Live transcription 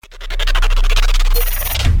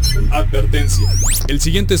Advertencia. El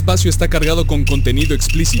siguiente espacio está cargado con contenido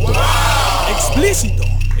explícito. ¡Wow! ¡Explícito!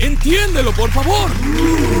 ¡Entiéndelo, por favor!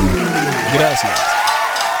 Gracias.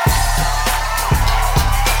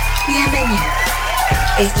 Bienvenido.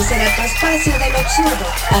 Este será tu espacio del absurdo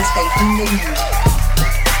hasta el fin del mundo.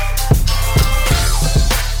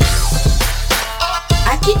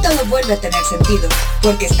 Aquí todo vuelve a tener sentido,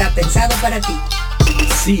 porque está pensado para ti.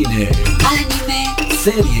 Cine, anime,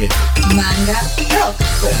 serie, manga, rock,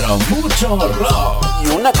 pero mucho rock y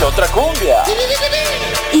una que otra cumbia.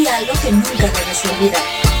 Y algo que nunca debes olvidar,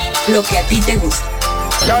 lo que a ti te gusta.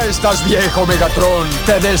 Ya estás viejo, Megatron.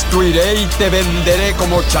 Te destruiré y te venderé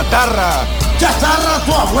como chatarra. ¡Chatarra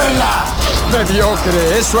tu abuela!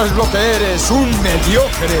 Mediocre, eso es lo que eres, un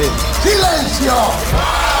mediocre. ¡Silencio!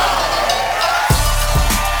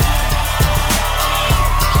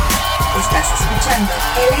 Estás escuchando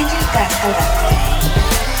el Angel Cast al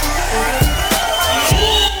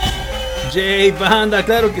J aire. Banda,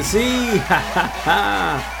 claro que sí.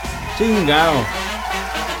 Chingao.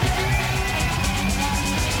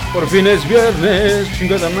 Por fin es viernes,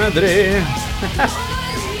 chingada madre.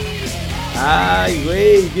 Ay,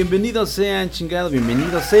 güey, bienvenidos sean, chingados,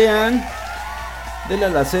 bienvenidos sean. De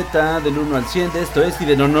la Z, del 1 al 100, de esto es y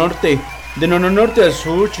de no norte. De no norte al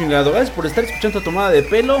sur, chingado. Gracias por estar escuchando Tomada de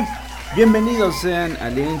Pelo. Bienvenidos sean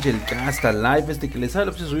al Angel Cast Live, que les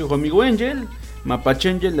habla, pues es su hijo amigo Angel, Mapache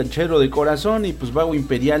Angel, lanchero de corazón y pues vago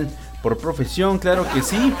imperial por profesión, claro que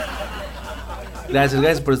sí.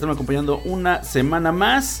 Gracias por estarme acompañando una semana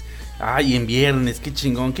más. Ay, en viernes, qué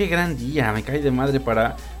chingón, qué gran día, me cae de madre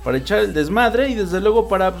para echar el desmadre y desde luego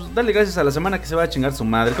para pues, darle gracias a la semana que se va a chingar su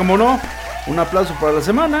madre. ¿Cómo no? Un aplauso para la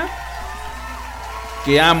semana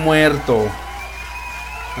que ha muerto.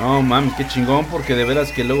 No mames, qué chingón, porque de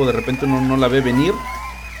veras que luego de repente uno no la ve venir.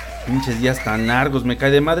 Pinches días tan largos, me cae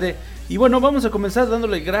de madre. Y bueno, vamos a comenzar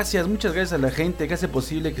dándole gracias, muchas gracias a la gente que hace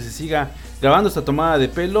posible que se siga grabando esta tomada de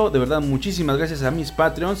pelo. De verdad, muchísimas gracias a mis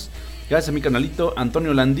Patreons. Gracias a mi canalito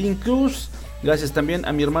Antonio Landín Cruz. Gracias también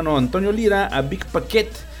a mi hermano Antonio Lira, a Big Paquet,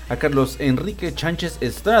 a Carlos Enrique Chánchez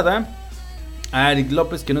Estrada, a Eric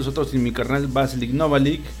López, que nosotros sin mi carnal Basilic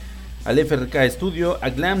Novalik, al FRK Studio, a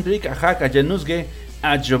Glamdrick, a Hack, a Januzgue,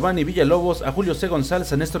 a Giovanni Villalobos, a Julio C.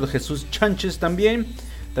 González, a Néstor Jesús Chánchez también.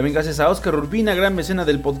 También gracias a Oscar Urbina, gran mecena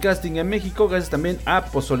del podcasting en México. Gracias también a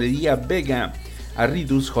Pozolería Vega, a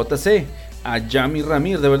Ridus JC, a Yami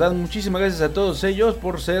Ramir. De verdad, muchísimas gracias a todos ellos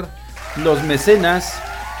por ser los mecenas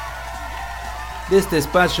de este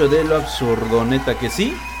espacio de lo absurdo. Neta que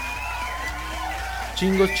sí.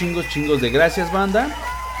 Chingos de gracias, banda.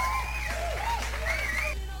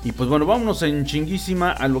 Y pues bueno, vámonos en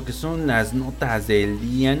chinguísima a lo que son las notas del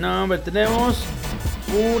día. No, hombre, tenemos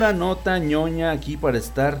pura nota ñoña aquí para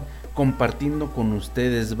estar compartiendo con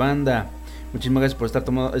ustedes, banda. Muchísimas gracias por estar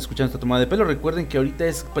escuchando esta tomada de pelo. Recuerden que ahorita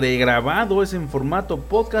es pregrabado, es en formato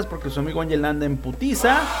podcast porque su amigo Ángel anda en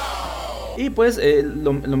putiza. Y pues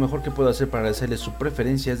lo mejor que puedo hacer para agradecerles su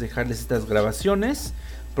preferencia es dejarles estas grabaciones.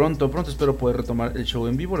 Pronto espero poder retomar el show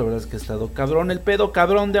en vivo. La verdad es que ha estado cabrón el pedo,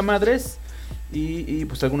 cabrón de a madres. Y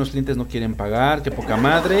pues algunos clientes no quieren pagar, qué poca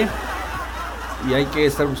madre. Y hay que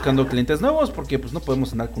estar buscando clientes nuevos porque pues no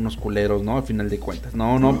podemos andar con unos culeros, ¿no? Al final de cuentas,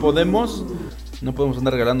 no podemos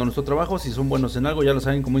andar regalando nuestro trabajo. Si son buenos en algo, ya lo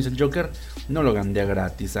saben, como dice el Joker, no lo gandea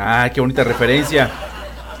gratis. Ah, qué bonita referencia.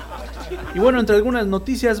 Y bueno, entre algunas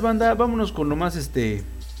noticias, banda, vámonos con lo más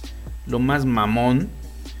mamón.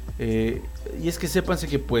 Y es que sépanse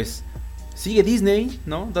que pues sigue Disney,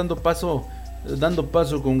 ¿no? Dando paso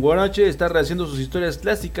con Guarache, está rehaciendo sus historias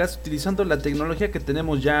clásicas utilizando la tecnología que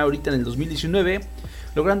tenemos ya ahorita en el 2019,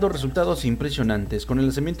 logrando resultados impresionantes. Con el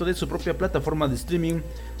lanzamiento de su propia plataforma de streaming,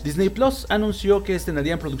 Disney Plus anunció que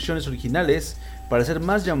estrenarían producciones originales para hacer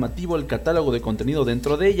más llamativo el catálogo de contenido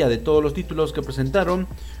dentro de ella. De todos los títulos que presentaron,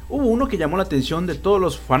 hubo uno que llamó la atención de todos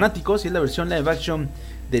los fanáticos y es la versión live action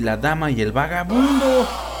de La Dama y el Vagabundo.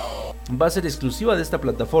 Va a ser exclusiva de esta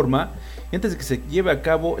plataforma y antes de que se lleve a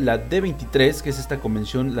cabo la D23, que es esta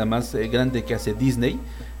convención la más grande que hace Disney,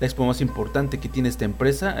 la expo más importante que tiene esta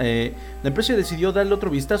empresa. La empresa decidió darle otro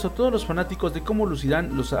vistazo a todos los fanáticos de cómo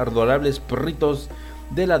lucirán los adorables perritos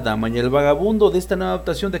de La Dama y el Vagabundo, de esta nueva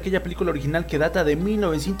adaptación de aquella película original que data de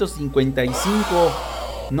 1955.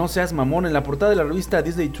 No seas mamón. En la portada de la revista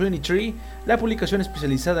Disney 23, la publicación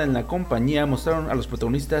especializada en la compañía, mostraron a los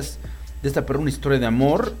protagonistas de esta perruna historia de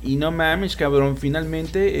amor. Y no mames, cabrón,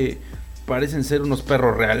 finalmente parecen ser unos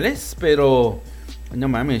perros reales, pero no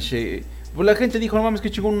mames, pues la gente dijo, no mames,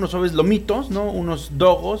 que chingón, unos suaves lomitos, ¿no? Unos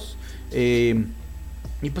dogos,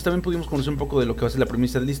 Y pues también pudimos conocer un poco de lo que va a ser la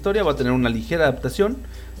premisa de la historia. Va a tener una ligera adaptación.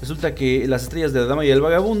 Resulta que las estrellas de La Dama y el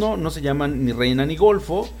Vagabundo no se llaman ni Reina ni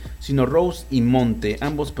Golfo, sino Rose y Monte.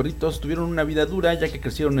 Ambos perritos tuvieron una vida dura ya que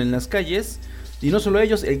crecieron en las calles. Y no solo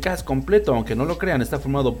ellos, el cast completo, aunque no lo crean, está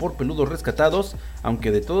formado por peludos rescatados.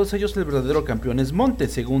 Aunque de todos ellos el verdadero campeón es Monte,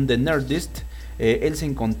 según The Nerdist. Él se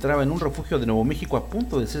encontraba en un refugio de Nuevo México a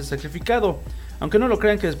punto de ser sacrificado. Aunque no lo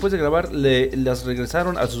crean que después de grabar las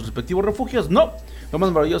regresaron a sus respectivos refugios, no. Lo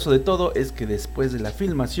más maravilloso de todo es que después de la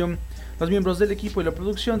filmación, los miembros del equipo y la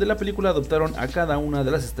producción de la película adoptaron a cada una de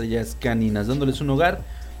las estrellas caninas, dándoles un hogar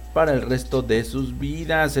para el resto de sus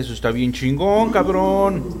vidas. Eso está bien chingón,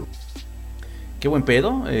 cabrón. Qué buen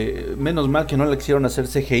pedo. Menos mal que no le quisieron hacer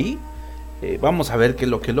CGI. Vamos a ver qué es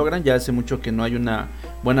lo que logran. Ya hace mucho que no hay una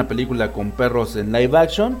buena película con perros en live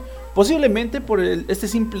action. Posiblemente por este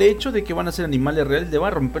simple hecho de que van a ser animales reales, le va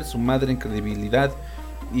a romper su madre en credibilidad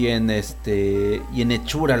y en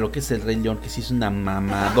hechura lo que es el Rey León, que sí es una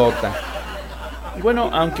mamadota. Y bueno,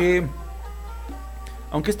 aunque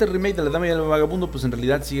este remake de La Dama y el Vagabundo pues en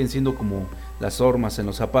realidad siguen siendo como las hormas en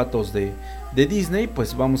los zapatos de Disney,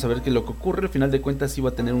 pues vamos a ver qué es lo que ocurre. Al final de cuentas sí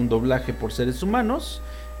va a tener un doblaje por seres humanos.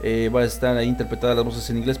 Va a estar ahí interpretada las voces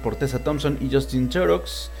en inglés por Tessa Thompson y Justin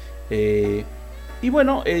Theroux. Y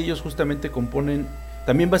bueno, ellos justamente componen.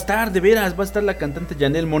 También va a estar la cantante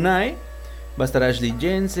Janelle Monáe. Va a estar Ashley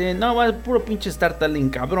Jensen. No, va a puro pinche Star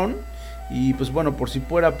Talent cabrón. Y pues bueno, por si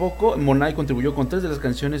fuera poco, Monáe contribuyó con 3 de las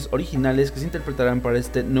canciones originales que se interpretarán para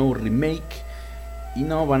este nuevo remake. Y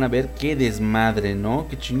no, van a ver qué desmadre, ¿no?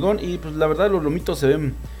 Qué chingón. Y pues la verdad los lomitos se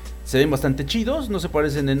ven bastante chidos. No se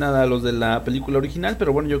parecen en nada a los de la película original.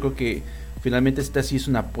 Pero bueno, yo creo que finalmente esta sí es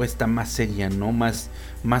una apuesta más seria, ¿no? Más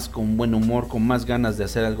con buen humor, con más ganas de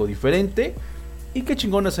hacer algo diferente. Y qué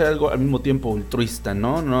chingón hacer algo al mismo tiempo altruista,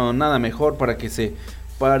 ¿no? No, nada mejor para que se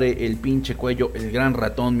pare el pinche cuello el gran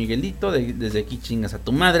ratón Miguelito. Desde aquí chingas a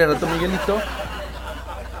tu madre, ratón Miguelito.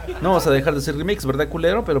 No vas a dejar de hacer remakes, ¿verdad,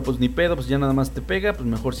 culero? Pero pues ni pedo, pues ya nada más te pega. Pues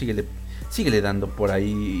mejor síguele dando por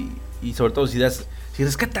ahí. Y sobre todo si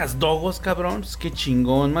rescatas dogos, cabrón, pues qué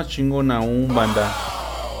chingón, más chingón aún, banda.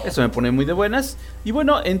 Eso me pone muy de buenas. Y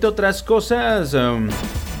bueno, entre otras cosas,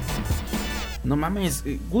 no mames,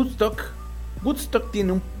 Woodstock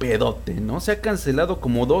tiene un pedote, ¿no? Se ha cancelado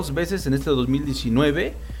como 2 veces en este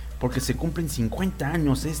 2019 porque se cumplen 50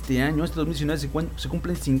 años este año. Este 2019 se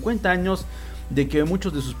cumplen 50 años de que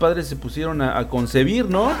muchos de sus padres se pusieron a concebir,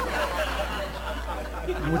 ¿no?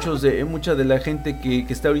 Mucha de la gente que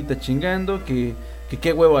está ahorita chingando, que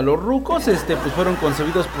qué huevo a los rucos, pues fueron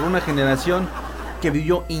concebidos por una generación que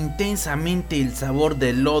vivió intensamente el sabor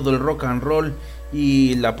del lodo, el rock and roll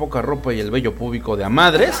y la poca ropa y el vello púbico de a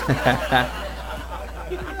madres.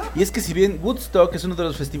 Y es que si bien Woodstock es uno de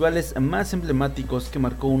los festivales más emblemáticos que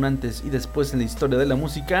marcó un antes y después en la historia de la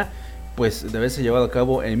música, pues de haberse llevado a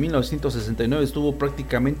cabo en 1969 estuvo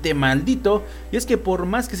prácticamente maldito. Y es que por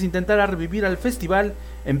más que se intentara revivir al festival,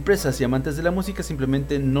 empresas y amantes de la música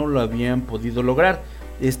simplemente no lo habían podido lograr.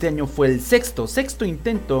 Este año fue el sexto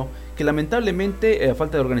intento que lamentablemente a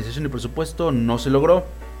falta de organización y presupuesto no se logró.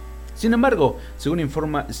 Sin embargo, según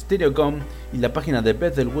informa Stereogum y la página de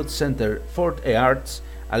Bethel Woods Center for the Arts,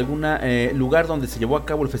 lugar donde se llevó a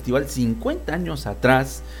cabo el festival 50 años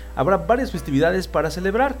atrás, habrá varias festividades para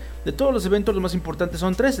celebrar. De todos los eventos, los más importantes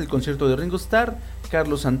son 3: el concierto de Ringo Starr,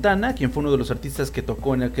 Carlos Santana, quien fue uno de los artistas que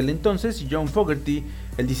tocó en aquel entonces, y John Fogerty,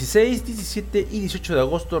 el 16, 17 y 18 de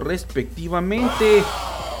agosto respectivamente.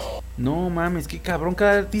 No mames, qué cabrón,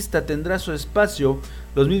 cada artista tendrá su espacio,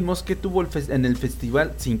 los mismos que tuvo en el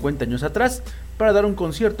festival 50 años atrás, para dar un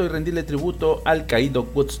concierto y rendirle tributo al caído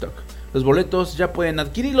Woodstock. Los boletos ya pueden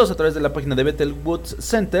adquirirlos a través de la página de Bethel Woods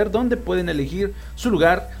Center, donde pueden elegir su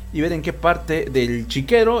lugar y ver en qué parte del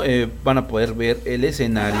chiquero van a poder ver el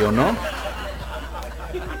escenario, ¿no?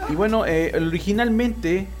 Y bueno,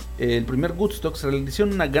 originalmente el primer Woodstock se realizó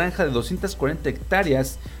en una granja de 240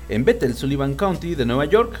 hectáreas en Bethel, Sullivan County de Nueva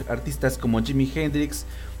York. Artistas como Jimi Hendrix,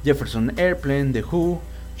 Jefferson Airplane, The Who,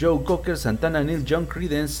 Joe Cocker, Santana, Neil Young,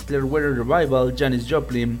 Creedence, Clearwater Revival, Janis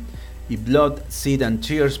Joplin y Blood, Seed and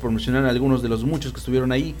Tears, por mencionar algunos de los muchos que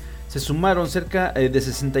estuvieron ahí. Se sumaron cerca de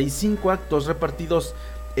 65 actos repartidos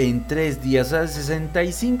en 3 días, o sea,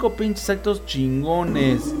 65 pinches actos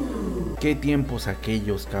chingones. Qué tiempos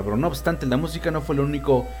aquellos, cabrón. No obstante, la música no fue lo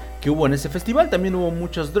único que hubo en ese festival. También hubo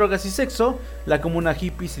muchas drogas y sexo. La comuna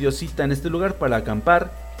hippie se dio cita en este lugar para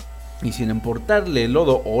acampar, y sin importarle el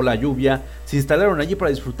lodo o la lluvia, se instalaron allí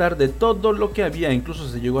para disfrutar de todo lo que había. Incluso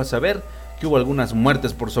se llegó a saber que hubo algunas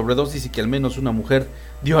muertes por sobredosis y que al menos una mujer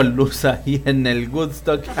dio a luz ahí en el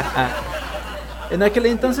Woodstock. En aquel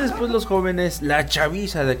entonces, pues los jóvenes, la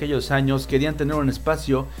chaviza de aquellos años, querían tener un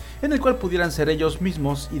espacio en el cual pudieran ser ellos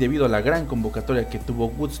mismos, y debido a la gran convocatoria que tuvo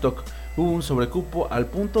Woodstock, hubo un sobrecupo al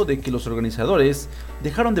punto de que los organizadores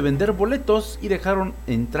dejaron de vender boletos y dejaron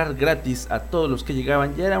entrar gratis a todos los que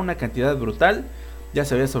llegaban. Ya era una cantidad brutal, ya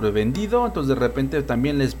se había sobrevendido, entonces de repente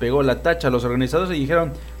también les pegó la tacha a los organizadores y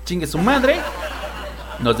dijeron, chingue su madre,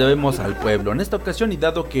 nos debemos al pueblo. En esta ocasión, y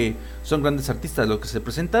dado que son grandes artistas los que se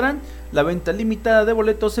presentarán, la venta limitada de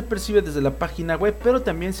boletos se percibe desde la página web, pero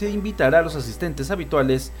también se invitará a los asistentes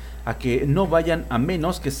habituales a que no vayan a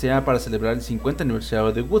menos que sea para celebrar el 50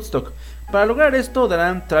 aniversario de Woodstock. Para lograr esto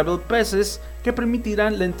darán Travel Passes que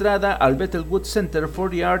permitirán la entrada al Battlewood Center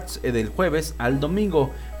for the Arts del jueves al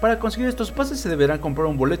domingo. Para conseguir estos pases se deberán comprar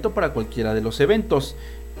un boleto para cualquiera de los eventos.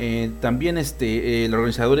 También los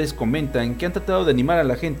organizadores comentan que han tratado de animar a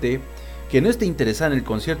la gente que no esté interesada en el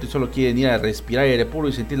concierto y solo quieren ir a respirar aire puro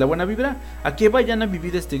y sentir la buena vibra, a que vayan a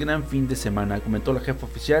vivir este gran fin de semana, comentó la jefa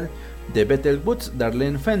oficial de Battlewoods,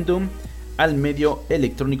 Darlene Fendum, al medio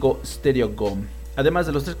electrónico Stereogum. Además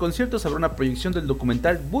de los 3 conciertos, habrá una proyección del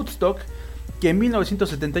documental Woodstock, que en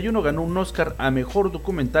 1971 ganó un Oscar a Mejor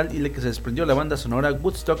Documental y le que se desprendió la banda sonora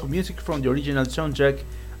Woodstock Music from the Original Soundtrack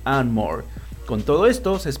and More. Con todo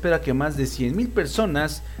esto, se espera que más de 100,000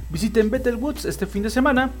 personas visiten Battlewoods este fin de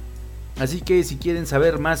semana. Así que si quieren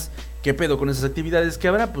saber más qué pedo con esas actividades que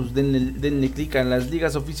habrá, pues denle clic a las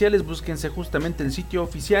ligas oficiales, búsquense justamente el sitio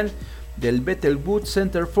oficial del Battlewood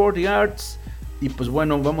Center for the Arts. Y pues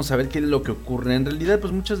bueno, vamos a ver qué es lo que ocurre. En realidad,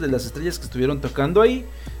 pues muchas de las estrellas que estuvieron tocando ahí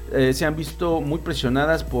se han visto muy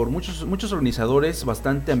presionadas por muchos organizadores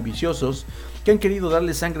bastante ambiciosos que han querido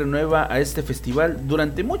darle sangre nueva a este festival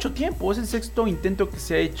durante mucho tiempo. Es el 6º intento que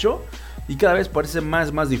se ha hecho y cada vez parece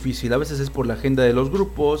más difícil. A veces es por la agenda de los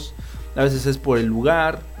grupos, a veces es por el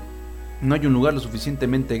lugar. No hay un lugar lo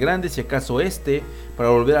suficientemente grande, si acaso para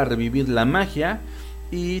volver a revivir la magia.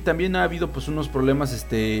 Y también ha habido pues unos problemas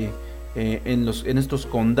en estos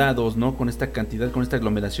condados, ¿no? Con esta cantidad, con esta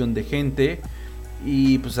aglomeración de gente.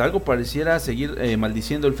 Y pues algo pareciera seguir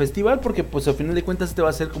maldiciendo el festival, porque pues a final de cuentas este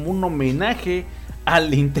va a ser como un homenaje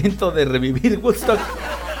al intento de revivir Woodstock,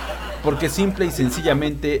 porque simple y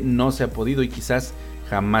sencillamente no se ha podido y quizás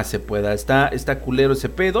jamás se pueda. Está culero ese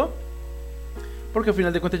pedo, porque a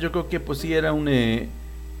final de cuentas yo creo que pues sí era un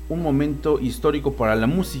momento histórico para la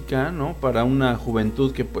música, ¿no? Para una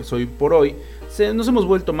juventud que pues hoy por hoy nos hemos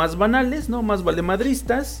vuelto más banales, ¿no? Más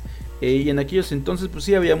valemadristas. Y en aquellos entonces pues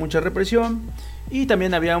sí había mucha represión y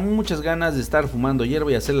también había muchas ganas de estar fumando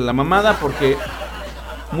hierba y hacerle la mamada, porque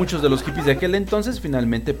muchos de los hippies de aquel entonces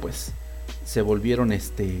finalmente pues se volvieron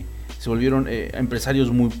empresarios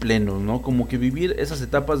muy plenos, ¿no? Como que vivir esas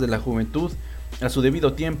etapas de la juventud a su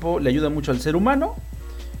debido tiempo le ayuda mucho al ser humano,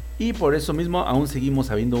 y por eso mismo aún seguimos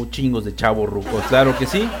habiendo chingos de chavos rucos. Claro que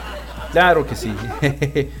sí, claro que sí.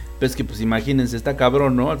 Pero es que pues imagínense, está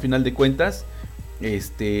cabrón, ¿no? Al final de cuentas,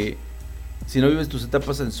 si no vives tus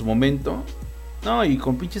etapas en su momento, no, y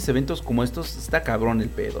con pinches eventos como estos, está cabrón el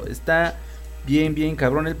pedo. Está bien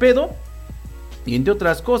cabrón el pedo. Y entre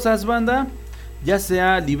otras cosas, banda, ya se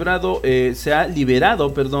ha liberado,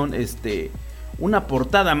 una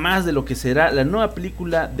portada más de lo que será la nueva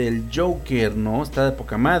película del Joker, ¿no? Está de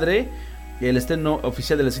poca madre. El estreno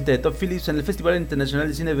oficial de la cinta de Todd Phillips en el Festival Internacional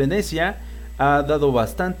de Cine de Venecia ha dado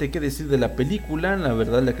bastante que decir de la película. La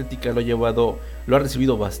verdad, la crítica lo ha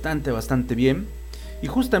recibido bastante bien. Y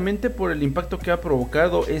justamente por el impacto que ha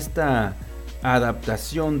provocado esta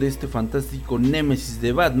adaptación de este fantástico némesis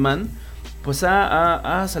de Batman, pues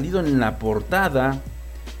ha salido en la portada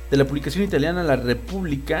de la publicación italiana La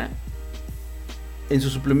Repubblica, en su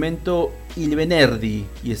suplemento Il Venerdì,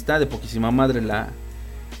 y está de poquísima madre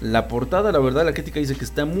la portada. La verdad, la crítica dice que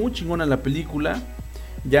está muy chingona la película.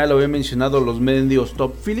 Ya lo había mencionado, los medios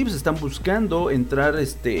Top Phillips están buscando entrar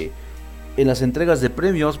en las entregas de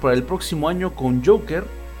premios para el próximo año con Joker,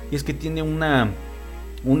 y es que tiene una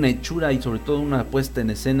hechura y sobre todo una puesta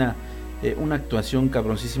en escena, una actuación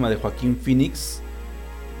cabroncísima de Joaquín Phoenix,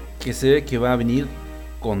 que se ve que va a venir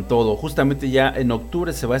con todo. Justamente ya en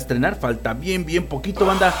octubre se va a estrenar, falta bien poquito,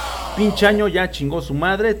 banda. Pinche año ya chingó su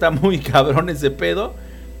madre, está muy cabrón ese pedo.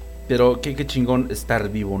 Pero qué chingón estar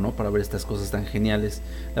vivo, ¿no? Para ver estas cosas tan geniales.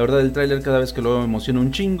 La verdad, el tráiler cada vez que lo veo me emociona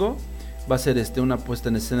un chingo. Va a ser una puesta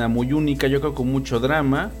en escena muy única, yo creo, con mucho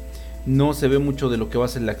drama. No se ve mucho de lo que va a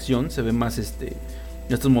ser la acción, se ve más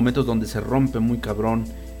estos momentos donde se rompe muy cabrón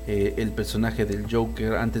el personaje del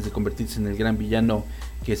Joker antes de convertirse en el gran villano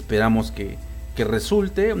que esperamos que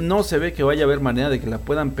resulte. No se ve que vaya a haber manera de que la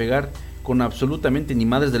puedan pegar con absolutamente ni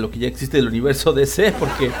madres de lo que ya existe del universo DC,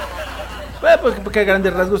 porque a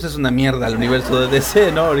grandes rasgos es una mierda el universo de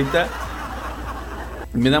DC, ¿no? Ahorita.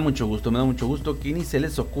 Me da mucho gusto que ni se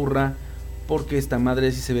les ocurra, porque esta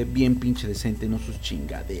madre sí se ve bien pinche decente, no sus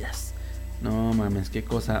chingaderas. No mames, qué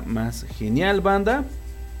cosa más genial, banda.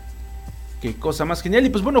 Qué cosa más genial. Y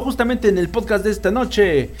pues bueno, justamente en el podcast de esta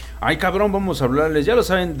noche, ay cabrón, vamos a hablarles, ya lo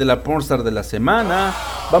saben, de la pornstar de la semana.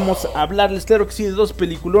 Vamos a hablarles, claro que sí, de 2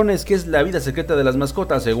 peliculones, que es La vida secreta de las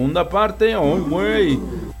mascotas, segunda parte. Ay güey,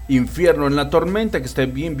 Infierno en la tormenta, que está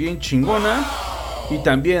bien chingona. Y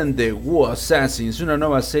también de Wu Assassins, una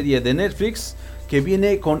nueva serie de Netflix que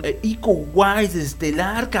viene con Iko Uwais de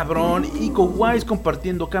estelar, cabrón. Iko Uwais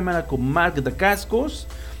compartiendo cámara con Mark Dacascos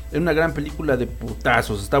en una gran película de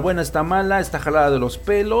putazos. Está buena, está mala, está jalada de los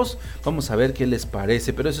pelos. Vamos a ver qué les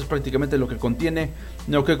parece. Pero eso es prácticamente lo que contiene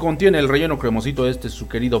el relleno cremosito de su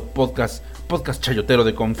querido podcast chayotero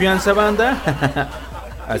de confianza, banda.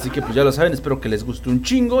 Así que pues ya lo saben, espero que les guste un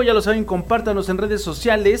chingo. Ya lo saben, compártanos en redes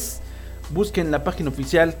sociales. Busquen la página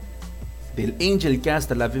oficial del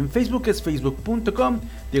Angelcast Live en Facebook, es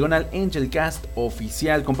facebook.com/Angelcast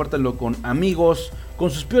oficial. Compártanlo con amigos, con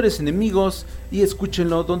sus peores enemigos y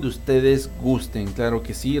escúchenlo donde ustedes gusten. Claro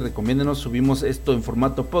que sí, recomiéndenos. Subimos esto en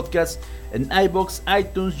formato podcast en iVoox,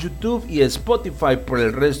 iTunes, YouTube y Spotify por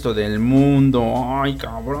el resto del mundo. ¡Ay,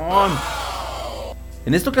 cabrón!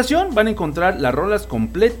 En esta ocasión van a encontrar las rolas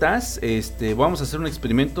completas. Vamos a hacer un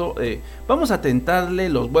experimento. Vamos a tentarle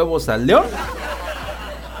los huevos al león.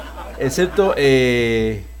 Excepto,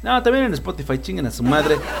 no, también en Spotify, chinguen a su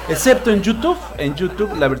madre. Excepto en YouTube. En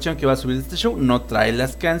YouTube, la versión que va a subir de este show no trae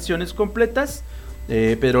las canciones completas.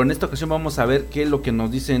 Pero en esta ocasión vamos a ver qué es lo que nos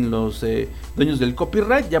dicen los dueños del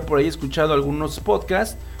copyright. Ya por ahí he escuchado algunos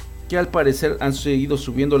podcasts que al parecer han seguido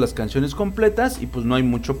subiendo las canciones completas y pues no hay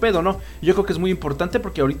mucho pedo, ¿no? Yo creo que es muy importante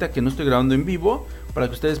porque ahorita que no estoy grabando en vivo, para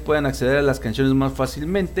que ustedes puedan acceder a las canciones más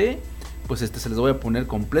fácilmente, pues se les voy a poner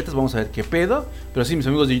completas. Vamos a ver qué pedo. Pero sí, mis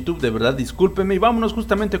amigos de YouTube, de verdad, discúlpenme. Y vámonos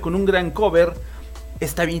justamente con un gran cover.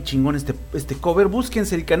 Está bien chingón este cover.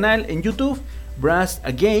 Búsquense el canal en YouTube, Brass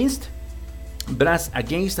Against,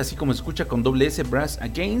 así como se escucha con doble S, Brass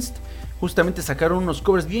Against. Justamente sacaron unos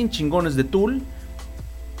covers bien chingones de Tool,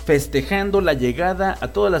 festejando la llegada a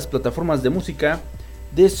todas las plataformas de música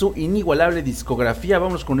de su inigualable discografía.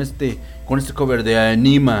 Vamos con este cover de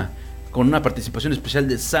Anima, con una participación especial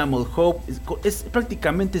de Samuel Hope. Es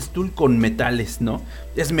prácticamente Tool con metales, ¿no?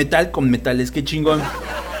 Es metal con metales, qué chingón.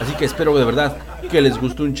 Así que espero de verdad que les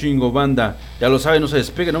gustó un chingo, banda. Ya lo saben, no se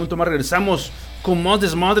despeguen. En un momento más regresamos con más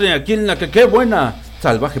desmadre aquí en la que qué buena,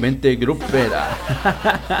 salvajemente grupera.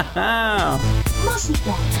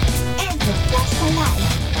 Música en Podcast Live.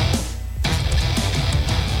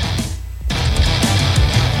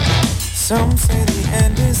 Some say the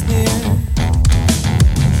end is near.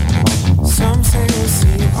 Some say we'll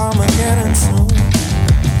see Armageddon soon.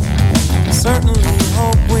 Certainly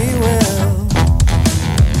hope we will.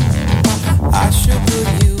 I sure could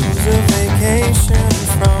use a vacation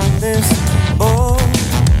from this bullshit.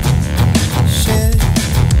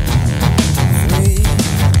 Free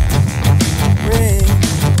rig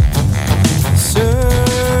circus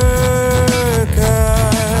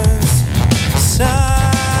sideshow.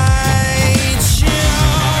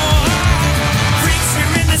 Freaks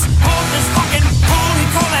are in this hole, this fucking hole, we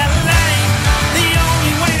call that lane.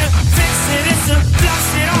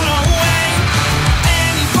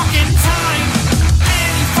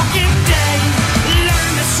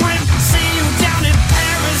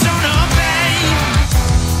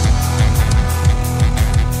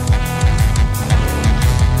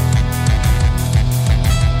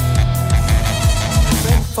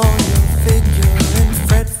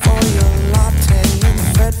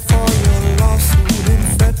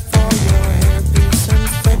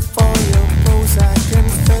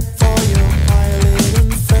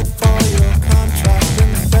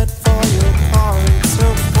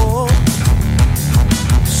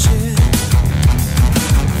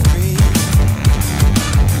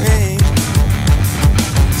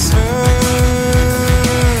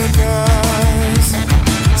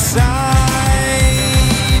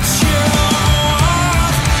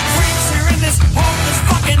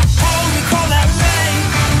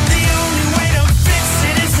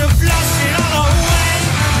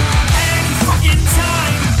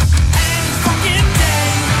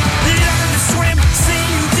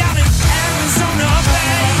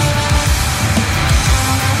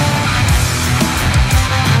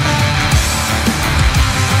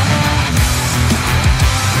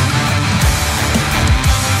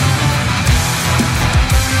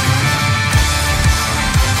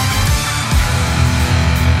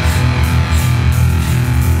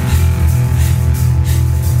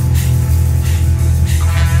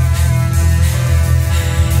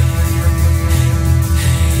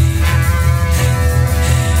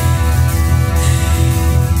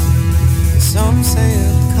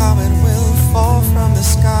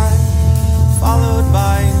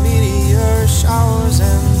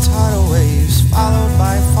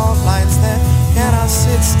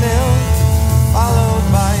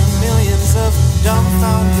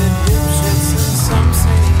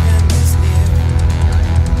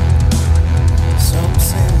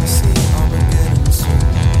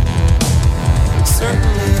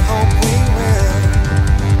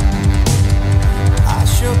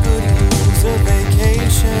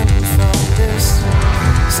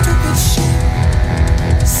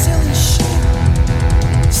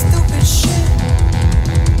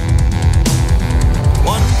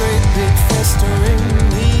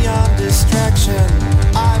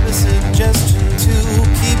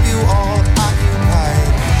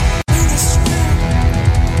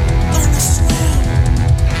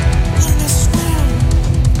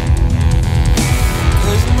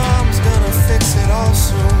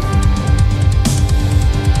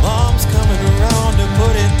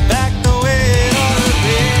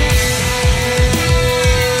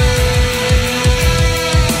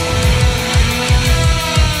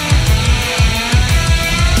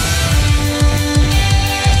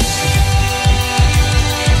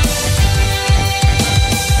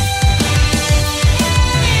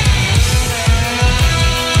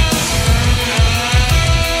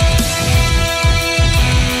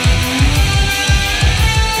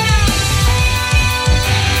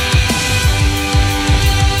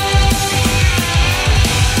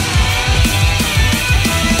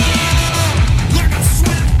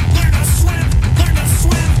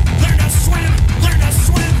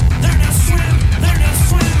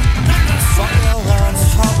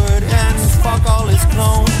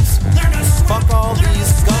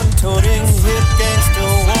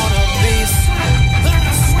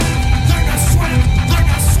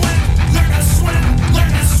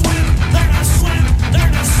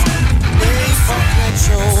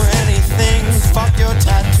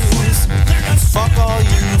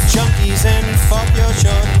 and fuck your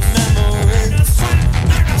short memories.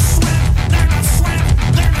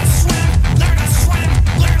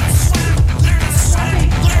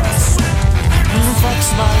 Fuck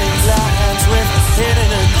smiling lads with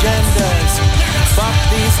hidden agendas. Fuck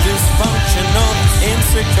these dysfunctional,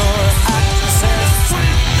 insecure actresses.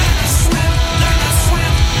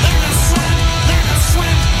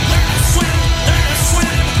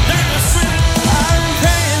 I'm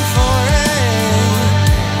praying for rain.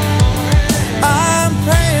 I'm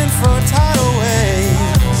praying for tidal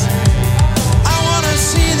waves. I wanna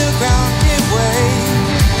see the ground give way.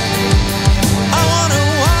 I wanna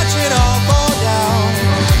watch it all go down.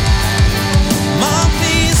 Mom,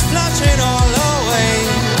 please flush it all away.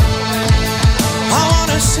 I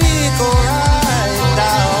wanna see it go right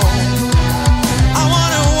down. I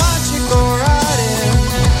wanna watch it go right in.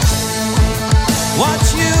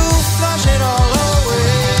 Watch you flush it all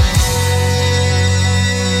away.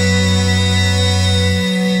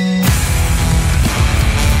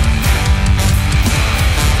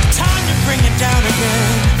 Time to bring it down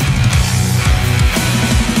again.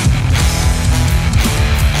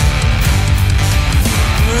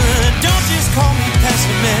 Don't just call me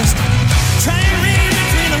pessimist. Try and read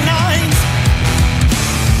between the lines.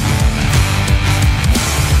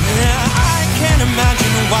 I can't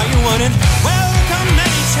imagine why you wouldn't welcome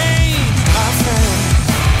any change, my friend.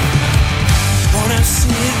 Wanna see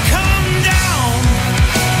it come down,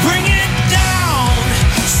 bring it down,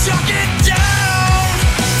 suck it down,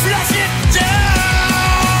 flush it down.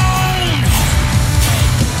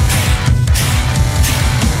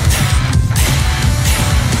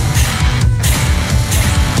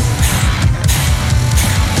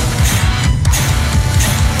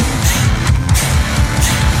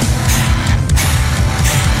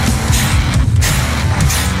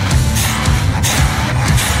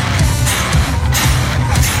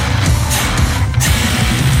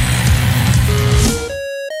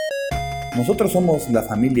 Nosotros somos la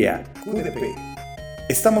familia QDP.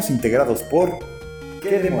 Estamos integrados por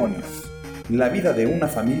 ¿Qué demonios? La vida de una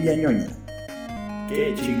familia ñoña.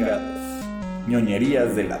 ¿Qué chingados?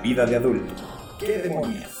 Ñoñerías de la vida de adulto. ¿Qué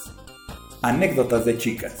demonios? Anécdotas de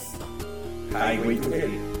chicas. Highway to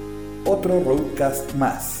Hell. Otro roadcast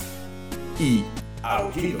más. Y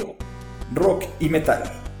Aullido. Rock y metal.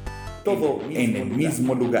 Todo en el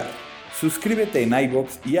mismo lugar. Suscríbete en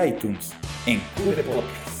iVoox y iTunes en QDP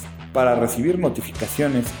Podcast para recibir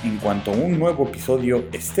notificaciones en cuanto un nuevo episodio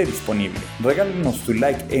esté disponible. Regálanos tu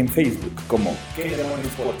like en Facebook como ¿Qué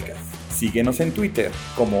demonios podcast? Síguenos en Twitter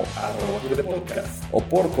como @QDPodcast o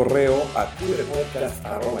por correo a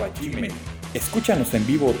qdpodcast@gmail. Escúchanos en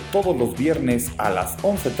vivo todos los viernes a las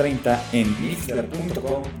 11:30 en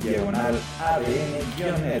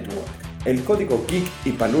mixer.com/ADN-network. El código geek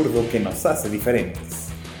y palurdo que nos hace diferentes.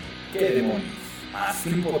 ¿Qué demonios? Más que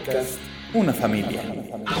un podcast, una familia.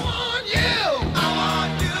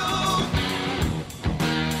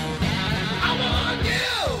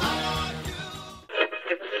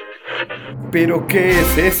 ¿Pero qué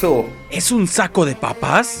es eso? ¿Es un saco de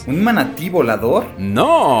papas? ¿Un manatí volador?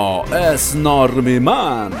 No, es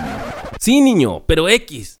Normiman. Sí, niño, pero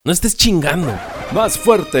X, no estés chingando. Más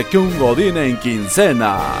fuerte que un godín en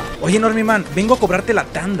quincena. Oye, Normiman, vengo a cobrarte la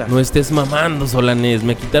tanda. No estés mamando, Solanés,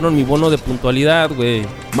 me quitaron mi bono de puntualidad, güey.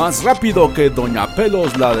 Más rápido que Doña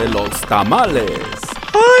Pelos, la de los tamales.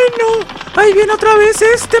 ¡Ay, no! ¡Ahí viene otra vez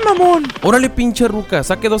este mamón! Órale, pinche ruca,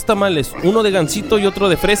 saque 2 tamales, uno de gansito y otro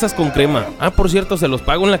de fresas con crema. Ah, por cierto, se los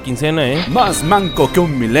pago en la quincena, Más manco que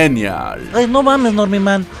un millennial. Ay, no mames,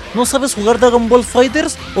 Normiman. ¿No sabes jugar Dragon Ball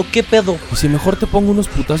Fighters o qué pedo? Y si mejor te pongo unos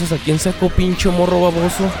putazos aquí en seco, pinche morro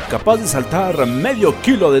baboso. Capaz de saltar medio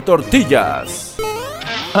kilo de tortillas.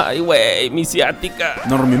 Ay, güey, mi ciática.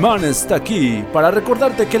 Normiman está aquí para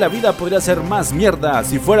recordarte que la vida podría ser más mierda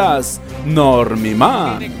si fueras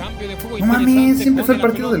Normiman. No mames, siempre fue el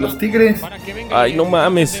partido de los Tigres. Ay, no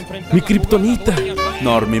mames, mi kriptonita.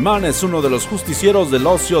 Normiman es uno de los justicieros del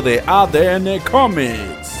ocio de ADN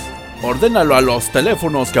Comics. Ordénalo a los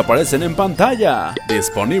teléfonos que aparecen en pantalla.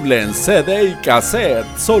 Disponible en CD y cassette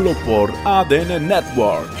solo por ADN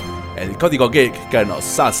Network. El código geek que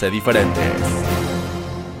nos hace diferentes.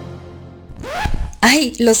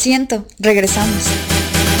 Ay, lo siento, regresamos.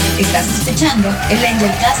 Estás escuchando el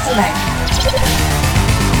Angel Cast Live.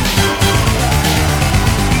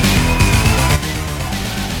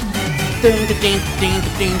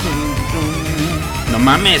 No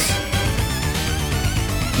mames.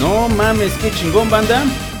 No mames, qué chingón, banda.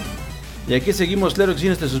 Y aquí seguimos, claro que sí,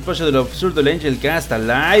 en este espacio del absurdo del Angel Cast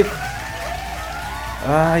Live.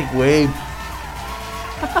 Ay, güey.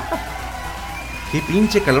 Qué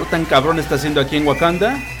pinche calor tan cabrón está haciendo aquí en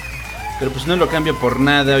Wakanda. Pero pues no lo cambio por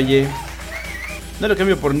nada, oye. No lo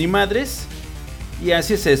cambio por ni madres. Y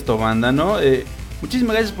así es esto, banda, ¿no?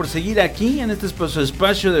 Muchísimas gracias por seguir aquí en este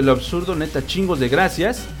espacio de lo absurdo, neta, chingos de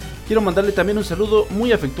gracias. Quiero mandarle también un saludo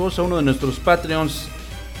muy afectuoso a uno de nuestros Patreons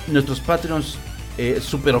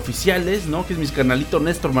super oficiales, ¿no? Que es mi carnalito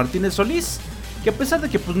Néstor Martínez Solís, que a pesar de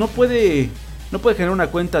que pues no puede generar una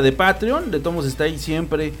cuenta de Patreon, de todos modos está ahí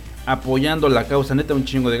siempre apoyando la causa, neta, un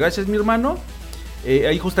chingo de gracias, mi hermano.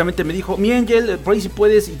 Ahí justamente me dijo, mi Ángel, por ahí si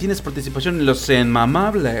puedes y tienes participación en los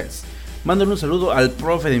Enmamables, mándale un saludo al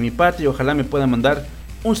profe de mi patria, ojalá me pueda mandar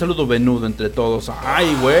un saludo venudo entre todos.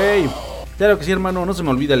 Ay, güey. Claro que sí, hermano, no se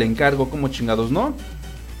me olvida el encargo, como chingados, ¿no?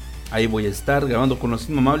 Ahí voy a estar grabando con los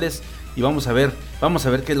Inmamables y vamos a ver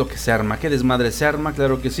qué es lo que se arma, qué desmadre se arma,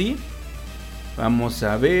 claro que sí. Vamos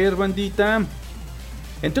a ver, bandita.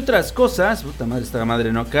 Entre otras cosas, puta madre, esta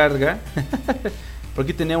madre no carga. Por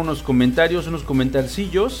aquí tenía unos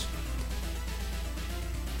comentarcillos.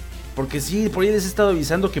 Porque sí, por ahí les he estado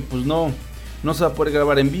avisando que pues no se va a poder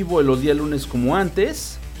grabar en vivo los días lunes como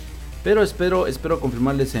antes. Pero espero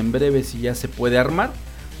confirmarles en breve si ya se puede armar.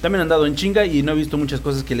 También han dado en chinga y no he visto muchas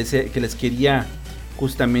cosas que les quería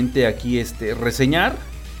justamente aquí reseñar.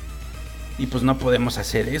 Y pues no podemos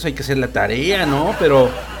hacer eso, hay que hacer la tarea, ¿no? Pero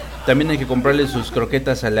también hay que comprarle sus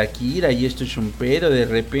croquetas a la Kira y esto es un pedo de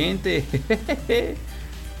repente.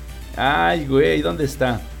 Ay, güey, ¿dónde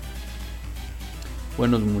está?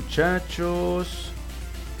 Buenos muchachos.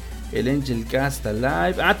 El Angel Cast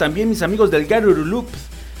Live. Ah, también mis amigos del Garurulup.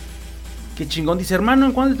 Qué chingón, dice, hermano,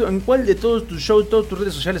 ¿en cuál de todos tus shows, todas tus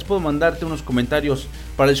redes sociales puedo mandarte unos comentarios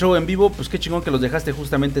para el show en vivo? Pues qué chingón que los dejaste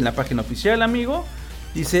justamente en la página oficial, amigo.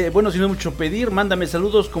 Dice, bueno, si no es mucho pedir, mándame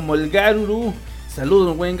saludos como el Garuru.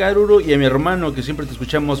 Saludos, buen Garuru. Y a mi hermano, que siempre te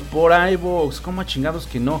escuchamos por iVoox. ¿Cómo chingados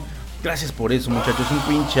que no? Gracias por eso, muchachos. Un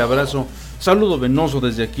pinche abrazo. Saludo venoso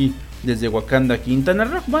desde aquí, desde Wakanda, Quintana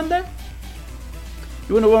Roo, banda.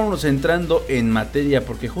 Y bueno, vámonos entrando en materia,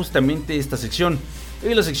 porque justamente esta sección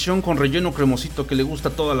es la sección con relleno cremosito que le gusta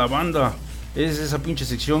a toda la banda. Es esa pinche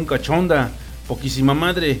sección cachonda, poquísima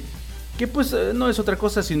madre, que pues no es otra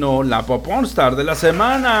cosa sino la Poponstar de la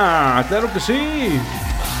semana. ¡Claro que sí!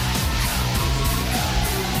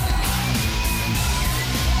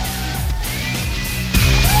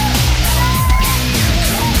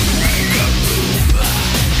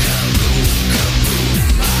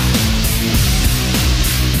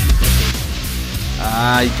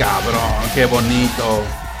 Ay, cabrón, qué bonito.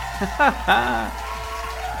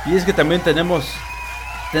 Y es que también tenemos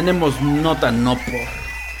nota no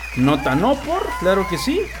por, claro que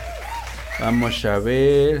sí. Vamos a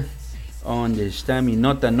ver dónde está mi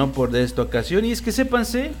nota no por de esta ocasión. Y es que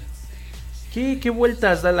sépanse qué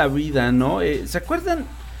vueltas da la vida, ¿no? ¿Se acuerdan?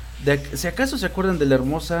 Si acaso se acuerdan de la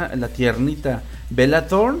hermosa, la tiernita Bella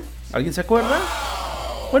Thorne. ¿Alguien se acuerda?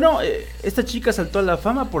 Bueno, esta chica saltó a la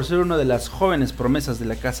fama por ser una de las jóvenes promesas de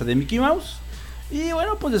la casa de Mickey Mouse. Y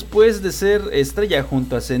bueno, pues después de ser estrella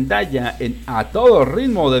junto a Zendaya en A Todo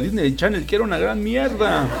Ritmo de Disney Channel, que era una gran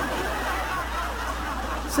mierda,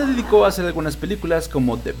 se dedicó a hacer algunas películas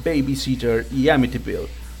como The Babysitter y Amityville,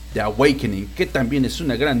 The Awakening, que también es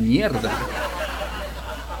una gran mierda.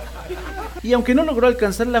 Y aunque no logró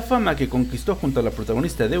alcanzar la fama que conquistó junto a la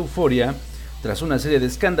protagonista de Euphoria, tras una serie de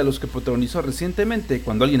escándalos que protagonizó recientemente,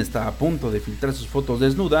 cuando alguien estaba a punto de filtrar sus fotos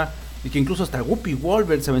desnuda, y que incluso hasta Whoopi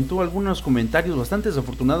Goldberg se aventó algunos comentarios bastante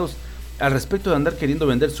desafortunados al respecto de andar queriendo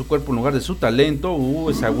vender su cuerpo en lugar de su talento.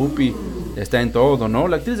 Esa Whoopi está en todo, ¿no?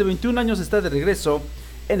 La actriz de 21 años está de regreso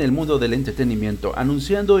en el mundo del entretenimiento,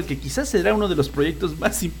 anunciando que quizás será uno de los proyectos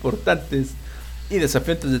más importantes y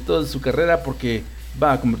desafiantes de toda su carrera, porque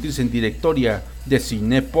va a convertirse en directora de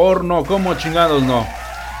cine porno. ¿Cómo chingados no?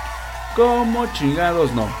 ¿Cómo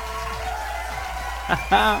chingados no?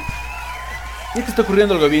 ¿Y es que está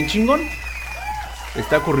ocurriendo algo bien chingón?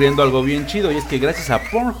 Está ocurriendo algo bien chido, y es que gracias a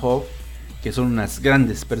Pornhub, que son unas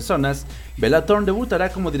grandes personas, Bella Thorne debutará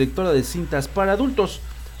como directora de cintas para adultos.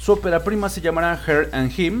 Su ópera prima se llamará Her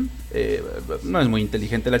and Him. No es muy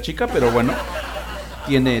inteligente la chica, pero bueno,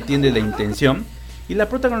 tiene la intención. Y la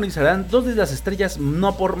protagonizarán dos de las estrellas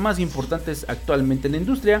no por más importantes actualmente en la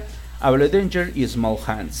industria, Ava Danger y Small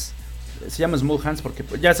Hands. Se llama Small Hands porque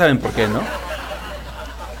pues, ya saben por qué, ¿no?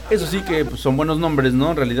 Eso sí que pues, son buenos nombres,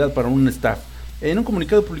 ¿no? En realidad para un staff. En un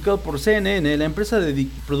comunicado publicado por CNN, la empresa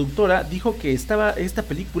productora dijo que esta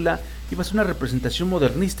película iba a ser una representación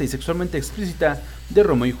modernista y sexualmente explícita de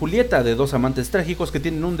Romeo y Julieta, de dos amantes trágicos que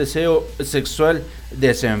tienen un deseo sexual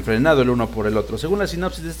desenfrenado el uno por el otro. Según la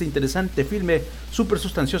sinopsis de este interesante filme súper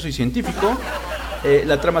sustancioso y científico,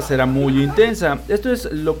 la trama será muy intensa. Esto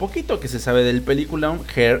es lo poquito que se sabe del película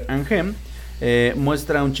Her and Him.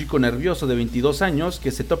 muestra a un chico nervioso de 22 años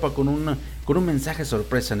que se topa con un mensaje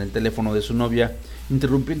sorpresa en el teléfono de su novia,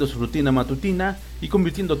 interrumpiendo su rutina matutina y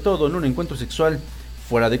convirtiendo todo en un encuentro sexual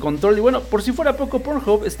fuera de control. Y bueno, por si fuera poco,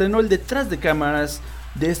 Pornhub estrenó el detrás de cámaras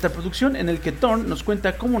de esta producción, en el que Thorne nos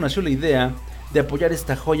cuenta cómo nació la idea de apoyar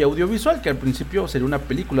esta joya audiovisual, que al principio sería una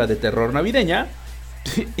película de terror navideña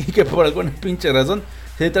y que por alguna pinche razón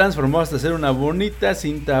se transformó hasta ser una bonita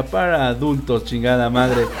cinta para adultos, chingada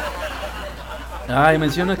madre. Ay,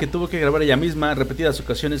 menciona que tuvo que grabar ella misma repetidas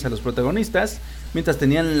ocasiones a los protagonistas mientras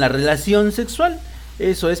tenían la relación sexual.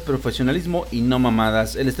 Eso es profesionalismo y no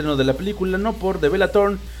mamadas. El estreno de la película No Por de Bella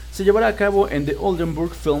Thorne se llevará a cabo en The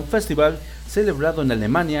Oldenburg Film Festival, celebrado en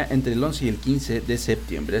Alemania entre el 11 y el 15 de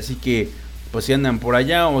septiembre. Así que, pues si andan por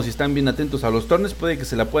allá o si están bien atentos a los tornes, puede que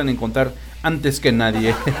se la puedan encontrar antes que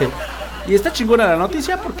nadie. Y está chingona la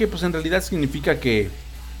noticia porque pues en realidad significa que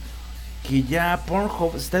ya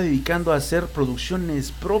Pornhub se está dedicando a hacer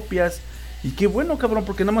producciones propias. Y qué bueno, cabrón,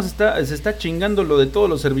 porque nada más se está chingando lo de todos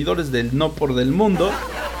los servidores del No Por del mundo.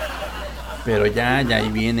 Pero ya ahí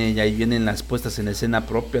vienen las puestas en escena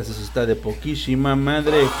propias. Eso está de poquísima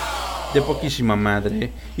madre. De poquísima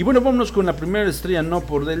madre. Y bueno, vámonos con la primera estrella No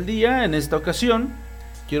Por del día. En esta ocasión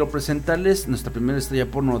quiero presentarles nuestra primera estrella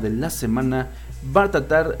porno de la semana. Va a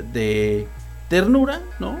tratar de ternura,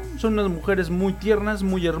 ¿no? Son unas mujeres muy tiernas,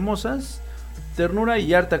 muy hermosas. Ternura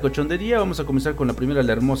y harta cochondería. Vamos a comenzar con la primera,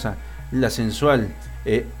 la hermosa, la sensual,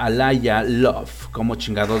 Alaya Love. Como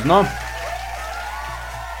chingados, ¿no?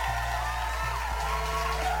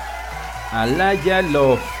 Alaya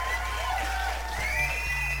Love.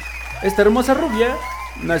 Esta hermosa rubia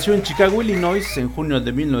nació en Chicago, Illinois, en junio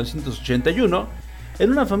de 1981, en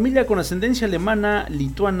una familia con ascendencia alemana,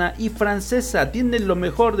 lituana y francesa. Tiene lo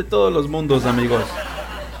mejor de todos los mundos, amigos.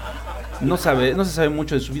 No se sabe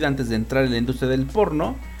mucho de su vida antes de entrar en la industria del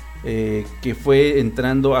porno, que fue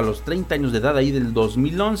entrando a los 30 años de edad, ahí del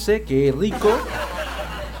 2011, qué rico.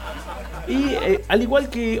 Y al igual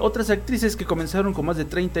que otras actrices que comenzaron con más de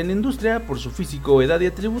 30 en la industria, por su físico, edad y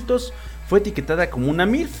atributos, fue etiquetada como una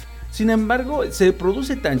MILF. Sin embargo, se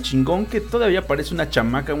produce tan chingón que todavía parece una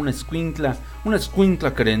chamaca, una escuincla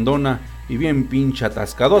querendona y bien pincha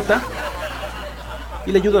atascadota.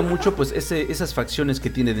 Y le ayuda mucho pues esas facciones que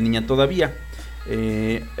tiene de niña todavía.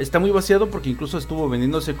 Está muy vaciado porque incluso estuvo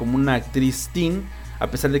vendiéndose como una actriz teen, a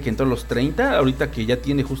pesar de que entró a los 30, ahorita que ya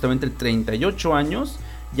tiene justamente 38 años,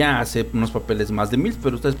 ya hace unos papeles más de 1000,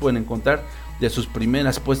 pero ustedes pueden encontrar de sus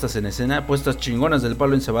primeras puestas en escena, puestas chingonas del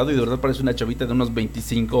palo encebado, y de verdad parece una chavita de unos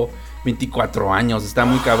 25, 24 años, está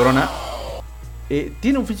muy cabrona.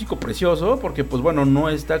 Tiene un físico precioso porque pues bueno, no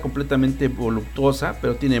está completamente voluptuosa,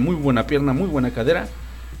 pero tiene muy buena pierna, muy buena cadera,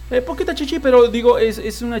 poquita chichi, pero digo,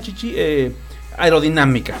 es una chichi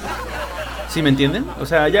aerodinámica, ¿sí me entienden? O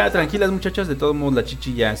sea, ya tranquilas muchachas, de todos modos la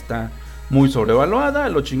chichi ya está muy sobrevaluada.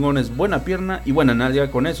 Lo chingón es buena pierna y buena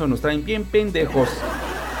nalga, con eso nos traen bien pendejos.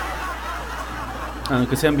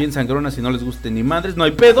 Aunque sean bien sangronas y no les guste ni madres, no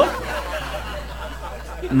hay pedo.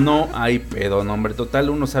 No hay pedo, no, hombre, total,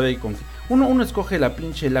 uno sabe con uno escoge la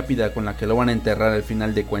pinche lápida con la que lo van a enterrar al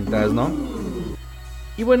final de cuentas, ¿no?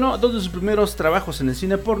 Y bueno, dos de sus primeros trabajos en el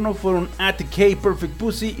cine porno fueron ATK Perfect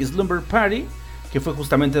Pussy y Slumber Party, que fue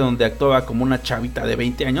justamente donde actuaba como una chavita de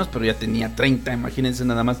 20 años, pero ya tenía 30, imagínense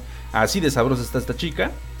nada más, así de sabrosa está esta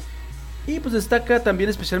chica. Y pues destaca también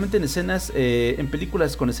especialmente en escenas, en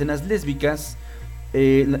películas con escenas lésbicas.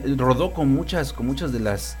 Rodó con muchas de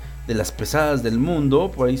las pesadas del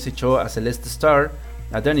mundo. Por ahí se echó a Celeste Starr,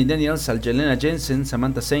 a Dani Daniels, a Jelena Jensen,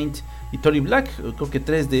 Samantha Saint y Tori Black. Creo que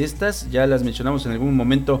 3 de estas ya las mencionamos en algún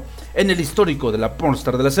momento en el histórico de la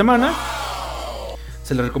Pornstar de la semana.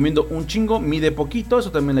 Se le recomiendo un chingo, mide poquito,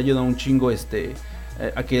 eso también le ayuda un chingo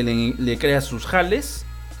a que le crea sus jales.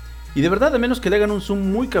 Y de verdad, a menos que le hagan un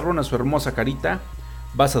zoom muy cabrón a su hermosa carita,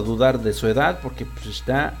 vas a dudar de su edad, porque pues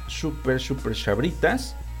está súper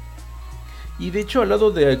chabritas. Y de hecho, al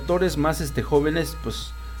lado de actores más jóvenes,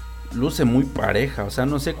 pues luce muy pareja. O sea,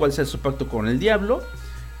 no sé cuál sea su pacto con el diablo,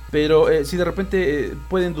 pero si de repente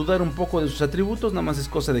pueden dudar un poco de sus atributos, nada más es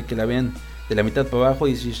cosa de que la vean de la mitad para abajo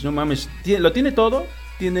y dices, no mames, lo tiene todo.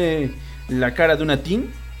 Tiene la cara de una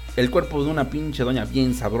teen, el cuerpo de una pinche doña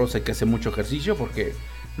bien sabrosa y que hace mucho ejercicio, porque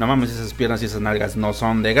no mames, esas piernas y esas nalgas no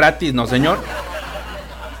son de gratis, no señor.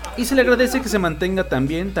 Y se le agradece que se mantenga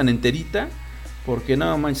también tan enterita, porque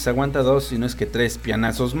no manches, aguanta 2, si no es que 3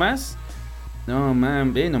 pianazos más. No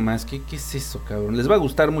man, ve nomás, ¿qué es eso, cabrón? Les va a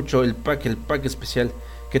gustar mucho el pack especial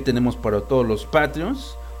que tenemos para todos los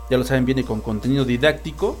Patreons. Ya lo saben, viene con contenido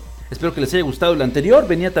didáctico. Espero que les haya gustado el anterior.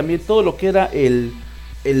 Venía también todo lo que era el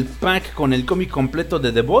pack con el cómic completo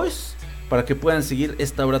de The Boys, para que puedan seguir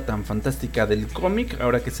esta obra tan fantástica del cómic,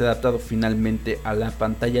 ahora que se ha adaptado finalmente a la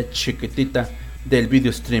pantalla chiquitita del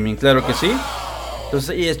video streaming. Claro que sí.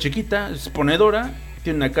 Entonces ella es chiquita, es ponedora,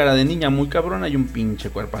 tiene una cara de niña muy cabrona y un pinche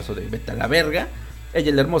cuerpazo de vete a la verga.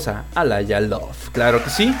 Ella es la hermosa Alaya Love, claro que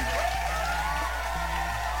sí.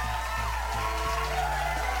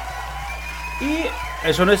 Y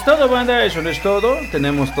eso no es todo, banda, eso no es todo.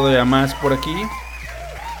 Tenemos todavía más por aquí,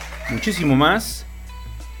 muchísimo más.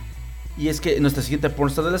 Y es que nuestra siguiente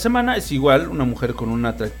pornstar de la semana es igual, una mujer con un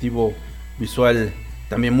atractivo visual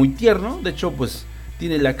también muy tierno. De hecho, pues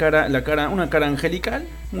tiene una cara angelical,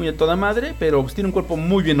 muy a toda madre, pero pues tiene un cuerpo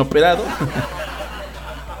muy bien operado.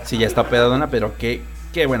 Sí, ya está operadona, pero qué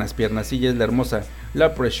buenas piernas. Sí, ya es la hermosa,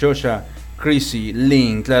 la preciosa Chrissy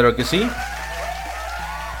Lynn, claro que sí.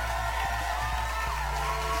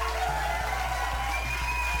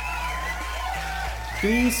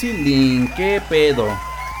 Chrissy Lynn, qué pedo.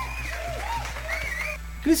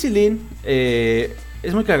 Chrissy Lynn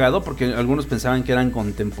es muy cagado porque algunos pensaban que eran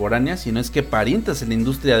contemporáneas, y no es que parientas en la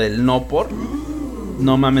industria del no por.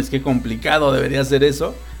 No mames, qué complicado debería ser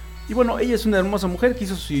eso. Y bueno, ella es una hermosa mujer que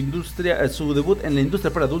hizo su debut en la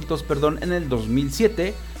industria para adultos, en el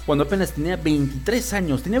 2007, cuando apenas tenía 23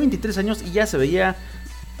 años. Tenía 23 años y ya se veía,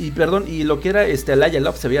 y lo que era Alaya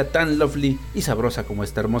Love se veía tan lovely y sabrosa como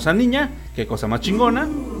esta hermosa niña. Qué cosa más chingona.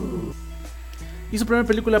 Y su primera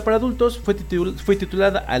película para adultos fue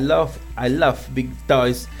titulada I Love Big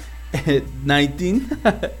Toys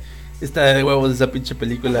 19. Está de huevos esa pinche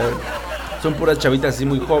película. Son puras chavitas así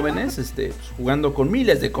muy jóvenes, pues, jugando con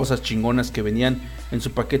miles de cosas chingonas que venían en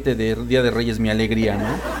su paquete de Día de Reyes Mi Alegría,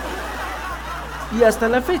 ¿no? Y hasta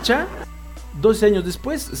la fecha, 12 años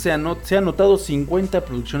después, se han notado 50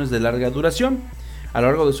 producciones de larga duración. A lo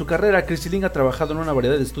largo de su carrera, Chrissy Lynn ha trabajado en una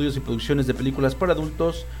variedad de estudios y producciones de películas para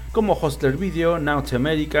adultos como Hustler Video, Now to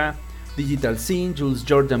America, Digital Scene, Jules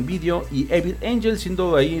Jordan Video y Evil Angel,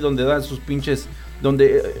 siendo ahí donde da sus pinches,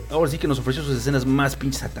 ahora sí que nos ofreció sus escenas más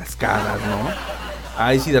pinches atascadas, ¿no?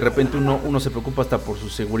 Ahí sí de repente uno se preocupa hasta por su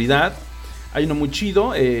seguridad. Hay uno muy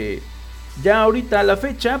chido, ya ahorita a la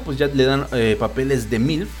fecha pues ya le dan papeles de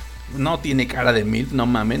MILF. No tiene cara de MILF, no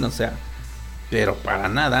mamen, o sea, pero para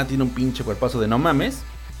nada, tiene un pinche cuerpazo de no mames.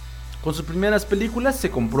 Con sus primeras películas se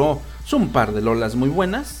compró un par de lolas muy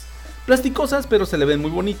buenas, plasticosas, pero se le ven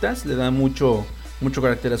muy bonitas, le da mucho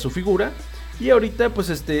carácter a su figura. Y ahorita pues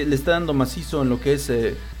le está dando macizo en lo que es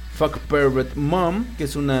Fuck Pervert Mom, que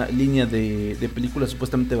es una línea de películas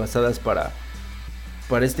supuestamente basadas para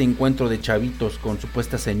este encuentro de chavitos con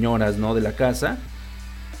supuestas señoras, ¿no?, de la casa.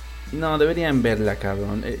 No, deberían verla,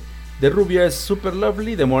 cabrón. De rubia es super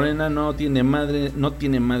lovely, de morena no tiene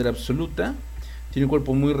madre absoluta. Tiene un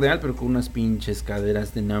cuerpo muy real, pero con unas pinches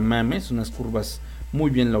caderas de no mames, unas curvas muy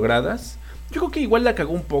bien logradas. Yo creo que igual la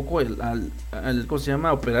cagó un poco al ¿cómo se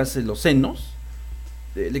llama?, operarse los senos.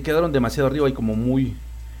 Le quedaron demasiado arriba y como muy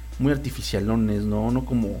artificialones, ¿no? No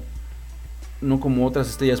como otras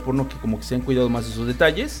estrellas porno que como que se han cuidado más de esos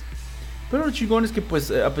detalles. Pero lo chingón es que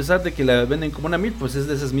pues a pesar de que la venden como una MILF, pues es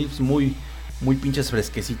de esas MILFs muy pinches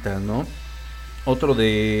fresquecitas, ¿no? Otro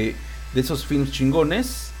de esos films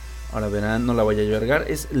chingones, ahora verán, no la voy a allargar,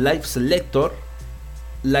 es Live Selector,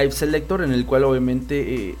 en el cual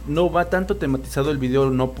obviamente no va tanto tematizado el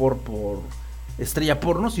video, no por estrella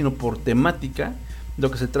porno, sino por temática. Lo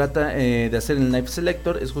que se trata de hacer en Live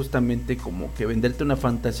Selector es justamente como que venderte una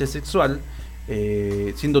fantasía sexual,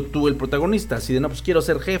 siendo tú el protagonista, así de no, pues quiero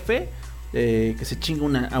ser jefe, que se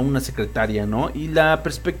chinga a una secretaria, ¿no? Y la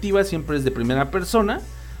perspectiva siempre es de primera persona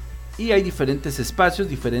y hay diferentes espacios,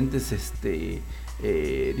 diferentes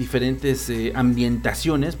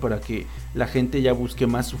ambientaciones para que la gente ya busque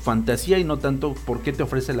más su fantasía y no tanto por qué te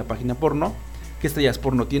ofrece la página porno, qué estrellas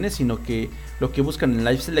porno tiene, sino que lo que buscan en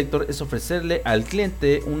Live Selector es ofrecerle al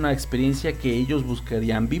cliente una experiencia que ellos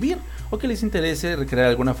buscarían vivir o que les interese recrear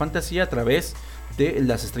alguna fantasía a través de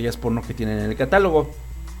las estrellas porno que tienen en el catálogo.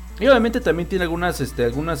 Y obviamente también tiene algunos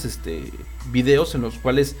videos en los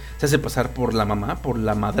cuales se hace pasar por la mamá, por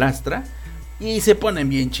la madrastra, y se ponen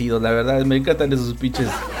bien chidos, la verdad. Me encantan esos pinches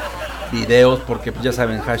videos porque pues, ya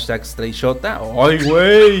saben, hashtag StrayShota. ¡Ay,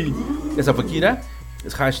 güey! Esa fue Kira.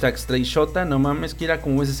 Es hashtag StrayShota. No mames, Kira,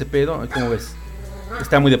 ¿cómo ves ese pedo? ¿Cómo ves?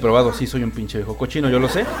 Está muy depravado, sí, soy un pinche viejo cochino, yo lo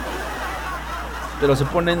sé. Pero se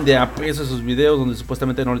ponen de a peso esos videos donde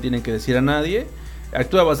supuestamente no le tienen que decir a nadie.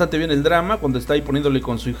 Actúa bastante bien el drama cuando está ahí poniéndole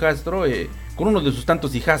con su hijastro, con uno de sus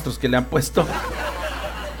tantos hijastros que le han puesto.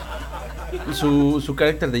 Su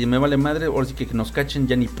carácter de me vale madre, ahora sí que nos cachen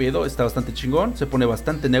ya ni pedo, está bastante chingón, se pone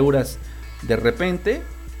bastante neuras de repente.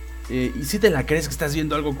 Y si te la crees que estás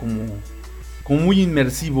viendo algo como muy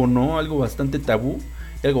inmersivo, ¿no? Algo bastante tabú.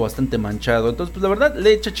 y algo bastante manchado. Entonces, pues la verdad,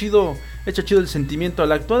 le echa chido el sentimiento a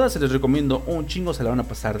la actuada. Se les recomiendo un chingo, se la van a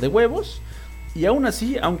pasar de huevos. Y aún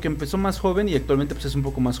así, aunque empezó más joven y actualmente pues es un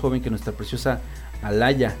poco más joven que nuestra preciosa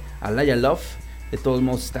Alaya Love, de todos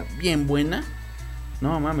modos está bien buena.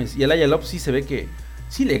 No mames, y Alaya Love sí se ve que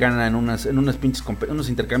sí le gana en unos pinches unos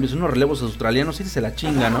intercambios, unos relevos australianos, sí se la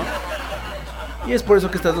chinga, ¿no? Y es por eso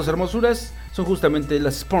que estas dos hermosuras son justamente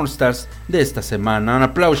las pornstars de esta semana. Un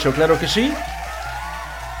aplauso, claro que sí.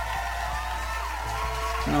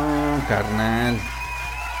 No, carnal,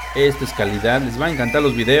 esto es calidad, les va a encantar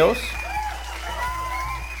los videos.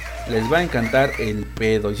 Les va a encantar el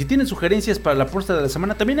pedo. Y si tienen sugerencias para la pornstar de la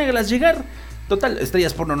semana, también hágalas llegar. Total,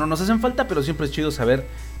 estrellas porno no nos hacen falta, pero siempre es chido saber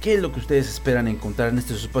qué es lo que ustedes esperan encontrar en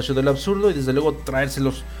este espacio del absurdo. Y desde luego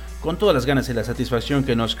traérselos con todas las ganas y la satisfacción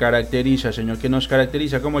que nos caracteriza, señor. Que nos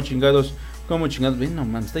caracteriza, como chingados. Ven, no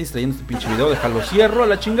man, está distrayendo este pinche video. Déjalo, cierro a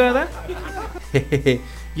la chingada.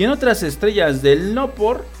 Y en otras estrellas del no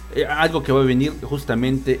por, algo que va a venir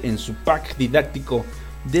justamente en su pack didáctico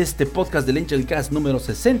de este podcast del Angel Cast número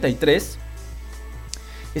 63.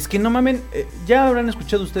 Es que no mamen, ya habrán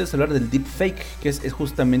escuchado ustedes hablar del deepfake, que es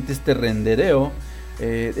justamente este rendereo,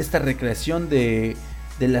 esta recreación de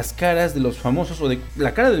las caras de los famosos, o de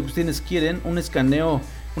la cara de lo que ustedes quieren. Un escaneo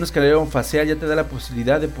facial ya te da la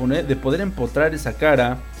posibilidad de poder empotrar esa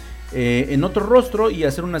cara en otro rostro y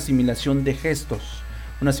hacer una asimilación de gestos.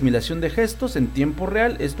 Una asimilación de gestos en tiempo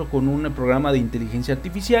real, esto con un programa de inteligencia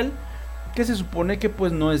artificial que se supone que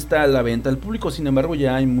pues no está a la venta al público. Sin embargo,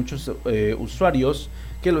 ya hay muchos usuarios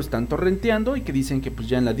que lo están torrenteando y que dicen que pues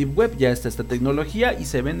ya en la Deep Web ya está esta tecnología y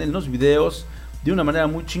se venden los videos de una manera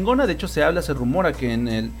muy chingona. De hecho, se rumora que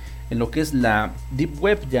en lo que es la Deep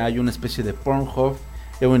Web ya hay una especie de Pornhub,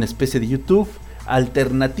 una especie de YouTube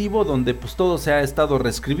alternativo donde pues todo se ha estado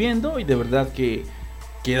reescribiendo, y de verdad que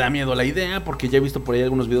da miedo la idea, porque ya he visto por ahí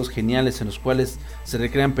algunos videos geniales en los cuales se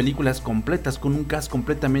recrean películas completas con un cast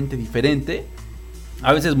completamente diferente,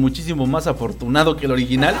 a veces muchísimo más afortunado que el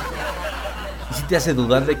original, y sí te hace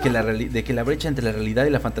dudar de que la brecha entre la realidad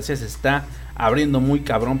y la fantasía se está abriendo muy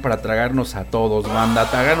cabrón para tragarnos a todos, banda,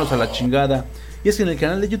 tragarnos a la chingada. Y es que en el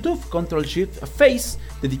canal de YouTube Control Shift Face,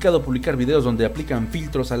 dedicado a publicar videos donde aplican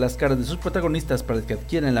filtros a las caras de sus protagonistas para que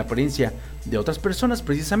adquieran la apariencia de otras personas,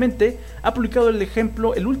 precisamente ha publicado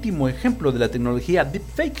el último ejemplo de la tecnología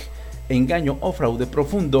deepfake, engaño o fraude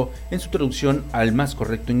profundo, en su traducción al más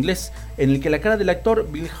correcto inglés, en el que la cara del actor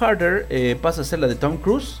Bill Hader pasa a ser la de Tom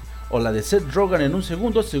Cruise o la de Seth Rogen en un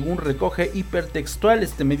segundo, según recoge Hipertextual,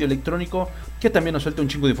 este medio electrónico que también nos suelta un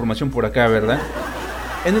chingo de información por acá, ¿verdad?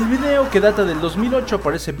 En el video, que data del 2008,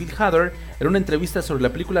 aparece Bill Hader en una entrevista sobre la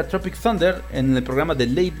película Tropic Thunder en el programa de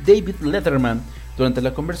David Letterman. Durante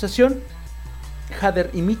la conversación,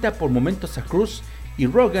 Hader imita por momentos a Cruise y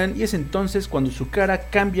Rogen, y es entonces cuando su cara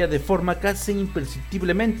cambia de forma casi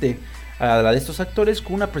imperceptiblemente a la de estos actores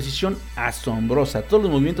con una precisión asombrosa. Todos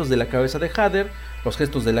los movimientos de la cabeza de Hader, los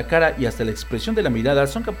gestos de la cara y hasta la expresión de la mirada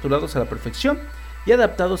son capturados a la perfección y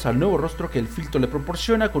adaptados al nuevo rostro que el filtro le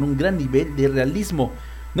proporciona con un gran nivel de realismo.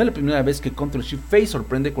 No es la primera vez que Control Shift Face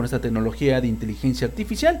sorprende con esta tecnología de inteligencia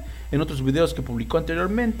artificial. En otros videos que publicó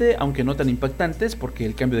anteriormente, aunque no tan impactantes porque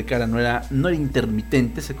el cambio de cara no era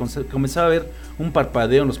intermitente, se comenzaba a ver un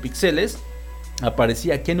parpadeo en los píxeles,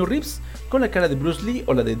 aparecía Keanu Reeves con la cara de Bruce Lee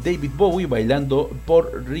o la de David Bowie bailando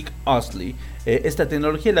por Rick Astley. Esta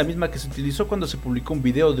tecnología es la misma que se utilizó cuando se publicó un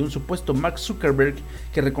video de un supuesto Mark Zuckerberg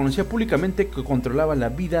que reconocía públicamente que controlaba la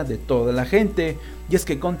vida de toda la gente. Y es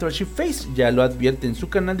que Control Shift Face ya lo advierte en su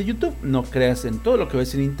canal de YouTube: no creas en todo lo que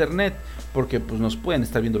ves en internet, porque pues nos pueden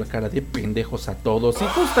estar viendo la cara de pendejos a todos. Y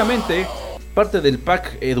justamente parte del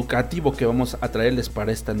pack educativo que vamos a traerles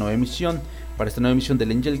para esta nueva emisión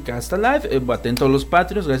del Angel Cast Live, atento a los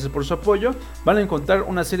Patreons, gracias por su apoyo. Van a encontrar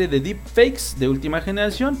una serie de deepfakes de última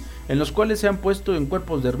generación en los cuales se han puesto en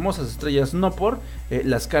cuerpos de hermosas estrellas no por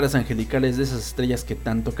las caras angelicales de esas estrellas que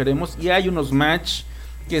tanto queremos. Y hay unos match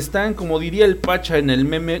que están, como diría el Pacha en el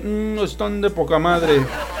meme, están de poca madre.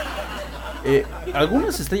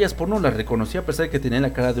 Algunas estrellas porno las reconocí a pesar de que tenían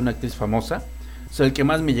la cara de una actriz famosa. O sea, el que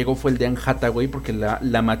más me llegó fue el de Anne Hathaway, porque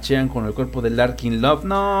la machean con el cuerpo de Larkin Love.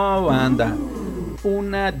 No, banda,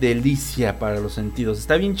 una delicia para los sentidos,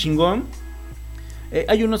 está bien chingón.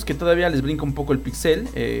 Hay unos que todavía les brinca un poco el pixel,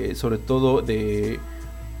 sobre todo de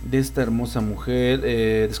esta hermosa mujer,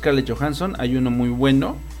 de Scarlett Johansson. Hay uno muy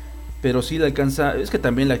bueno, pero sí le alcanza. Es que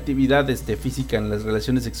también la actividad física en las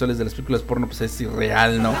relaciones sexuales de las películas porno pues es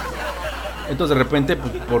irreal, ¿no? Entonces de repente,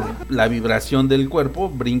 pues, por la vibración del cuerpo,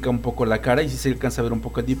 brinca un poco la cara y sí se alcanza a ver un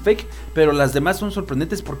poco el deepfake. Pero las demás son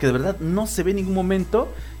sorprendentes porque de verdad no se ve en ningún momento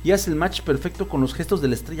y hace el match perfecto con los gestos de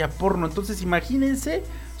la estrella porno. Entonces imagínense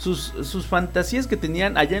sus fantasías que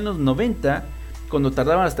tenían allá en los 90, cuando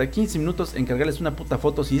tardaban hasta 15 minutos en cargarles una puta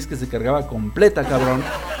foto, si es que se cargaba completa, cabrón.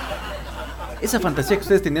 Esa fantasía que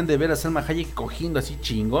ustedes tenían de ver a Salma Hayek cogiendo así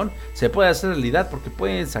chingón, se puede hacer realidad porque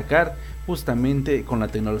pueden sacar justamente con la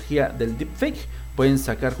tecnología del deepfake, pueden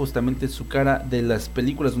sacar justamente su cara de las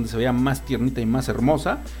películas donde se veía más tiernita y más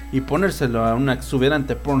hermosa y ponérselo a una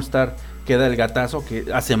exuberante pornstar que da el gatazo, que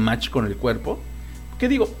hace match con el cuerpo. Que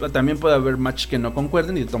digo, también puede haber match que no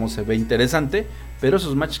concuerden y de todo se ve interesante, pero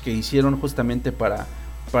esos match que hicieron justamente para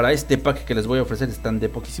este pack que les voy a ofrecer están de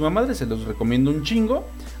poquísima madre, se los recomiendo un chingo.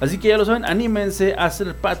 Así que ya lo saben, anímense a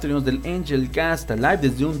ser Patreons del Angel Cast Live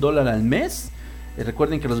desde $1 al mes.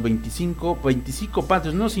 Recuerden que los 25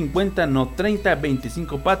 Patreons, no 50, no 30,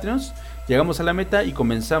 25 Patreons. Llegamos a la meta y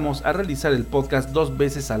comenzamos a realizar el podcast 2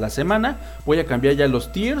 veces a la semana. Voy a cambiar ya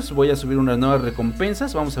los tiers, voy a subir unas nuevas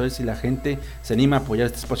recompensas. Vamos a ver si la gente se anima a apoyar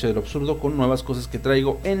este espacio del absurdo con nuevas cosas que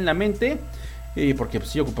traigo en la mente. Y porque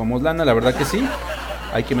pues, sí ocupamos lana, la verdad que sí.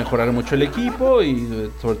 Hay que mejorar mucho el equipo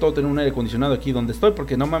y sobre todo tener un aire acondicionado aquí donde estoy,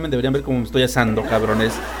 porque no mames, deberían ver cómo me estoy asando,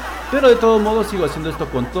 cabrones. Pero de todos modos sigo haciendo esto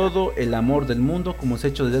con todo el amor del mundo, como se ha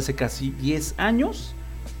hecho desde hace casi 10 años.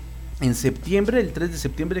 En septiembre, el 3 de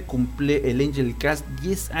septiembre, cumple el Angel Cast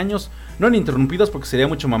 10 años, no ininterrumpidos porque sería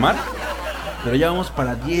mucho mamar. Pero ya vamos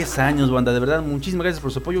para 10 años, banda, de verdad, muchísimas gracias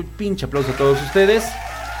por su apoyo. Un pinche aplauso a todos ustedes.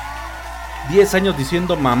 10 años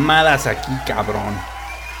diciendo mamadas aquí, cabrón.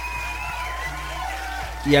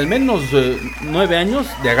 Y al menos 9 años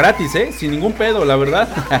de a gratis, sin ningún pedo, la verdad.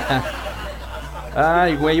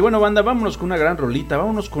 Ay, güey, bueno, banda, vámonos con una gran rolita.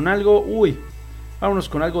 Vámonos con algo, vámonos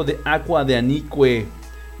con algo de Aqua de Anique.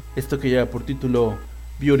 Esto que lleva por título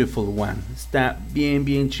Beautiful One. Está bien,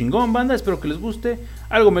 bien chingón, banda, espero que les guste.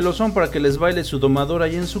 Algo melosón para que les baile su domador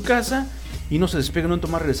ahí en su casa. Y no se despeguen un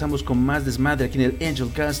tomar, regresamos con más desmadre aquí en el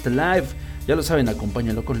Angel Cast Live. Ya lo saben,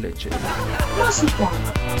 acompáñalo con leche. Música,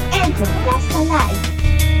 Angel Cast Live.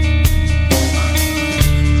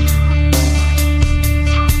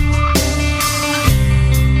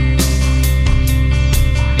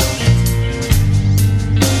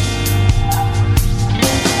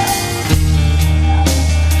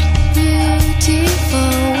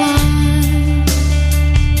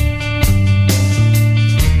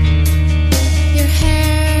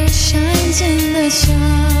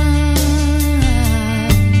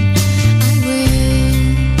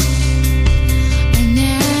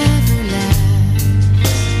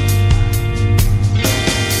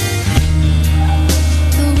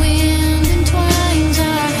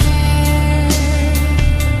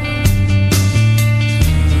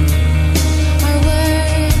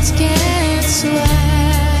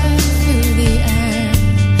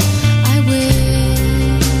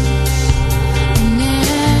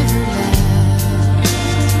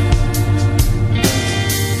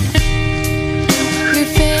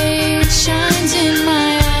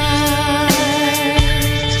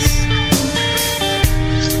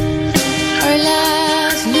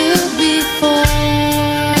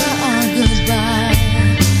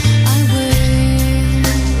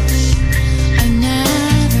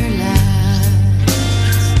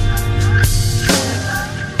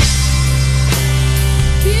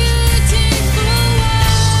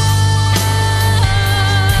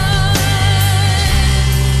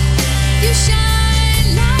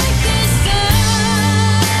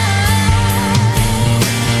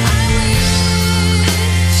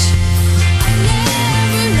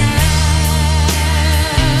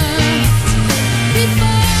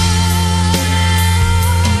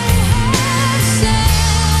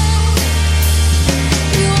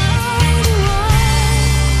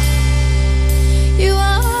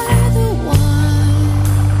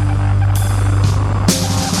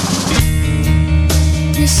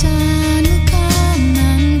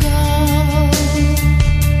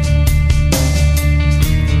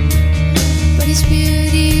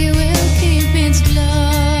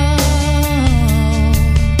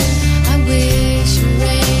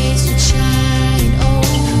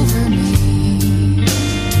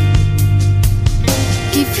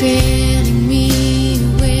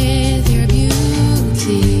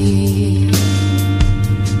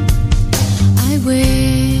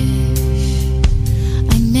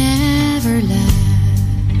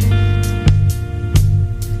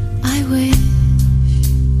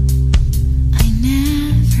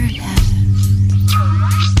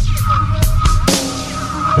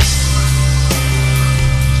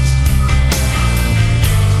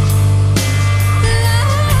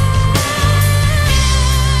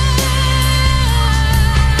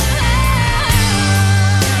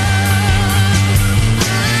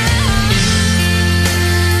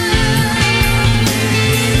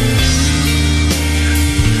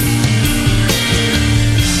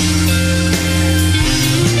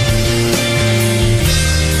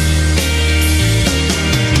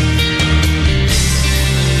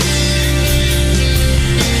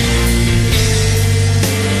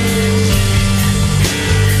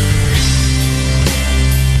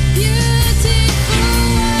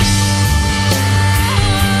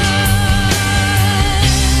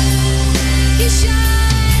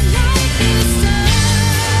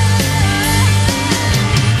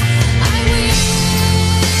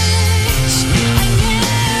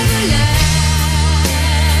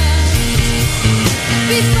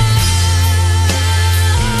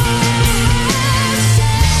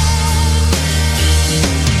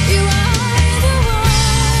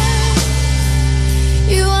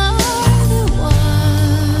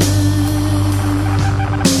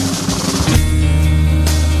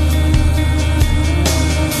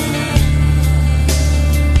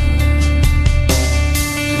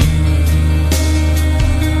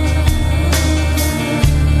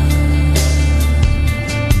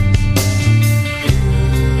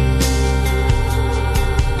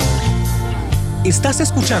 Estás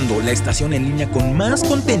escuchando la estación en línea con más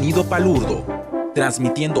contenido palurdo,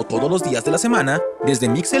 transmitiendo todos los días de la semana desde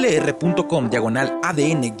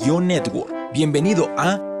mixlr.com/ADN-Network. Bienvenido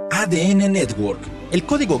a ADN Network, el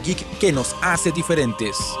código geek que nos hace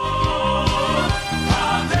diferentes.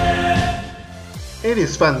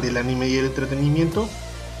 ¿Eres fan del anime y el entretenimiento?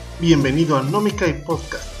 Bienvenido a Nomikai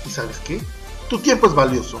Podcast. ¿Y sabes qué? Tu tiempo es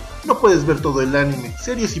valioso. No puedes ver todo el anime,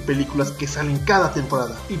 series y películas que salen cada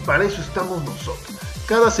temporada. Y para eso estamos nosotros.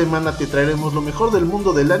 Cada semana te traeremos lo mejor del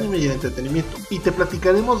mundo del anime y el entretenimiento. Y te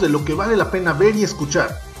platicaremos de lo que vale la pena ver y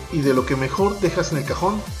escuchar. Y de lo que mejor dejas en el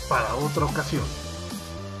cajón para otra ocasión.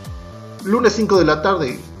 Lunes 5 de la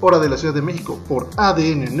tarde, hora de la Ciudad de México, por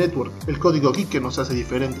ADN Network, el código geek que nos hace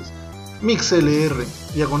diferentes.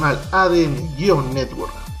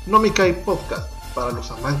 MixLR/ADN-Network. Nomikai Podcast, para los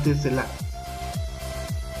amantes del anime.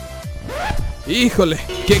 Híjole,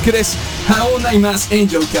 ¿qué crees? Aún hay más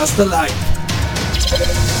Angel Cast Alive.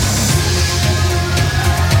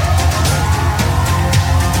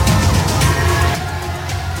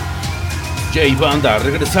 Jay Banda,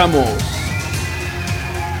 regresamos.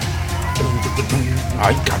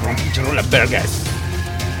 Ay, cabrón, pinche rola vergas.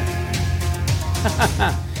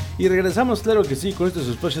 Y regresamos, claro que sí, con este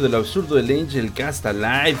su espacio del absurdo del Angel Cast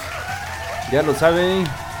Alive. Ya lo saben,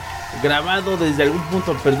 grabado desde algún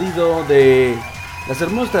punto perdido de las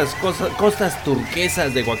hermosas costas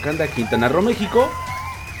turquesas de Wakanda, Quintana Roo, México.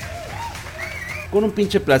 Con un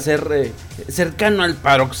pinche placer cercano al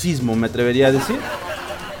paroxismo, me atrevería a decir.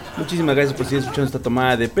 Muchísimas gracias por seguir escuchando esta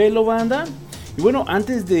tomada de pelo, banda. Y bueno,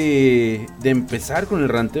 antes de empezar con el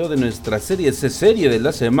ranteo de nuestra serie de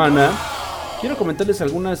la semana, quiero comentarles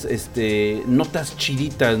algunas notas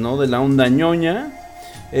chiditas, ¿no? De la onda ñoña.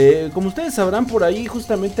 Como ustedes sabrán, por ahí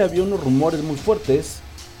justamente había unos rumores muy fuertes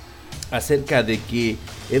acerca de que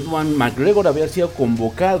Ewan McGregor había sido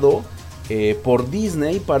convocado por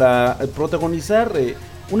Disney para protagonizar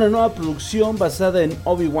una nueva producción basada en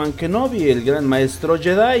Obi-Wan Kenobi, el gran maestro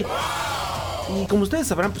Jedi. Y como ustedes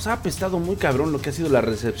sabrán, pues ha apestado muy cabrón lo que ha sido la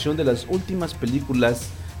recepción de las últimas películas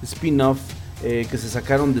spin-off que se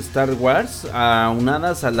sacaron de Star Wars,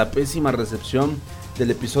 aunadas a la pésima recepción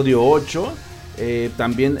del episodio 8.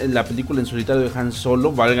 También la película en solitario de Han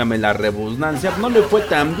Solo, válgame la redundancia, no le fue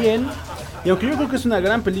tan bien. Y aunque yo creo que es una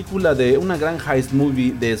gran película, de una gran heist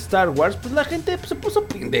movie de Star Wars, pues la gente se puso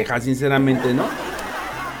pendeja, sinceramente, ¿no?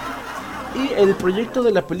 Y el proyecto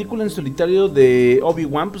de la película en solitario de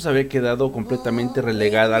Obi-Wan pues había quedado completamente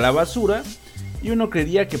relegada a la basura. Y uno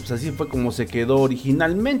creería que pues así fue como se quedó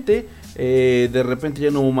originalmente. De repente ya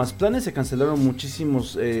no hubo más planes, se cancelaron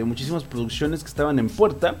muchísimas producciones que estaban en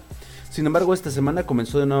puerta. Sin embargo, esta semana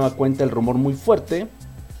comenzó de nueva cuenta el rumor muy fuerte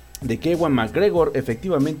de que Ewan McGregor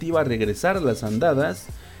efectivamente iba a regresar a las andadas,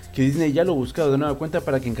 que Disney ya lo buscaba de nueva cuenta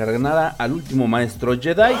para que encarnara al último maestro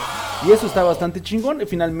Jedi. Y eso está bastante chingón.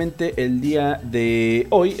 Finalmente el día de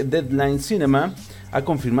hoy Deadline Cinema ha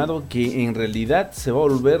confirmado que en realidad se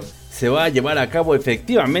va a llevar a cabo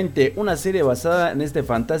efectivamente una serie basada en este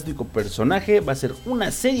fantástico personaje. Va a ser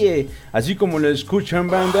una serie así como lo escuchan,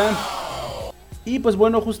 banda. Y pues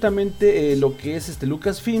bueno, justamente lo que es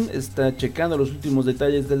Lucasfilm está checando los últimos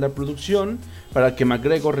detalles de la producción para que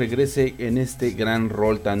McGregor regrese en este gran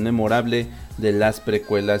rol tan memorable de las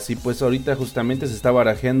precuelas. Y pues ahorita justamente se está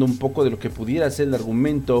barajeando un poco de lo que pudiera ser el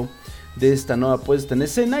argumento de esta nueva puesta en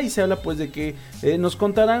escena, y se habla pues de que nos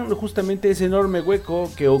contarán justamente ese enorme hueco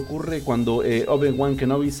que ocurre cuando Obi-Wan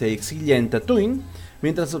Kenobi se exilia en Tatooine,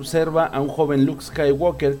 mientras observa a un joven Luke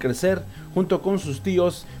Skywalker crecer junto con sus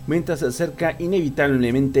tíos mientras se acerca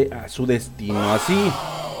inevitablemente a su destino. Así,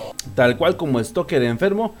 tal cual como Stoker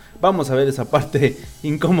enfermo, vamos a ver esa parte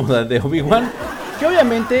incómoda de Obi-Wan, que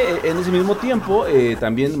obviamente en ese mismo tiempo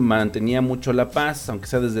también mantenía mucho la paz, aunque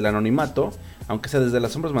sea desde el anonimato, aunque sea desde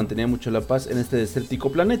las sombras, mantenía mucho la paz en este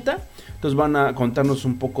desértico planeta. Entonces van a contarnos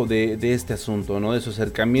un poco de este asunto, ¿no? De su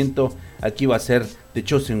acercamiento al que iba a ser The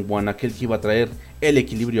Chosen One, aquel que iba a traer el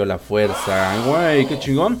equilibrio a la fuerza. Güey, qué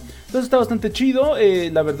chingón. Entonces está bastante chido.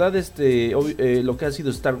 La verdad, lo que ha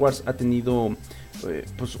sido Star Wars ha tenido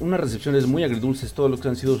pues unas recepciones muy agridulces, todo lo que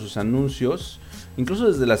han sido sus anuncios. Incluso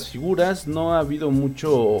desde las figuras no ha habido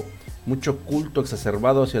mucho culto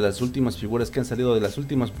exacerbado hacia las últimas figuras que han salido de las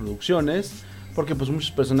últimas producciones, porque pues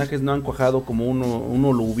muchos personajes no han cuajado como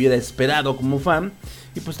uno lo hubiera esperado como fan.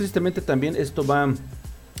 Y pues tristemente también esto va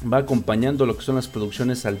acompañando lo que son las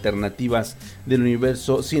producciones alternativas del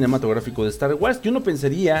universo cinematográfico de Star Wars, que uno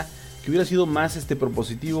pensaría que hubiera sido más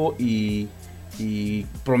propositivo y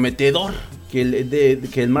prometedor que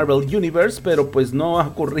el Marvel Universe, pero pues no ha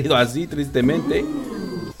ocurrido así, tristemente.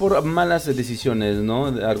 por malas decisiones, ¿no?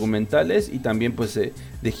 Argumentales y también pues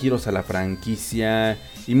de giros a la franquicia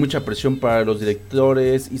y mucha presión para los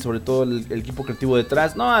directores y sobre todo el equipo creativo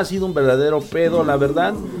detrás. No, ha sido un verdadero pedo, la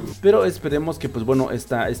verdad, pero esperemos que pues bueno,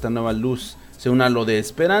 esta nueva luz sea un halo de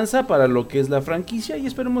esperanza para lo que es la franquicia y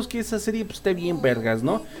esperemos que esa serie pues, esté bien vergas,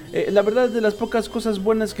 ¿no? La verdad, de las pocas cosas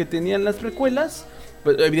buenas que tenían las precuelas,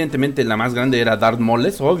 pues evidentemente la más grande era Darth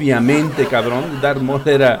Maul, obviamente, cabrón. Darth Maul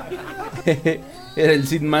era el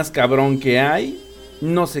Sith más cabrón que hay.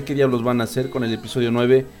 No sé qué diablos van a hacer con el episodio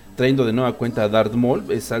 9 trayendo de nueva cuenta a Darth Maul.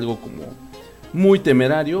 Es algo como muy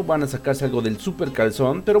temerario. Van a sacarse algo del super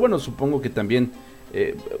calzón, pero bueno, supongo que también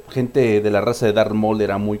gente de la raza de Darth Maul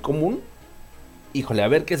era muy común. Híjole, a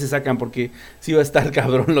ver qué se sacan, porque sí va a estar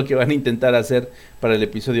cabrón lo que van a intentar hacer para el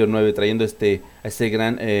episodio 9, trayendo a este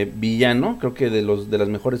gran villano. Creo que de las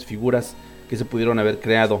mejores figuras que se pudieron haber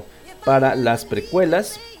creado para las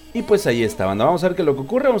precuelas. Y pues ahí está, banda. Vamos a ver qué es lo que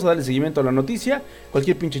ocurre, vamos a darle seguimiento a la noticia.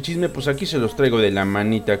 Cualquier pinche chisme, pues aquí se los traigo de la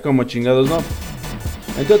manita, como chingados, ¿no?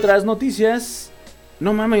 Entre otras noticias,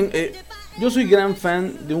 no mamen, yo soy gran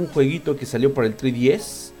fan de un jueguito que salió para el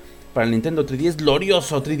 3DS. Para el Nintendo 3DS,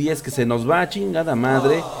 glorioso 3DS que se nos va, chingada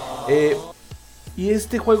madre. Y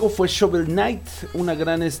este juego fue Shovel Knight, una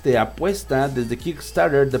gran apuesta desde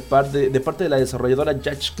Kickstarter de parte de la desarrolladora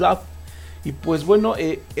Yacht Club. Y pues bueno,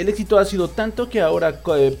 el éxito ha sido tanto que ahora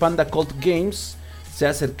Panda Cult Games se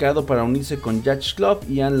ha acercado para unirse con Yacht Club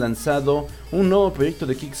y han lanzado un nuevo proyecto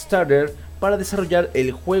de Kickstarter para desarrollar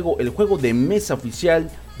el juego de mesa oficial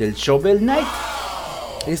del Shovel Knight.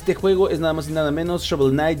 Este juego es nada más y nada menos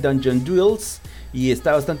Shovel Knight Dungeon Duels y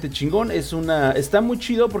está bastante chingón. Está muy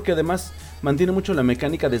chido porque además mantiene mucho la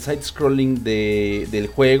mecánica de side-scrolling del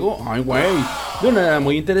juego. Ay, güey, de una manera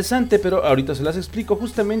muy interesante, pero ahorita se las explico.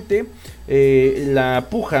 Justamente la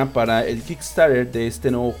puja para el Kickstarter de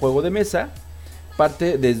este nuevo juego de mesa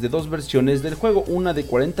parte desde dos versiones del juego. Una de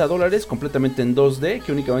 $40 completamente en 2D,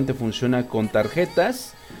 que únicamente funciona con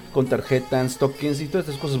tarjetas, tokens y todas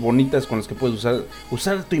estas cosas bonitas con las que puedes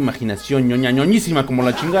usar tu imaginación ñoñísima como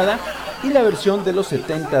la chingada. Y la versión de los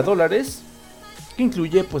 $70, que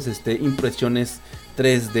incluye pues impresiones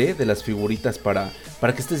 3D de las figuritas para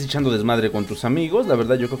que estés echando desmadre con tus amigos. La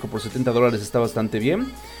verdad yo creo que por $70 está bastante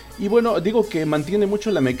bien. Y bueno, digo que mantiene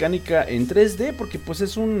mucho la mecánica en 3D porque pues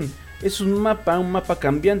es un mapa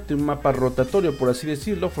cambiante, un mapa rotatorio, por así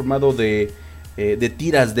decirlo, formado de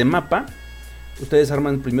tiras de mapa. Ustedes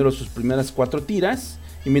arman primero sus primeras 4 tiras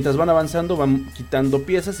y mientras van avanzando van quitando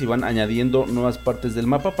piezas y van añadiendo nuevas partes del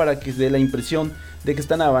mapa para que dé la impresión de que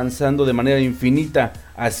están avanzando de manera infinita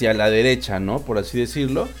hacia la derecha, ¿no? Por así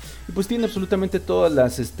decirlo. Y pues tiene absolutamente todas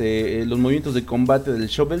los movimientos de combate del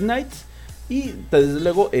Shovel Knight. Y desde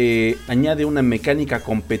luego añade una mecánica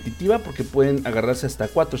competitiva porque pueden agarrarse hasta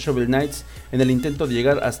 4 Shovel Knights en el intento de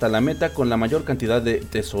llegar hasta la meta con la mayor cantidad de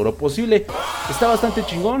tesoro posible. Está bastante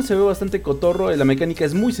chingón, se ve bastante cotorro, la mecánica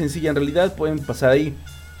es muy sencilla en realidad, pueden pasar ahí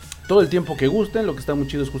todo el tiempo que gusten. Lo que está muy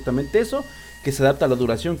chido es justamente eso, que se adapta a la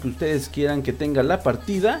duración que ustedes quieran que tenga la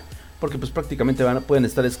partida, porque pues prácticamente pueden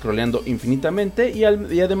estar scrolleando infinitamente y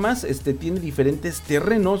además tiene diferentes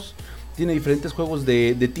terrenos. Tiene diferentes juegos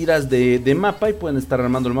de tiras de mapa y pueden estar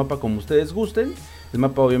armando el mapa como ustedes gusten. El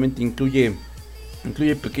mapa obviamente incluye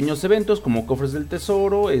pequeños eventos como cofres del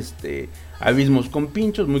tesoro, abismos con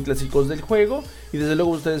pinchos muy clásicos del juego. Y desde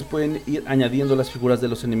luego ustedes pueden ir añadiendo las figuras de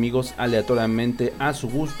los enemigos aleatoriamente a su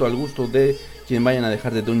gusto, al gusto de quien vayan a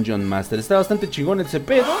dejar de Dungeon Master. Está bastante chingón ese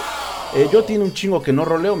pedo. Yo tiene un chingo que no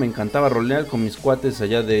roleo, me encantaba rolear con mis cuates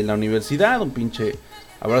allá de la universidad. Un pinche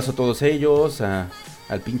abrazo a todos ellos,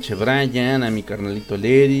 al pinche Brian, a mi carnalito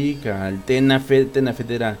Eric, al Tenafet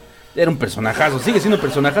era un personajazo, sigue siendo un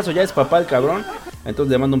personajazo, ya es papá el cabrón.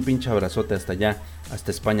 Entonces le mando un pinche abrazote hasta allá,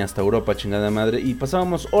 hasta España, hasta Europa, chingada madre. Y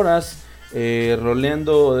pasábamos horas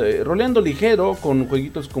roleando ligero con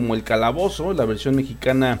jueguitos como El Calabozo, la versión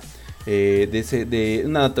mexicana de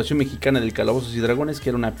una adaptación mexicana del Calabozos y Dragones, que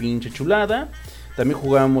era una pinche chulada. También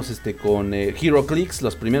jugábamos con HeroClix,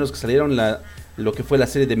 los primeros que salieron, lo que fue la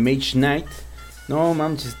serie de Mage Knight. No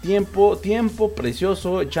manches, tiempo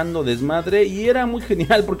precioso echando desmadre. Y era muy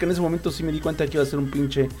genial porque en ese momento sí me di cuenta que iba a ser un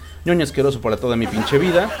pinche ñoño asqueroso para toda mi pinche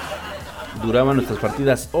vida. Duraban nuestras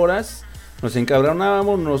partidas horas, nos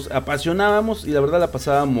encabronábamos, nos apasionábamos y la verdad la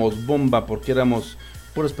pasábamos bomba porque éramos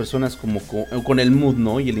puras personas como con el mood,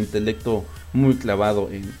 ¿no? Y el intelecto muy clavado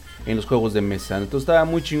en los juegos de mesa. Entonces estaba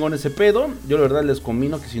muy chingón ese pedo. Yo la verdad les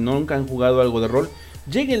convino que si nunca han jugado algo de rol,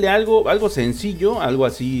 lléguenle algo sencillo, algo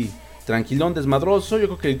así tranquilón, desmadroso. Yo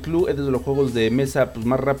creo que el Club es de los juegos de mesa pues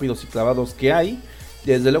más rápidos y clavados que hay.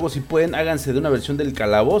 Desde luego si pueden háganse de una versión del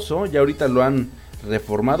Calabozo. Ya ahorita lo han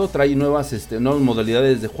reformado, trae nuevas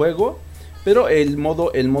modalidades de juego, pero el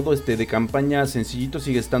modo de campaña sencillito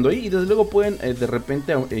sigue estando ahí, y desde luego pueden de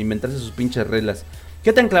repente inventarse sus pinches reglas.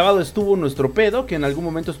 ¿Qué tan clavado estuvo nuestro pedo? Que en algún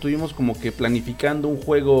momento estuvimos como que planificando un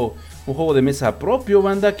juego de mesa propio,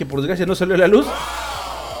 banda, que por desgracia no salió a la luz.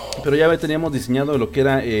 Pero ya teníamos diseñado lo que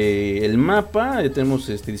era el mapa, ya tenemos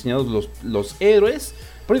diseñados los héroes.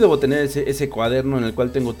 Por ahí debo tener ese cuaderno en el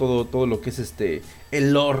cual tengo todo lo que es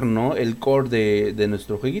el lore, ¿no? El core de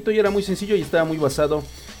nuestro jueguito. Y era muy sencillo y estaba muy basado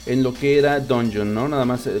en lo que era dungeon, ¿no? Nada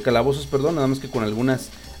más, calabozos, perdón, nada más que con algunas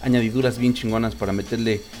añadiduras bien chingonas para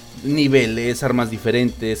meterle niveles, armas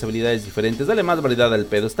diferentes, habilidades diferentes, dale más variedad al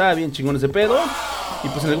pedo. Estaba bien chingón ese pedo. Y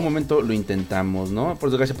pues en algún momento lo intentamos, ¿no? Por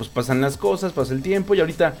desgracia pues pasan las cosas, pasa el tiempo. Y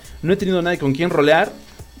ahorita no he tenido nadie con quien rolear.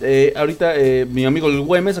 Ahorita mi amigo el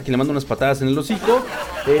Güemes, a quien le mando unas patadas en el hocico.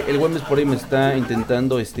 El Güemes por ahí me está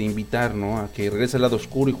intentando invitar, ¿no? A que regrese al lado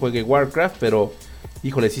oscuro y juegue Warcraft. Pero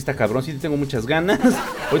híjole, sí está cabrón, sí tengo muchas ganas.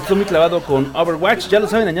 Hoy estoy muy clavado con Overwatch. Ya lo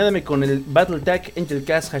saben, añádame con el BattleTag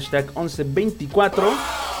AngelCast hashtag 1124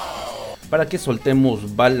 para que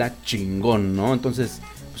soltemos bala chingón, ¿no? Entonces,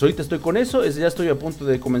 pues ahorita estoy con eso. Ya estoy a punto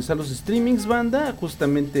de comenzar los streamings, banda.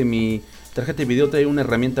 Justamente mi tarjeta de video trae una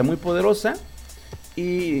herramienta muy poderosa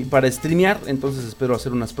y para streamear, entonces espero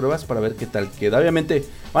hacer unas pruebas para ver qué tal queda. Obviamente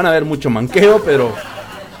van a ver mucho manqueo, pero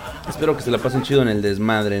espero que se la pasen chido en el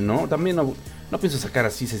desmadre, ¿no? También no pienso sacar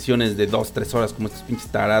así sesiones de 2-3 horas como estos pinches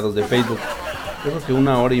tarados de Facebook. Yo creo que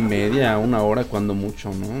 1 hora y media, 1 hora cuando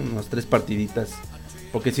mucho, ¿no? Unas 3 partiditas.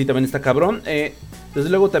 Porque sí, también está cabrón. Desde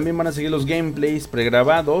luego también van a seguir los gameplays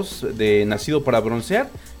pregrabados de Nacido para Broncear.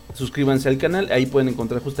 Suscríbanse al canal, ahí pueden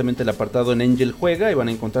encontrar justamente el apartado en Angel Juega y van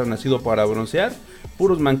a encontrar Nacido para Broncear.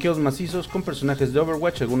 Puros manqueos macizos con personajes de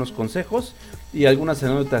Overwatch, algunos consejos y algunas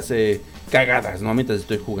anécdotas cagadas, ¿no? Mientras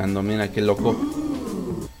estoy jugando, mira qué loco.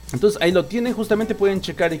 Entonces ahí lo tienen, justamente pueden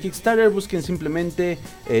checar en Kickstarter, busquen simplemente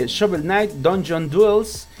Shovel Knight Dungeon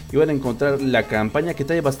Duels y van a encontrar la campaña que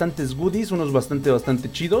trae bastantes goodies, unos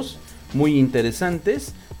bastante chidos, muy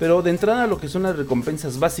interesantes. Pero de entrada lo que son las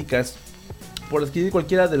recompensas básicas por adquirir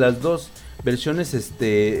cualquiera de las dos versiones,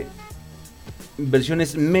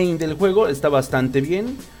 versiones main del juego, está bastante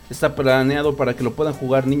bien. Está planeado para que lo puedan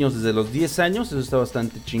jugar niños desde los 10 años, eso está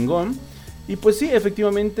bastante chingón. Y pues sí,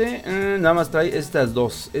 efectivamente, nada más trae estas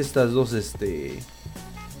dos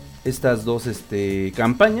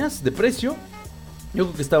campañas de precio. Yo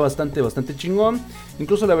creo que está bastante chingón.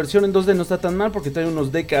 Incluso la versión en 2D no está tan mal porque trae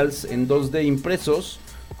unos decals en 2D impresos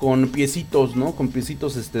con piecitos, ¿no? Con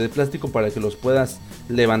piecitos de plástico para que los puedas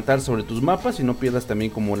levantar sobre tus mapas y no pierdas también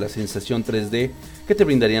como la sensación 3D que te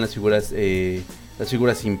brindarían las figuras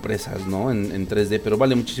impresas, ¿no? En 3D, pero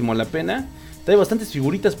vale muchísimo la pena. Trae bastantes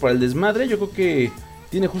figuritas para el desmadre. Yo creo que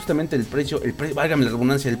tiene justamente el precio, válgame la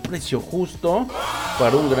redundancia, el precio justo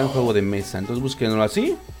para un gran juego de mesa. Entonces búsquenlo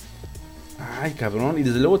así. Ay, cabrón. Y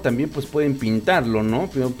desde luego también pues pueden pintarlo, ¿no?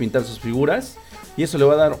 Pueden pintar sus figuras y eso le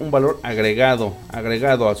va a dar un valor agregado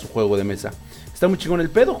a su juego de mesa. Está muy chingón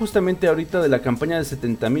el pedo. Justamente ahorita de la campaña de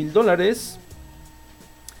 $70,000.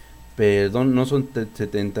 Perdón, no son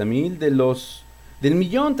 70,000 del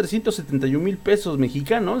 1,371,000 pesos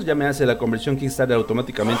mexicanos. Ya me hace la conversión Kickstarter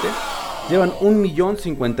automáticamente. Llevan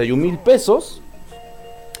 1,051,000 pesos.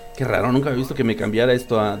 Qué raro, nunca había visto que me cambiara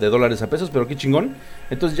esto de dólares a pesos, pero qué chingón.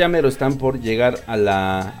 Entonces ya mero están por llegar a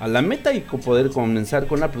la meta y poder comenzar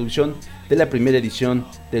con la producción de la primera edición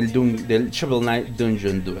del Shovel Knight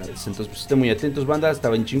Dungeon Duels. Entonces pues estén muy atentos, banda,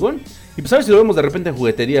 estaba en chingón. Y pues a ver si lo vemos de repente en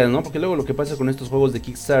jugueterías, ¿no? Porque luego lo que pasa con estos juegos de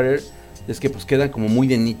Kickstarter es que pues quedan como muy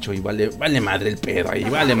de nicho y vale madre el pedo ahí,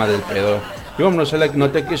 vale madre el pedo. Y vámonos a la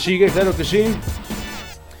nota que sigue, claro que sí.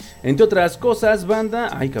 Entre otras cosas,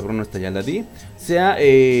 banda, ay cabrón, esta ya la di. Se ha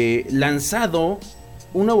lanzado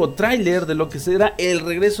un nuevo tráiler de lo que será el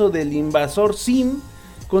regreso del Invasor Sim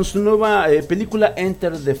con su nueva película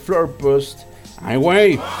Enter the Floor Post. Ay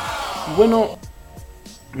güey. Y bueno,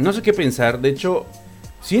 no sé qué pensar. De hecho,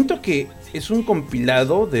 siento que es un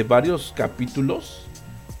compilado de varios capítulos,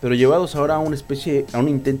 pero llevados ahora a un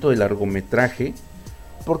intento de largometraje.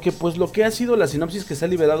 Porque pues lo que ha sido la sinopsis que se ha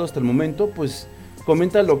liberado hasta el momento, pues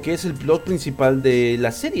comenta lo que es el plot principal de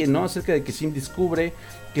la serie, ¿no? Acerca de que Sim descubre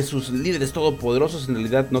que sus líderes todopoderosos en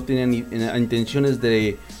realidad no tenían intenciones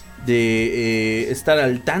de estar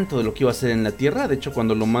al tanto de lo que iba a hacer en la Tierra. De hecho,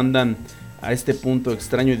 cuando lo mandan a este punto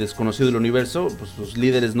extraño y desconocido del universo, pues sus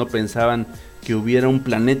líderes no pensaban que hubiera un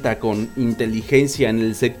planeta con inteligencia en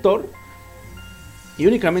el sector. Y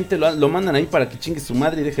únicamente lo mandan ahí para que chingue su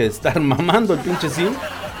madre y deje de estar mamando el pinche Sim.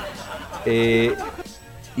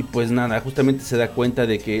 Y pues nada, justamente se da cuenta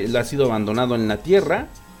de que él ha sido abandonado en la Tierra.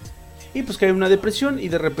 y pues cae en una depresión y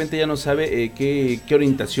de repente ya no sabe qué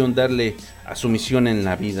orientación darle a su misión en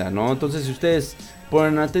la vida, ¿no? Entonces, si ustedes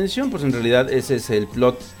ponen atención, pues en realidad ese es el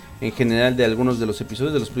plot en general de algunos de los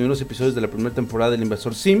episodios, de los primeros episodios de la primera temporada del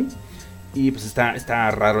Invasor Sim. Y pues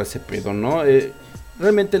está raro ese pedo, ¿no?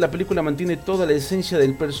 Realmente la película mantiene toda la esencia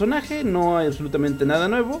del personaje, no hay absolutamente nada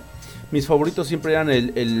nuevo. Mis favoritos siempre eran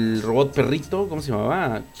el robot perrito, ¿cómo se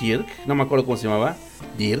llamaba? Kirk, no me acuerdo cómo se llamaba.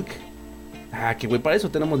 Dirk. Ah, que güey, para eso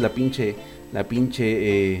tenemos la pinche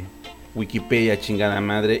Wikipedia, chingada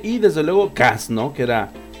madre. Y desde luego Cass, ¿no? Que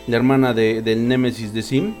era la hermana del Némesis de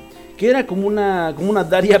Sim. Que era como una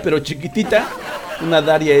Daria, pero chiquitita. Una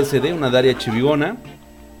Daria SD, una Daria chivigona.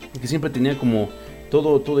 Que siempre tenía como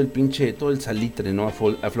todo el salitre, ¿no?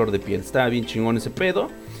 A flor de piel. Estaba bien chingón ese pedo.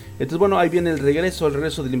 Entonces, bueno, ahí viene el regreso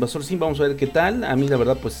del Invasor Sim. Vamos a ver qué tal. A mí, la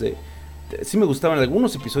verdad, pues sí me gustaban.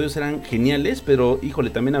 Algunos episodios eran geniales, pero híjole,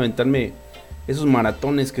 también aventarme esos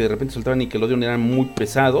maratones que de repente soltaban Nickelodeon eran muy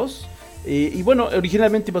pesados. Y bueno,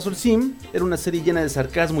 originalmente Invasor Sim era una serie llena de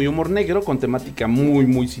sarcasmo y humor negro, con temática muy,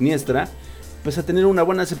 muy siniestra. Pese a tener una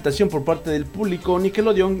buena aceptación por parte del público,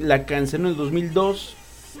 Nickelodeon la canceló en el 2002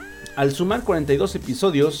 al sumar 42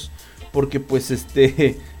 episodios, porque pues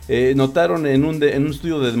notaron en un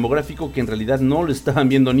estudio de demográfico que en realidad no lo estaban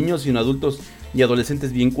viendo niños, sino adultos y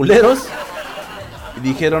adolescentes bien culeros. Y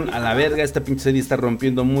dijeron, a la verga, esta pinche serie está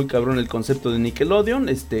rompiendo muy cabrón el concepto de Nickelodeon.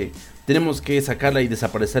 Tenemos que sacarla y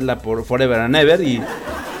desaparecerla por forever and ever. Y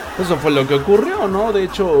eso fue lo que ocurrió, ¿no? De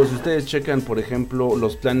hecho, si ustedes checan, por ejemplo,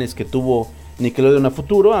 los planes que tuvo Nickelodeon a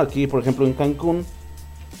futuro, aquí, por ejemplo, en Cancún,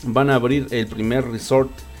 van a abrir el primer resort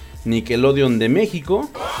Nickelodeon de México.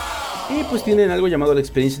 Y pues tienen algo llamado la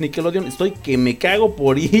experiencia Nickelodeon. Estoy que me cago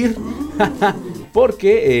por ir.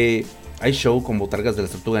 Porque hay show con botargas de la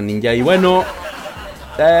Tortuga Ninja. Y bueno,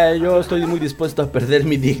 yo estoy muy dispuesto a perder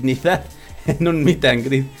mi dignidad en un meet and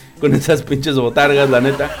greet con esas pinches botargas, la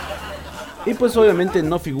neta. Y pues obviamente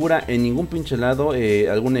no figura en ningún pinche lado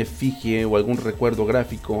alguna efigie o algún recuerdo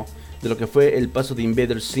gráfico de lo que fue el paso de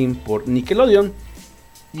Invader Sim por Nickelodeon.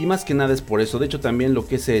 Y más que nada es por eso. De hecho, también lo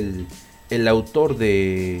que es el autor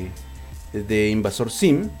de Invasor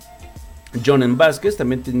Sim, John M. Vázquez,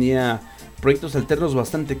 también tenía proyectos alternos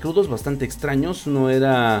bastante crudos, bastante extraños. No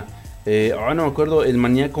era, no me acuerdo, el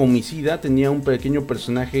maníaco homicida. Tenía un pequeño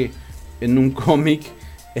personaje en un cómic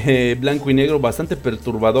blanco y negro bastante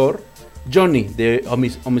perturbador. Johnny, de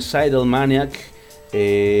Homicidal Maniac.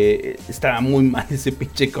 Estaba muy mal ese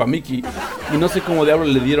pinche cómic y no sé cómo diablos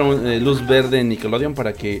le dieron luz verde en Nickelodeon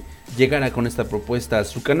para que llegara con esta propuesta a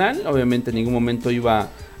su canal. Obviamente en ningún momento iba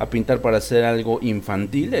a pintar para hacer algo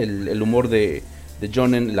infantil. El humor de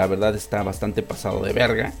Jonen, la verdad, está bastante pasado de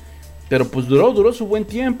verga. Pero pues duró su buen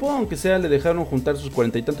tiempo, aunque sea le dejaron juntar sus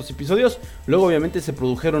 40 y tantos episodios. Luego obviamente se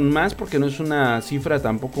produjeron más, porque no es una cifra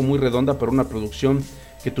tampoco muy redonda para una producción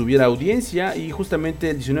que tuviera audiencia. Y justamente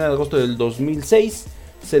el 19 de agosto del 2006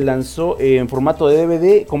 se lanzó en formato de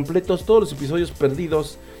DVD completos todos los episodios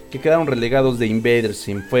perdidos que quedaron relegados de Invader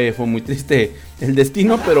Sim. Fue muy triste el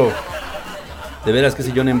destino, pero de veras que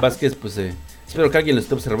ese John M. Vázquez, pues espero que alguien lo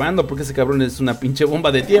esté observando, porque ese cabrón es una pinche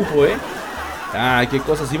bomba de tiempo, Ay, qué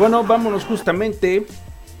cosas. Y bueno, vámonos justamente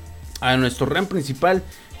a nuestro RAM principal,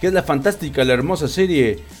 que es la fantástica, la hermosa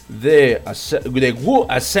serie de Wu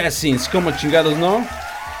Assassins. Como chingados, ¿no?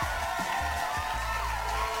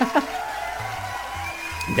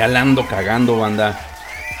 Ya la ando cagando, banda.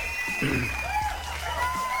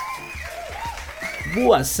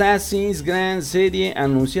 Wu Assassins, gran serie,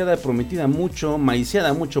 anunciada, prometida mucho,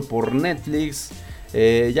 maiciada mucho por Netflix.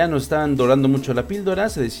 Ya nos estaban dorando mucho la píldora.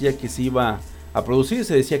 Se decía que se iba a producir,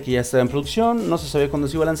 se decía que ya estaba en producción, no se sabía cuándo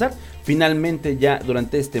se iba a lanzar. Finalmente ya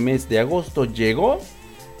durante este mes de agosto llegó.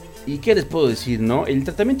 Y qué les puedo decir, ¿no? El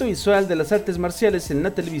tratamiento visual de las artes marciales en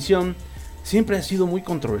la televisión siempre ha sido muy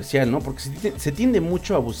controversial, ¿no? Porque se tiende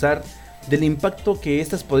mucho a abusar del impacto que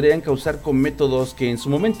estas podrían causar con métodos que en su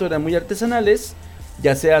momento eran muy artesanales,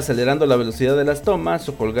 ya sea acelerando la velocidad de las tomas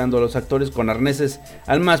o colgando a los actores con arneses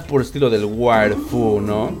al más puro estilo del Wire Fu,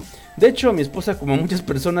 ¿no? De hecho, a mi esposa, como a muchas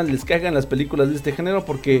personas, les cagan las películas de este género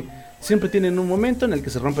porque siempre tienen un momento en el que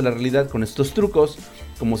se rompe la realidad con estos trucos,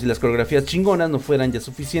 como si las coreografías chingonas no fueran ya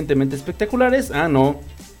suficientemente espectaculares. Ah, no,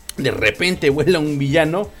 de repente vuela un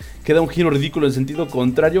villano que da un giro ridículo en sentido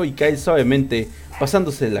contrario y cae suavemente,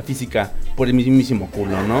 pasándose la física por el mismísimo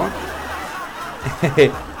culo, ¿no?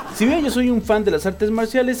 Si bien yo soy un fan de las artes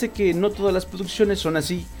marciales, sé que no todas las producciones son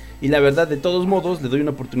así. y la verdad, de todos modos, le doy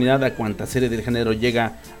una oportunidad a cuanta serie del género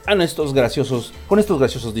llega con estos graciosos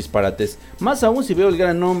disparates. Más aún si veo el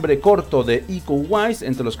gran nombre corto de Iko Uwais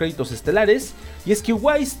entre los créditos estelares. Y es que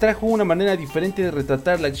Uwais trajo una manera diferente de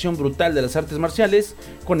retratar la acción brutal de las artes marciales,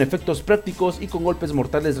 con efectos prácticos y con golpes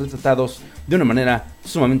mortales retratados de una manera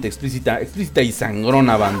sumamente explícita y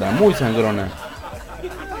sangrona, banda, muy sangrona.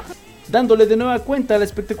 Dándole de nueva cuenta la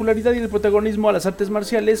espectacularidad y el protagonismo a las artes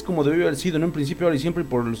marciales, como debió haber sido en un principio, ahora y siempre, y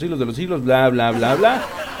por los siglos de los siglos, bla bla bla bla.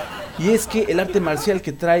 Y es que el arte marcial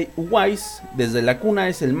que trae Uwais desde la cuna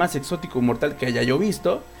es el más exótico y mortal que haya yo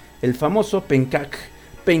visto, el famoso Pencak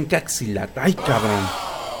Silat. ¡Ay, cabrón!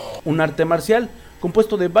 Un arte marcial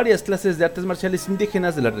compuesto de varias clases de artes marciales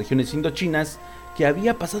indígenas de las regiones indochinas, que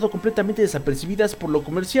había pasado completamente desapercibidas por lo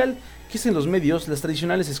comercial que es en los medios, las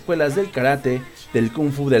tradicionales escuelas del karate, del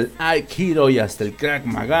kung fu, del aikido y hasta el krav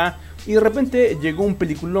maga. Y de repente llegó un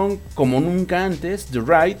peliculón como nunca antes, The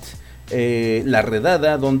Ride, La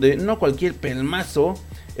Redada, donde no cualquier pelmazo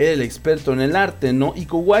era el experto en el arte, ¿no?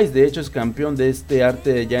 Iko Uwais de hecho es campeón de este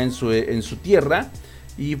arte ya en su tierra,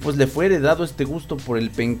 y pues le fue heredado este gusto por el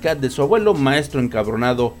penkat de su abuelo, maestro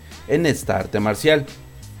encabronado en esta arte marcial.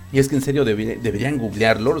 Y es que en serio deberían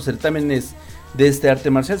googlearlo. Los certámenes de este arte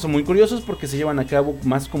marcial son muy curiosos porque se llevan a cabo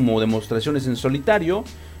más como demostraciones en solitario,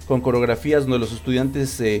 con coreografías donde los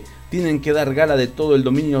estudiantes tienen que dar gala de todo el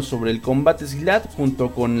dominio sobre el combate silat,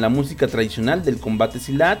 junto con la música tradicional del combate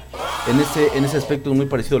silat, en ese aspecto muy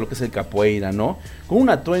parecido a lo que es el capoeira, ¿no? Con un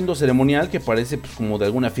atuendo ceremonial que parece pues como de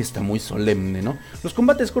alguna fiesta muy solemne, ¿no? Los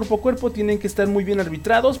combates cuerpo a cuerpo tienen que estar muy bien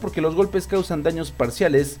arbitrados porque los golpes causan daños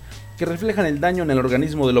parciales que reflejan el daño en el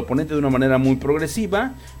organismo del oponente de una manera muy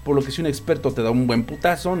progresiva, por lo que si un experto te da un buen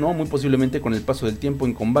putazo, ¿no? Muy posiblemente con el paso del tiempo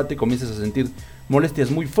en combate comiences a sentir molestias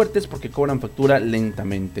muy fuertes porque cobran factura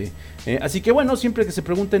lentamente. Así que bueno, siempre que se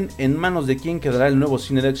pregunten en manos de quién quedará el nuevo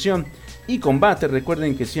cine de acción y combate,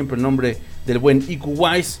 recuerden que siempre el nombre del buen Iko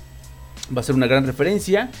Uwais va a ser una gran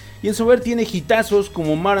referencia. Y en su haber tiene hitazos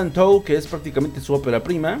como Marantou, que es prácticamente su ópera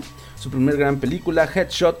prima, su primer gran película,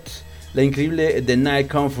 Headshot, la increíble The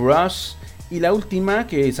Night Come For Us, y la última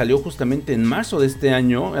que salió justamente en marzo de este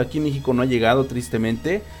año, aquí en México no ha llegado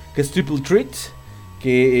tristemente, que es Triple Treat,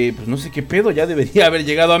 que pues no sé qué pedo, ya debería haber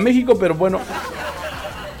llegado a México, pero bueno,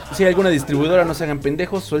 si hay alguna distribuidora, no se hagan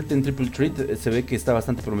pendejos, suelten Triple Treat, se ve que está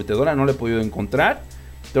bastante prometedora, no la he podido encontrar,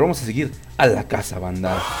 pero vamos a seguir a la casa,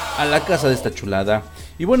 banda, a la casa de esta chulada.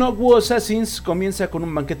 Y bueno, Wu Assassins comienza con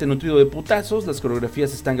un banquete nutrido de putazos, las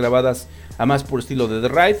coreografías están grabadas a más por estilo de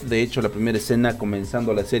The Ride, de hecho la primera escena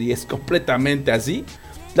comenzando la serie es completamente así.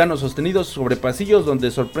 Planos sostenidos sobre pasillos donde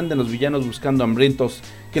sorprenden los villanos buscando hambrientos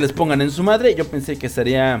que les pongan en su madre. Yo pensé que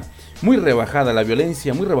estaría muy rebajada la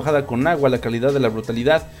violencia, muy rebajada con agua la calidad de la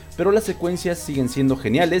brutalidad, pero las secuencias siguen siendo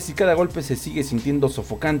geniales y cada golpe se sigue sintiendo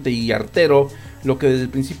sofocante y artero, lo que desde el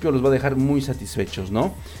principio los va a dejar muy satisfechos,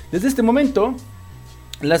 ¿no? Desde este momento,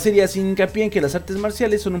 la serie hace hincapié en que las artes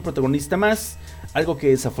marciales son un protagonista más, algo que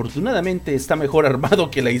desafortunadamente está mejor armado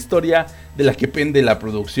que la historia de la que pende la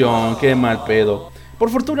producción. Qué mal pedo. Por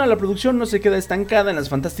fortuna la producción no se queda estancada en las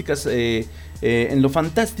fantásticas, en lo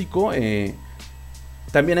fantástico.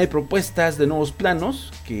 También hay propuestas de nuevos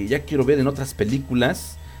planos que ya quiero ver en otras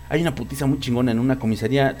películas. Hay una putiza muy chingona en una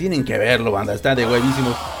comisaría, tienen que verlo, banda, está de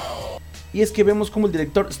huevísimos. Y es que vemos como el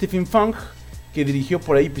director Stephen Funk, que dirigió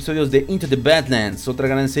por ahí episodios de Into the Badlands, otra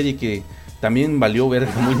gran serie que también valió ver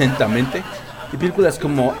muy lentamente, y películas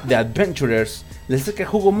como The Adventurers, le saca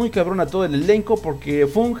jugo muy cabrón a todo el elenco porque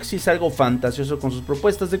Funk sí es algo fantasioso con sus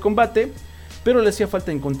propuestas de combate, pero le hacía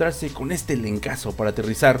falta encontrarse con este elencazo para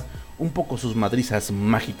aterrizar un poco sus madrizas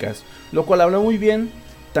mágicas, lo cual habla muy bien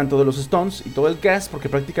tanto de los Stones y todo el cast porque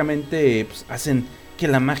prácticamente pues, hacen que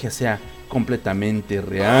la magia sea completamente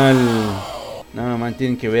real. No, man,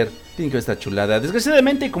 tienen que ver esta chulada.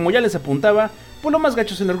 Desgraciadamente, como ya les apuntaba, por lo más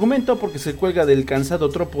gacho es el argumento porque se cuelga del cansado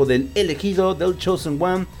tropo del elegido, del chosen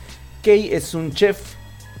one. Kei es un chef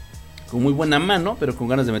con muy buena mano, pero con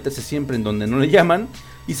ganas de meterse siempre en donde no le llaman,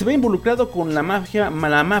 y se ve involucrado con la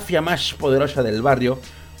mafia más poderosa del barrio.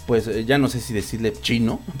 Pues ya no sé si decirle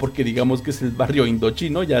chino, porque digamos que es el barrio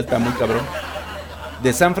indochino, ya está muy cabrón,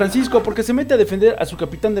 de San Francisco, porque se mete a defender a su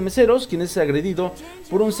capitán de meseros, quien es agredido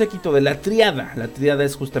por un séquito de la Triada. La Triada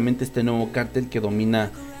es justamente este nuevo cártel que domina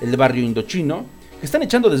el barrio indochino, que están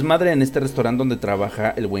echando desmadre en este restaurante donde trabaja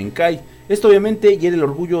el buen Kai. Esto obviamente hiere el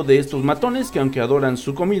orgullo de estos matones que, aunque adoran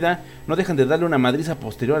su comida, no dejan de darle una madriza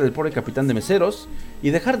posterior al pobre capitán de meseros y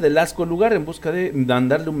dejar del asco el lugar en busca de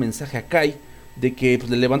darle un mensaje a Kai, de que pues,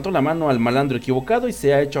 le levantó la mano al malandro equivocado y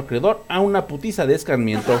se ha hecho acreedor a una putiza de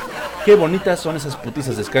escarmiento. Qué bonitas son esas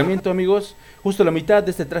putizas de escarmiento, amigos. Justo a la mitad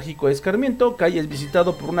de este trágico escarmiento, Kai es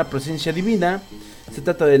visitado por una presencia divina. Se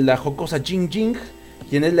trata de la jocosa Jing Jing,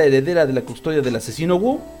 quien es la heredera de la custodia del asesino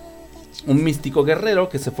Wu, un místico guerrero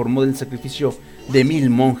que se formó del sacrificio de 1000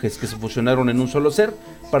 monjes que se fusionaron en un solo ser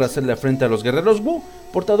para hacerle frente a los guerreros Wu,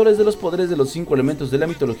 portadores de los poderes de los 5 elementos de la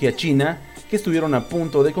mitología china, que estuvieron a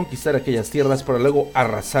punto de conquistar aquellas tierras para luego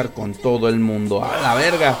arrasar con todo el mundo. ¡A la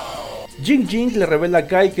verga! Jing Jing le revela a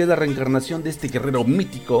Kai que es la reencarnación de este guerrero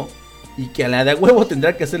mítico y que a la de huevo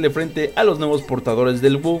tendrá que hacerle frente a los nuevos portadores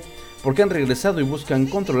del Wu, porque han regresado y buscan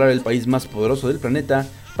controlar el país más poderoso del planeta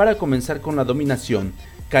para comenzar con la dominación.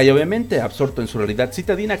 Kai, obviamente, absorto en su realidad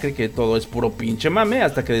citadina, cree que todo es puro pinche mame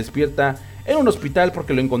hasta que despierta en un hospital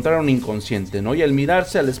porque lo encontraron inconsciente, ¿no? Y al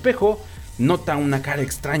mirarse al espejo, nota una cara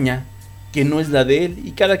extraña que no es la de él,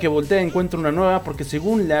 y cada que voltea encuentra una nueva porque,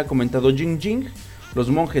 según le ha comentado Jing Jing, los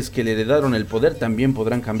monjes que le heredaron el poder también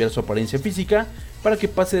podrán cambiar su apariencia física para que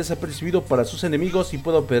pase desapercibido para sus enemigos y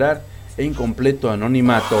pueda operar en completo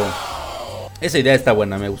anonimato. Esa idea está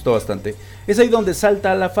buena, me gustó bastante. Es ahí donde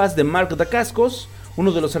salta a la faz de Mark Dacascos,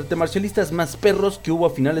 uno de los artes marcialistas más perros que hubo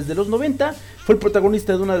a finales de los 90, fue el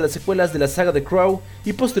protagonista de una de las secuelas de la saga The Crow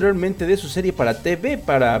y posteriormente de su serie para TV,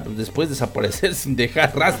 para después desaparecer sin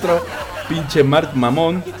dejar rastro. Pinche Mark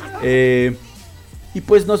mamón. Y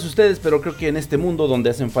pues no sé ustedes, pero creo que en este mundo donde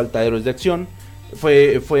hacen falta héroes de acción,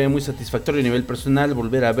 fue muy satisfactorio a nivel personal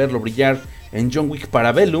volver a verlo brillar en John Wick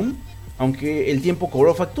Parabellum. Aunque el tiempo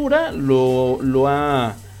cobró factura, lo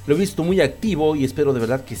he visto muy activo y espero de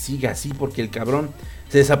verdad que siga así, porque el cabrón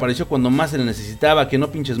se desapareció cuando más se le necesitaba, que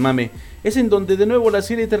no pinches mame. Es en donde de nuevo la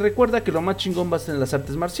serie te recuerda que lo más chingón va a ser en las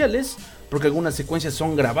artes marciales, porque algunas secuencias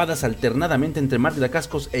son grabadas alternadamente entre Mark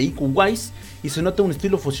Dacascos e Iko Uwais, y se nota un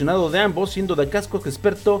estilo fusionado de ambos, siendo Dacascos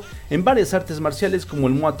experto en varias artes marciales como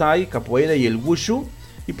el Muay Thai, capoeira y el Wushu.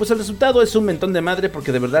 Y pues el resultado es un mentón de madre,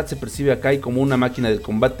 porque de verdad se percibe a Kai como una máquina del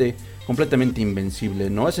combate completamente invencible,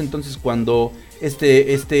 ¿no? Es entonces cuando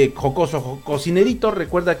este jocoso cocinerito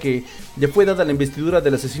recuerda que le fue dada la investidura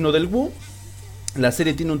del asesino del Wu. La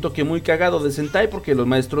serie tiene un toque muy cagado de Sentai, porque los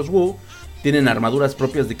maestros Wu tienen armaduras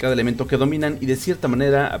propias de cada elemento que dominan, y de cierta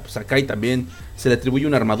manera pues a Kai también se le atribuye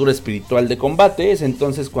una armadura espiritual de combate. Es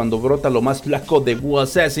entonces cuando brota lo más flaco de Wu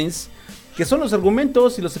Assassins, que son los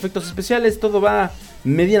argumentos y los efectos especiales. Todo va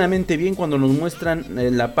medianamente bien cuando nos muestran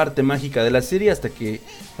la parte mágica de la serie, hasta que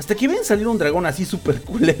ven salir un dragón así super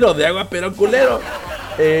culero de agua, pero culero,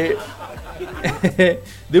 de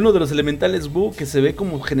uno de los elementales Wu, que se ve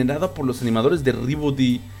como generado por los animadores de Reboot,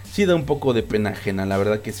 y sí da un poco de pena ajena, la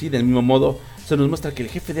verdad que sí. Del mismo modo se nos muestra que el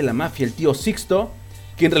jefe de la mafia, el tío Sixto,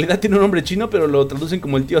 que en realidad tiene un nombre chino pero lo traducen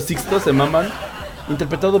como el tío Sixto, se maman,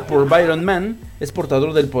 interpretado por Byron Mann, es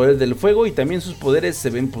portador del poder del fuego, y también sus poderes se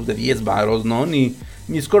ven pues de 10 varos, ¿no? Ni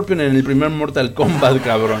Scorpion en el primer Mortal Kombat,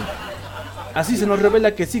 cabrón. Así se nos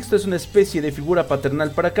revela que Sixto es una especie de figura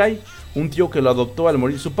paternal para Kai, un tío que lo adoptó al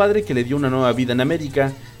morir su padre, que le dio una nueva vida en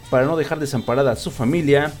América para no dejar desamparada a su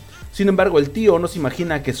familia. Sin embargo, el tío no se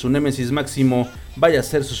imagina que su némesis máximo vaya a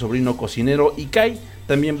ser su sobrino cocinero, y Kai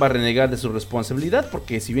también va a renegar de su responsabilidad,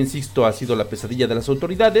 porque si bien Sixto ha sido la pesadilla de las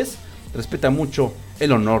autoridades, respeta mucho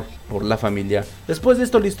el honor por la familia. Después de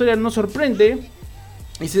esto la historia nos sorprende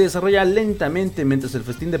y se desarrolla lentamente mientras el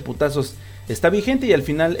festín de putazos está vigente, y al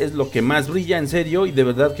final es lo que más brilla, en serio, y de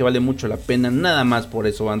verdad que vale mucho la pena, nada más por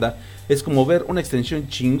eso, banda. Es como ver una extensión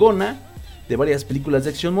chingona de varias películas de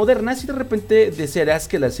acción modernas, y de repente desearás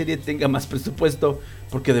que la serie tenga más presupuesto,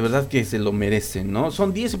 porque de verdad que se lo merecen, ¿no?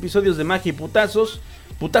 Son 10 episodios de magia y putazos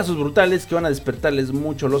brutales que van a despertarles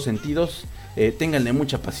mucho los sentidos. Ténganle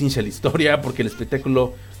mucha paciencia a la historia, porque el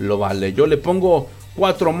espectáculo lo vale. Yo le pongo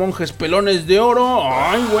 4 monjes pelones de oro.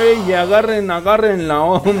 Ay, güey, y agarren la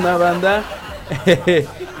onda, banda.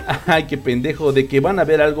 Ay, qué pendejo, de que van a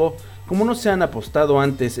ver algo como no se han apostado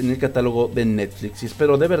antes en el catálogo de Netflix. Y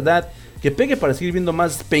espero de verdad que pegue para seguir viendo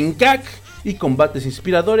más pencac y combates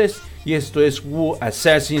inspiradores. Y esto es Wu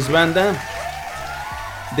Assassins, banda.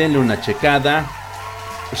 Denle una checada.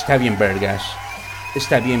 Está bien vergas.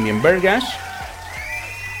 Está bien vergas.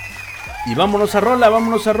 Y vámonos a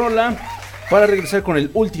rola. Para regresar con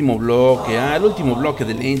el último bloque. El último bloque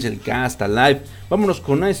del Angel Cast Alive. Vámonos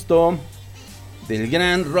con esto del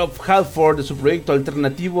gran Rob Halford, de su proyecto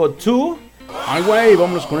alternativo 2. Ay, güey,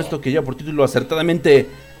 vámonos con esto que lleva por título acertadamente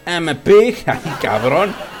I'm a Pig. Ay,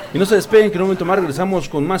 cabrón. Y no se despeguen, que en un momento más regresamos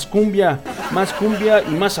con más cumbia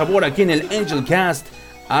y más sabor aquí en el Angel Cast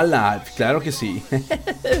Alive. Claro que sí.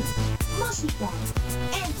 Música.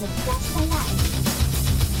 Angel Cast Alive.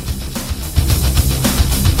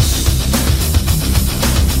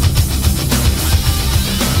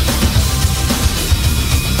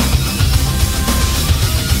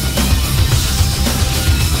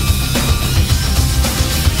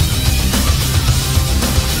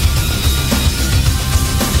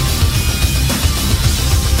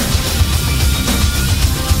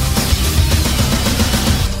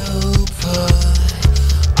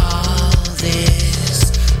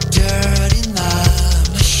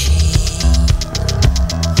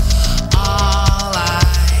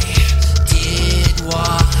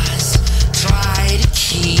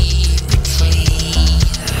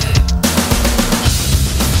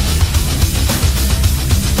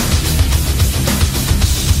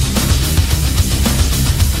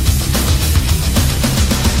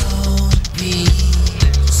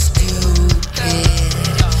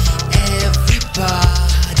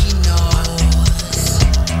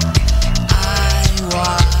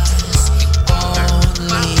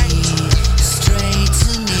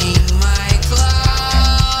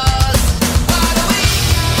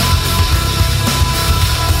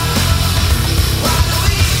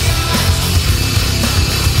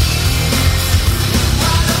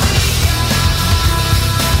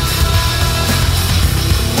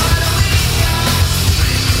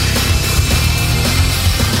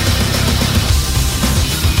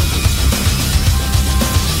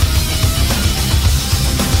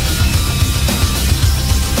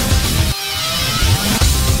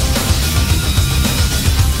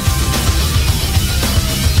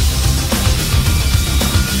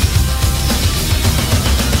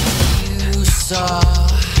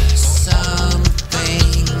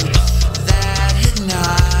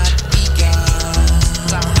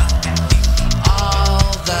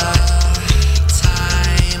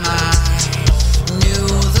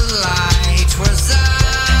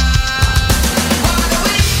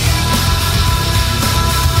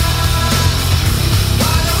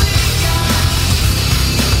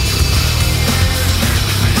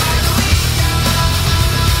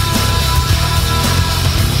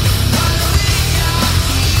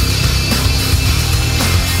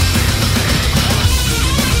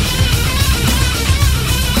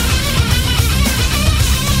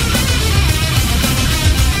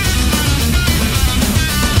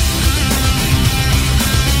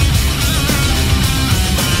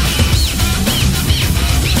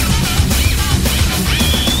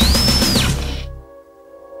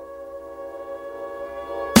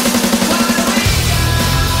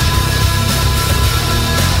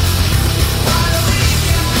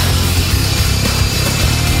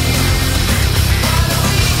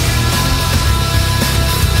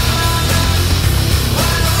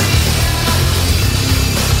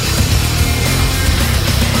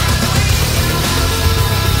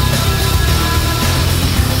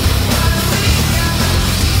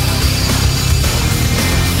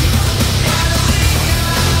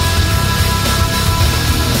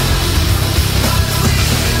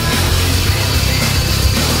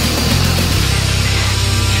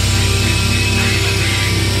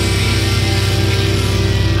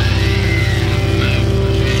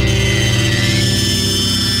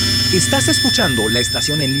 Estás escuchando la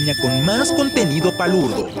estación en línea con más contenido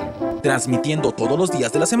palurdo, transmitiendo todos los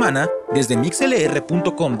días de la semana desde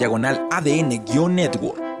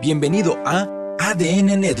mixlr.com/ADN-Network. Bienvenido a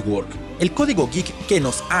ADN Network, el código geek que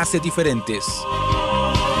nos hace diferentes.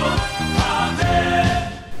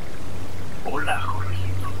 Hola,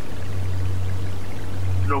 Jorgito.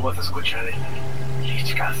 No vas a escuchar el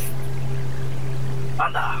Lichcast.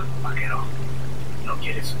 Anda, vaquero. ¿No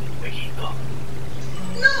quieres un jueguito?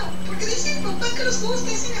 No, porque dice mi papá que los juegos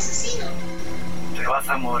te hacen asesino. Te vas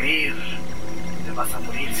a morir. Te vas a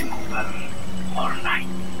morir sin jugar Fortnite.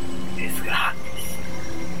 Es gratis.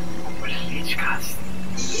 Como el Lichcast.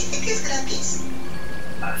 ¿Dijiste que es gratis?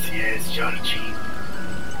 Así es, Georgie.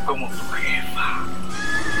 Como tu jefa.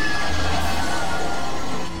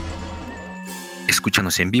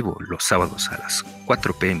 Escúchanos en vivo los sábados a las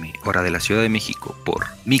 4 p.m. hora de la Ciudad de México por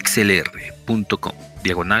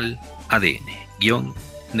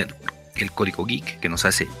mixlr.com/ADN-Network, el código geek que nos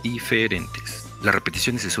hace diferentes. Las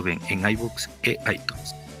repeticiones se suben en iVoox e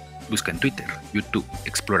iTunes. Busca en Twitter, YouTube,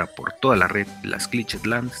 explora por toda la red las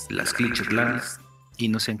Glitchedlands y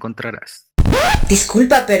nos encontrarás.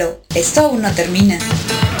 Disculpa, pero esto aún no termina.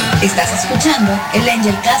 Estás escuchando el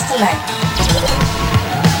Angel Cast Live.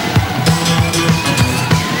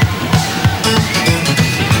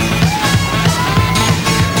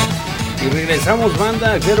 Y regresamos,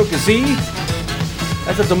 banda, claro que sí.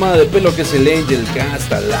 A esta tomada de pelo que es el Angel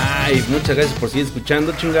Cast Live. Muchas gracias por seguir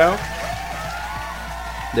escuchando, chingao.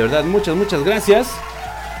 De verdad, muchas gracias.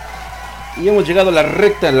 Y hemos llegado a la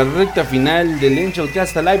recta final del Angel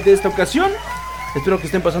Cast Live de esta ocasión. Espero que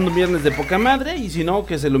estén pasando un viernes de poca madre. Y si no,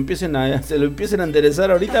 que se lo empiecen a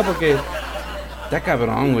enderezar ahorita, porque está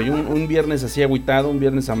cabrón, güey. Un viernes así agüitado, un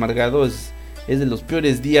viernes amargado es de los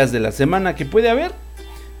peores días de la semana que puede haber.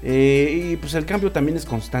 Y pues el cambio también es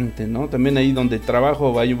constante, ¿no? También ahí donde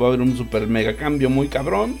trabajo va a haber un super mega cambio muy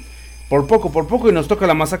cabrón. Por poco y nos toca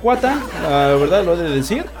la mazacuata, la verdad lo he de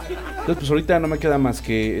decir. Entonces pues ahorita no me queda más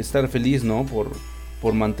que estar feliz, ¿no?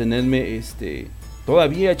 Por mantenerme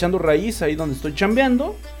todavía echando raíz ahí donde estoy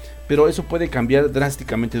chambeando. Pero eso puede cambiar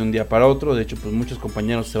drásticamente de un día para otro. De hecho pues muchos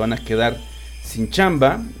compañeros se van a quedar sin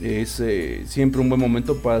chamba. Es siempre un buen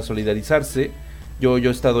momento para solidarizarse. Yo he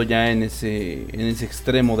estado ya en ese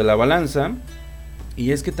extremo de la balanza.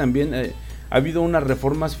 Y es que también ha habido unas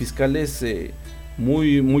reformas fiscales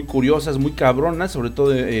muy curiosas, muy cabronas. Sobre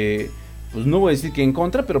todo, pues no voy a decir que en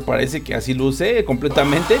contra, pero parece que así luce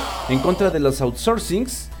completamente. En contra de los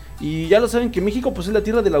outsourcings. Y ya lo saben que México pues es la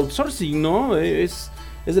tierra del outsourcing, ¿no? Es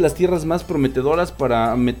de las tierras más prometedoras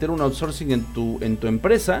para meter un outsourcing en tu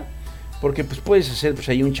empresa. Porque pues puedes hacer pues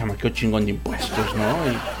ahí un chamaqueo chingón de impuestos,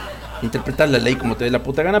 ¿no? Y interpretar la ley como te dé la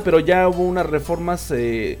puta gana, pero ya hubo unas reformas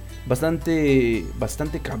bastante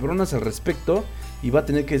cabronas al respecto y va a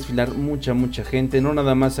tener que desfilar mucha gente, no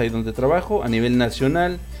nada más ahí donde trabajo, a nivel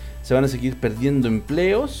nacional se van a seguir perdiendo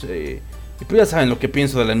empleos y pues ya saben lo que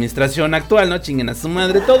pienso de la administración actual, ¿no? Chinguen a su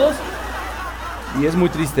madre todos. Y es muy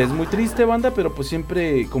triste banda, pero pues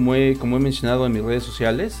siempre como he mencionado en mis redes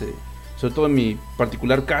sociales, sobre todo en mi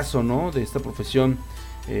particular caso, ¿no? De esta profesión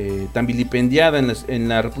tan vilipendiada en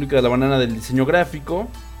la República de la Banana del diseño gráfico.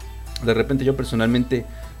 De repente yo personalmente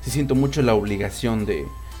sí siento mucho la obligación de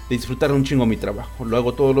disfrutar un chingo mi trabajo. Lo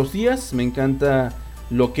hago todos los días, me encanta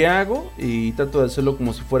lo que hago y trato de hacerlo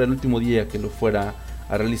como si fuera el último día que lo fuera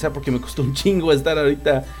a realizar, porque me costó un chingo estar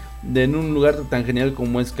ahorita en un lugar tan genial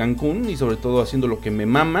como es Cancún y sobre todo haciendo lo que me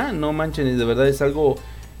mama. No manchen, de verdad es algo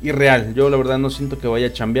irreal. Yo la verdad no siento que vaya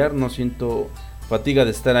a chambear, no siento fatiga de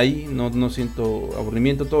estar ahí, no siento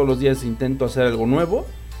aburrimiento. Todos los días intento hacer algo nuevo.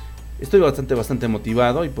 Estoy bastante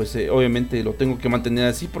motivado y pues obviamente lo tengo que mantener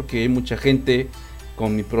así porque hay mucha gente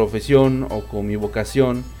con mi profesión o con mi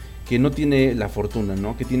vocación que no tiene la fortuna,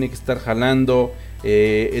 ¿no? Que tiene que estar jalando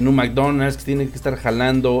en un McDonald's, que tiene que estar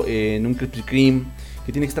jalando en un Krispy Kreme,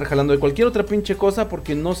 que tiene que estar jalando de cualquier otra pinche cosa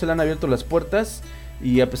porque no se le han abierto las puertas.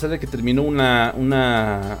 Y a pesar de que terminó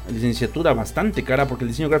una licenciatura bastante cara, porque el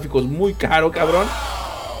diseño gráfico es muy caro, cabrón,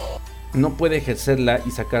 no puede ejercerla y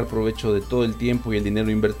sacar provecho de todo el tiempo y el dinero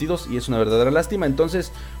invertidos, y es una verdadera lástima.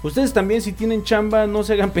 Entonces, ustedes también, si tienen chamba, no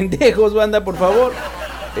se hagan pendejos, banda, por favor.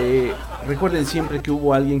 Recuerden siempre que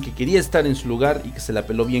hubo alguien que quería estar en su lugar y que se la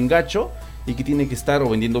peló bien gacho, y que tiene que estar o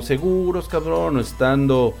vendiendo seguros, cabrón, o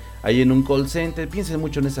estando ahí en un call center. Piensen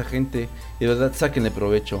mucho en esa gente y de verdad sáquenle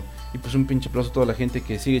provecho. Y pues un pinche aplauso a toda la gente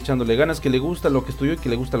que sigue echándole ganas, que le gusta lo que estudió y que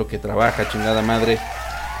le gusta lo que trabaja, chingada madre.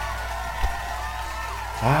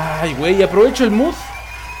 Ay, güey, aprovecho el mood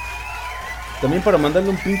también para mandarle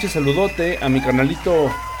un pinche saludote a mi carnalito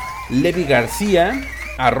Levi García,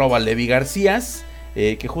 @Levi Garcías.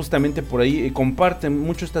 que justamente por ahí comparten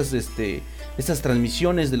mucho estas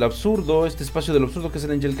transmisiones del absurdo, este espacio del absurdo que es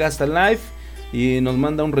el Angelcast Live. Y nos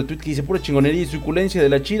manda un retweet que dice: pura chingonería y suculencia de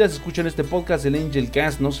la chida. Se escuchan este podcast, el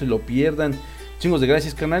Angelcast, no se lo pierdan. Chingos de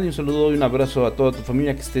gracias, carnal, y un saludo y un abrazo a toda tu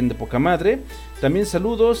familia, que estén de poca madre. También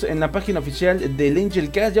saludos en la página oficial del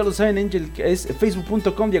Angelcast, ya lo saben, es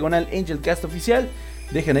facebook.com/Angelcast oficial.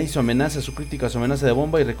 Dejen ahí su amenaza, su crítica, su amenaza de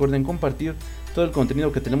bomba, y recuerden compartir todo el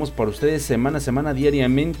contenido que tenemos para ustedes semana a semana,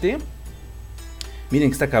 diariamente. Miren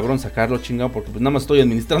que está cabrón sacarlo, chingado, porque pues nada más estoy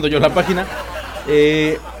administrando yo la página.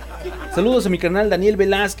 Saludos a mi canal Daniel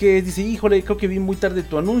Velázquez. Dice: híjole, creo que vi muy tarde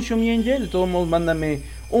tu anuncio, mi Angel. De todos modos, mándame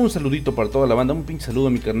un saludito para toda la banda. Un pinche saludo a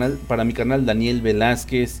mi canal, para mi canal Daniel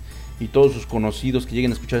Velázquez y todos sus conocidos que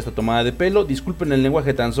lleguen a escuchar esta tomada de pelo. Disculpen el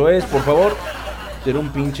lenguaje tan soez, por favor. Pero un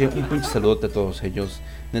pinche saludote a todos ellos.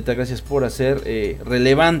 Neta, gracias por hacer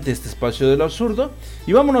relevante este espacio de lo absurdo.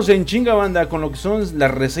 Y vámonos en chinga, banda, con lo que son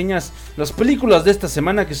las reseñas, las películas de esta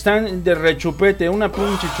semana, que están de rechupete, una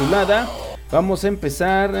pinche chulada. Vamos a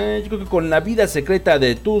empezar, yo creo que con La vida secreta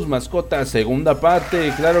de tus mascotas, segunda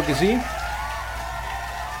parte, claro que sí.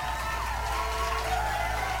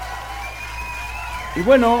 Y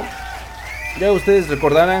bueno, ya ustedes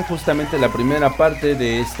recordarán justamente la primera parte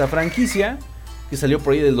de esta franquicia, que salió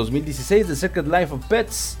por ahí del 2016, The Secret Life of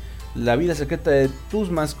Pets, La vida secreta de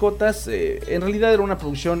tus mascotas. En realidad era una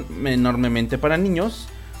producción enormemente para niños.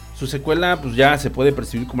 Su secuela pues ya se puede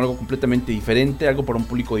percibir como algo completamente diferente, algo para un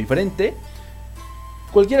público diferente.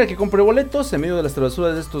 Cualquiera que compre boletos, en medio de las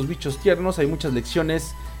travesuras de estos bichos tiernos, hay muchas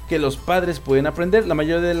lecciones que los padres pueden aprender. La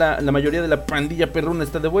mayoría de la pandilla perruna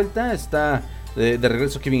está de vuelta. Está de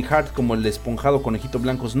regreso Kevin Hart como el esponjado conejito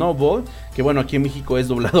blanco Snowball, que bueno, aquí en México es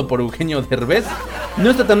doblado por Eugenio Derbez. No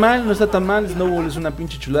está tan mal. Snowball es una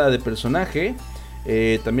pinche chulada de personaje.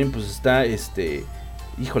 También pues está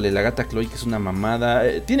híjole, la gata Chloe, que es una mamada.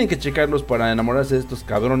 Tienen que checarlos para enamorarse de estos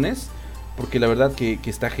cabrones, porque la verdad que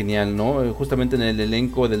está genial, ¿no? Justamente en el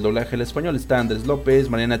elenco del doblaje al español está Andrés López,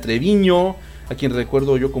 Mariana Treviño, a quien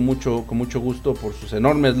recuerdo yo con mucho gusto por sus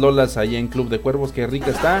enormes lolas allá en Club de Cuervos, que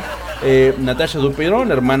rica está. Natasha Dupeirón,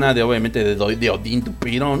 hermana de obviamente de Odín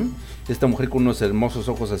Dupeirón, esta mujer con unos hermosos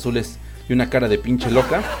ojos azules y una cara de pinche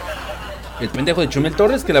loca. El pendejo de Chumel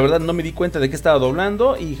Torres, que la verdad no me di cuenta de que estaba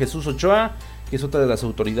doblando, y Jesús Ochoa, que es otra de las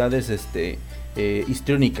autoridades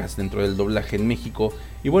histriónicas dentro del doblaje en México.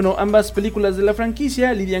 Y bueno, ambas películas de la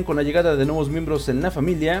franquicia lidian con la llegada de nuevos miembros en la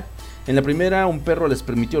familia. En la primera, un perro les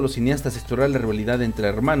permitió a los cineastas explorar la rivalidad entre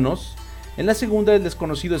hermanos. En la segunda, el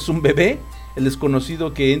desconocido es un bebé, el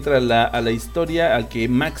desconocido que entra a la historia, al que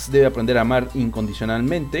Max debe aprender a amar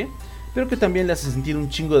incondicionalmente, pero que también le hace sentir un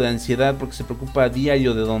chingo de ansiedad porque se preocupa a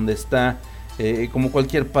diario de dónde está, como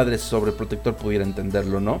cualquier padre sobreprotector pudiera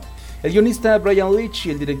entenderlo, ¿no? El guionista Brian Leach y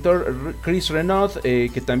el director Chris Renaud,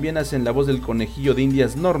 que también hacen la voz del conejillo de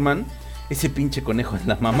Indias Norman, ese pinche conejo es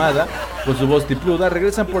la mamada, con su voz tipluda,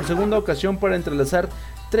 regresan por segunda ocasión para entrelazar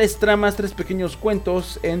tres pequeños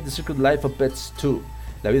cuentos en The Secret Life of Pets 2,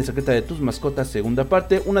 La vida secreta de tus mascotas, segunda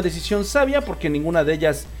parte. Una decisión sabia, porque ninguna de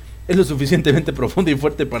ellas es lo suficientemente profunda y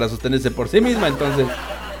fuerte para sostenerse por sí misma, entonces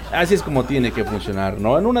así es como tiene que funcionar,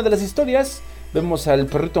 ¿no? En una de las historias vemos al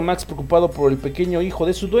perrito Max preocupado por el pequeño hijo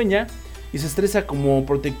de su dueña y se estresa como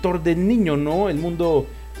protector del niño, ¿no? El mundo,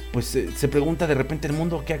 pues se pregunta de repente, ¿el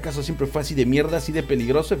mundo qué acaso siempre fue así de mierda, así de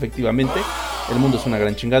peligroso? Efectivamente, el mundo es una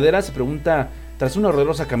gran chingadera. Se pregunta tras una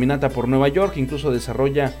horrorosa caminata por Nueva York, incluso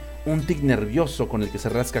desarrolla un tic nervioso con el que se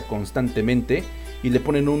rasca constantemente y le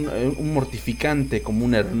ponen un mortificante como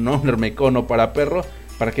un enorme cono para perro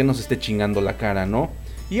para que no se esté chingando la cara, ¿no?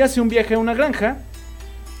 Y hace un viaje a una granja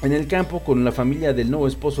en el campo con la familia del nuevo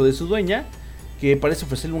esposo de su dueña, que parece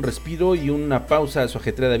ofrecerle un respiro y una pausa a su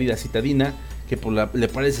ajetreada vida citadina, que le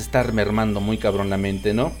parece estar mermando muy cabrón la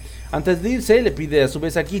mente, ¿no? Antes de irse, le pide a su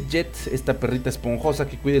vez a Gidget, esta perrita esponjosa,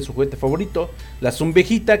 que cuide su juguete favorito, la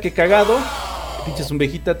zumbejita, que cagado. Pinche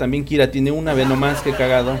zumbejita, también Kira tiene una, ve nomás, que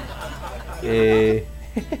cagado.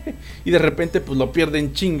 Y de repente pues lo pierde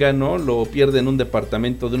en chinga, ¿no? Lo pierde en un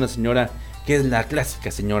departamento de una señora que es la clásica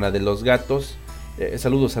señora de los gatos.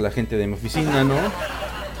 Saludos a la gente de mi oficina, ¿no?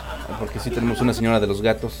 Porque sí tenemos una señora de los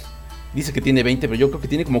gatos. Dice que tiene 20, pero yo creo que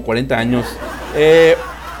tiene como 40 años.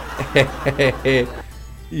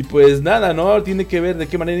 Y pues nada, ¿no? Tiene que ver de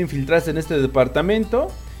qué manera infiltrarse en este departamento.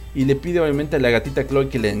 Y le pide obviamente a la gatita Chloe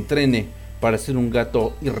que le entrene para ser un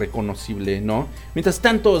gato irreconocible, ¿no? Mientras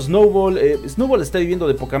tanto, Snowball está viviendo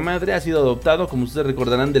de poca madre. Ha sido adoptado, como ustedes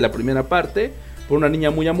recordarán, de la primera parte, por una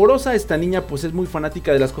niña muy amorosa. Esta niña pues es muy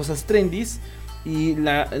fanática de las cosas trendies Y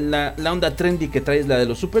la onda trendy que trae es la de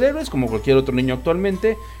los superhéroes, como cualquier otro niño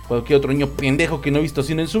actualmente, cualquier otro niño pendejo que no ha visto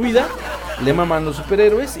cine en su vida, le maman los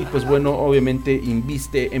superhéroes y pues bueno, obviamente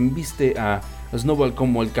embiste a Snowball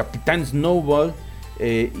como el Capitán Snowball,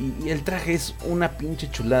 y el traje es una pinche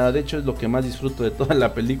chulada, de hecho es lo que más disfruto de toda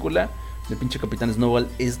la película, el pinche Capitán Snowball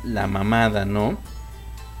es la mamada, ¿no?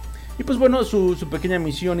 Y pues bueno, su pequeña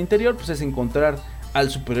misión interior pues es encontrar al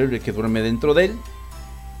superhéroe que duerme dentro de él.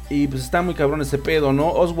 Y pues está muy cabrón ese pedo, ¿no?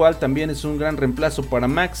 Oswald también es un gran reemplazo para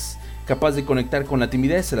Max, capaz de conectar con la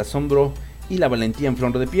timidez, el asombro y la valentía en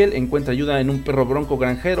flor de piel. Encuentra ayuda en un perro bronco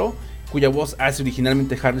granjero, cuya voz hace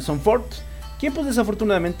originalmente Harrison Ford, quien pues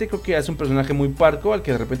desafortunadamente creo que hace un personaje muy parco, al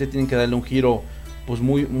que de repente tienen que darle un giro pues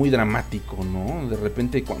muy dramático, ¿no? De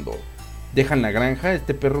repente cuando dejan la granja,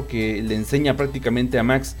 este perro que le enseña prácticamente a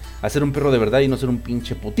Max a ser un perro de verdad y no ser un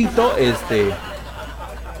pinche putito,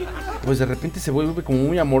 pues de repente se vuelve como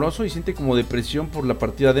muy amoroso y siente como depresión por la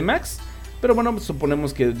partida de Max. Pero bueno, pues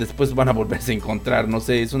suponemos que después van a volverse a encontrar, no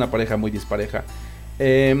sé, es una pareja muy dispareja.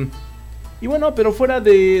 Y bueno, pero fuera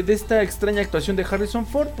de esta extraña actuación de Harrison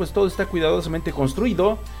Ford, pues todo está cuidadosamente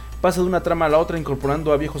construido. Pasa de una trama a la otra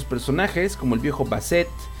incorporando a viejos personajes como el viejo Basset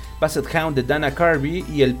Hound de Dana Carvey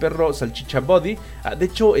y el perro Salchicha Buddy. De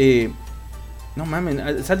hecho, no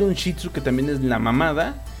mamen, sale un Shih Tzu que también es la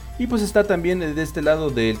mamada. Y pues está también de este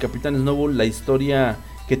lado del Capitán Snowball la historia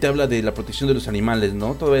que te habla de la protección de los animales,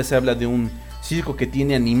 ¿no? Todavía se habla de un circo que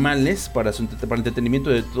tiene animales para el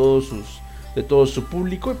entretenimiento de todo su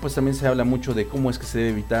público. Y pues también se habla mucho de cómo es que se debe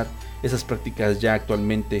evitar esas prácticas ya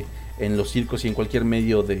actualmente en los circos y en cualquier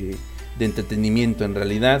medio de entretenimiento en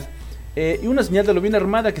realidad. Y una señal de lo bien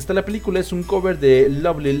armada que está la película es un cover de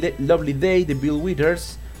Lovely Day de Bill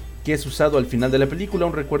Withers, que es usado al final de la película,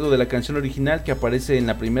 un recuerdo de la canción original que aparece en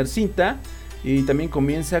la primer cinta. Y también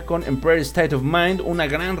comienza con Empire State of Mind, una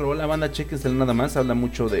gran rola, banda, chequensela nada más, habla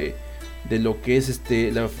mucho de lo que es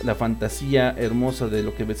la fantasía hermosa de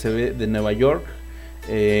lo que se ve de Nueva York,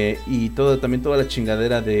 y también toda la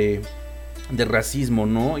chingadera de racismo,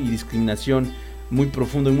 ¿no? Y discriminación muy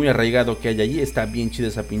profundo y muy arraigado que hay allí. Está bien chida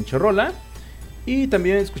esa pinche rola. Y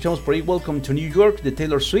también escuchamos por ahí Welcome to New York de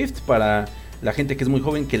Taylor Swift, para la gente que es muy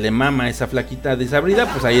joven, que le mama esa flaquita desabrida,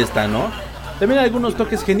 pues ahí está, ¿no? También hay algunos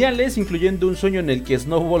toques geniales, incluyendo un sueño en el que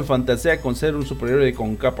Snowball fantasea con ser un superhéroe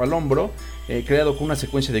con capa al hombro, creado con una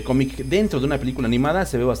secuencia de cómic dentro de una película animada.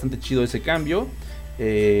 Se ve bastante chido ese cambio.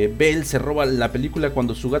 Belle se roba la película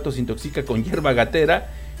cuando su gato se intoxica con hierba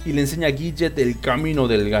gatera y le enseña a Gidget el camino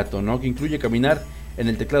del gato, ¿no? Que incluye caminar en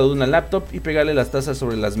el teclado de una laptop y pegarle las tazas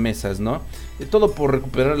sobre las mesas, ¿no? Todo por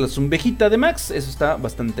recuperar la zumbejita de Max. Eso está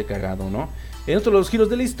bastante cagado, ¿no? En otro de los giros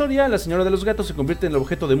de la historia, la señora de los gatos se convierte en el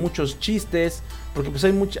objeto de muchos chistes, porque pues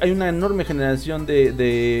hay una enorme generación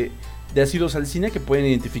de asiduos al cine que pueden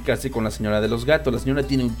identificarse con la señora de los gatos. La señora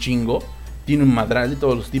tiene un chingo, tiene un madral de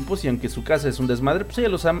todos los tipos, y aunque su casa es un desmadre, pues ella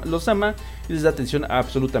los ama y les da atención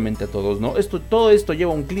absolutamente a todos, ¿no? Todo esto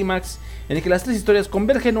lleva a un clímax en el que las tres historias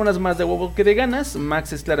convergen, unas más de huevo que de ganas.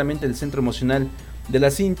 Max es claramente el centro emocional de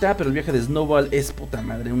la cinta, pero el viaje de Snowball es puta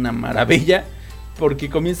madre, una maravilla, porque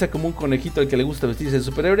comienza como un conejito al que le gusta vestirse de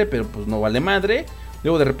superhéroe, pero pues no vale madre.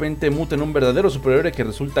 Luego de repente muta en un verdadero superhéroe que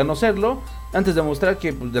resulta no serlo, antes de mostrar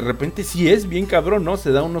que pues, de repente sí es bien cabrón, ¿no?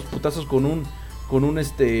 Se da unos putazos con un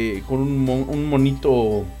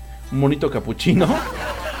monito capuchino,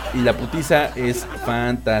 y la putiza es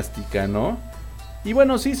fantástica, ¿no? Y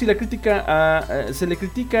bueno, sí, se le critica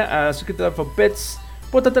a Secret Life of Pets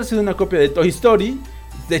por tratarse de una copia de Toy Story.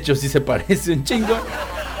 De hecho sí se parece un chingo.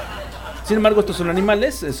 Sin embargo, estos son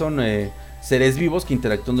animales, son seres vivos que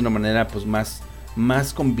interactúan de una manera pues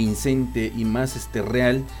más convincente y más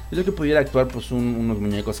real de lo que pudiera actuar pues unos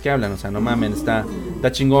muñecos que hablan. O sea, no mamen, está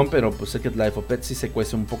chingón, pero pues Secret Life of Pets sí se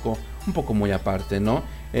cuece un poco muy aparte, ¿no?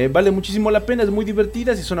 Vale muchísimo la pena, es muy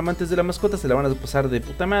divertida. Si son amantes de la mascota, se la van a pasar de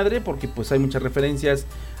puta madre, porque pues hay muchas referencias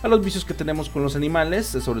a los vicios que tenemos con los animales.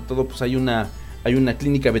 Sobre todo pues hay una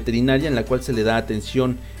clínica veterinaria en la cual se le da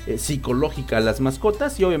atención psicológica a las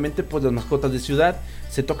mascotas, y obviamente pues las mascotas de ciudad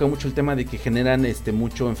se toca mucho el tema de que generan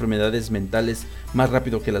mucho enfermedades mentales más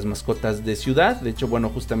rápido que las mascotas de ciudad. De hecho, bueno,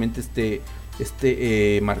 justamente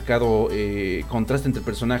marcado contraste entre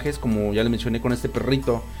personajes, como ya le mencioné con este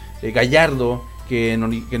perrito Gallardo, que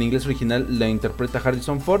en inglés original la interpreta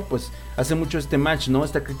Harrison Ford, pues hace mucho match, ¿no?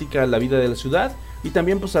 Esta crítica a la vida de la ciudad y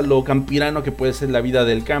también pues a lo campirano que puede ser la vida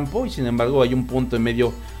del campo, y sin embargo hay un punto en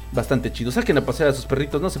medio bastante chido. Saquen a pasear a sus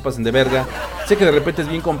perritos, no se pasen de verga. Sé que de repente es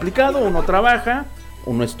bien complicado, uno trabaja,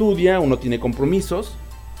 uno estudia, uno tiene compromisos,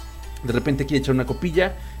 De repente quiere echar una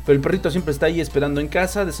copilla, pero el perrito siempre está ahí esperando en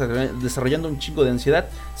casa, desarrollando un chingo de ansiedad.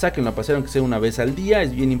 Sáquenlo a pasear aunque sea una vez al día,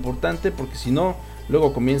 es bien importante, porque si no,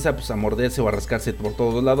 luego comienza pues a morderse o a rascarse por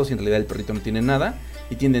todos lados y en realidad el perrito no tiene nada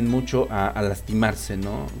y tienden mucho a lastimarse,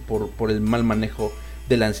 ¿no? Por el mal manejo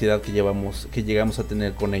de la ansiedad que llegamos a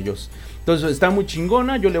tener con ellos. Entonces está muy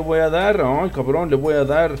chingona, yo le voy a dar, ay cabrón, le voy a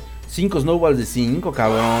dar 5 snowballs de 5,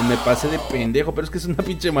 cabrón, me pasé de pendejo, pero es que es una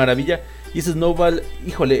pinche maravilla. Y ese snowball,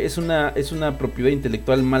 híjole, es una propiedad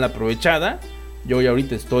intelectual mal aprovechada. Yo ya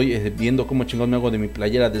ahorita estoy viendo cómo chingón me hago de mi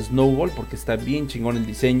playera de snowball, porque está bien chingón el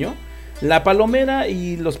diseño. La palomera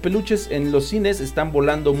y los peluches en los cines están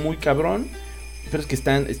volando muy cabrón, pero es que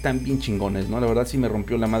están bien chingones, ¿no? La verdad sí me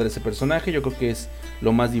rompió la madre ese personaje. Yo creo que es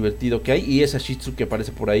lo más divertido que hay. Y esa Shih Tzu que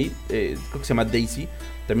aparece por ahí, creo que se llama Daisy,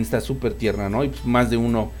 también está súper tierna, ¿no? Y pues más de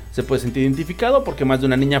uno se puede sentir identificado, porque más de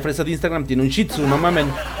una niña fresa de Instagram tiene un Shih Tzu, no mamen.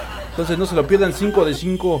 Entonces no se lo pierdan, 5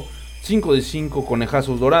 de 5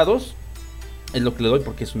 conejazos dorados. Es lo que le doy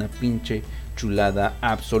porque es una pinche chulada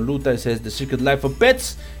absoluta. Ese es The Secret Life of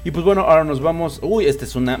Pets. Y pues bueno, ahora nos vamos. Uy, esta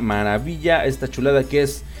es una maravilla. Esta chulada que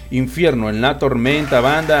es Infierno en la Tormenta,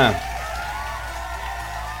 banda.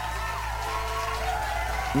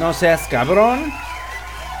 No seas cabrón.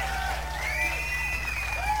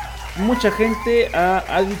 Mucha gente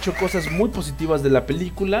ha dicho cosas muy positivas de la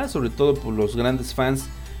película, sobre todo por los grandes fans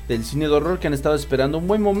del cine de horror que han estado esperando un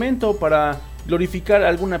buen momento para glorificar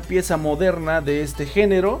alguna pieza moderna de este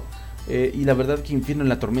género. Y la verdad que Infierno en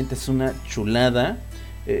la Tormenta es una chulada.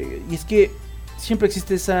 Y es que siempre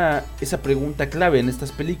existe esa pregunta clave en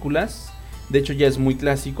estas películas. De hecho ya es muy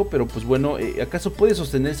clásico, pero pues bueno, ¿acaso puede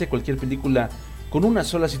sostenerse cualquier película con una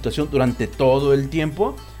sola situación durante todo el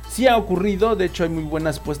tiempo? Sí ha ocurrido, de hecho hay muy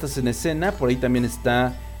buenas puestas en escena. Por ahí también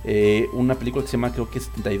está una película que se llama, creo que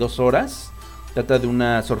 72 horas. Trata de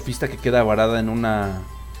una surfista que queda varada en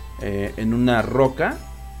una roca,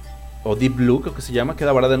 o Deep Blue creo que se llama,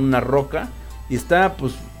 queda varada en una roca y está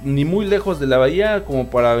pues ni muy lejos de la bahía como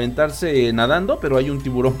para aventarse nadando, pero hay un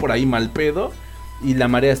tiburón por ahí mal pedo y la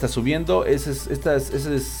marea está subiendo. Esos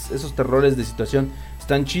terrores de situación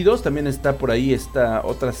están chidos. También está por ahí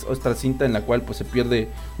otra cinta en la cual pues se pierde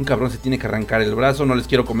un cabrón, se tiene que arrancar el brazo. No les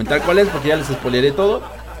quiero comentar cuál es porque ya les spoileré todo.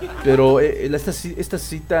 Pero estas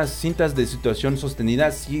cintas de situación sostenida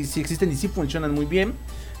sí existen y sí funcionan muy bien.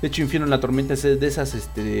 De hecho, Infierno en la Tormenta es de esas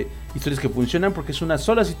historias que funcionan porque es una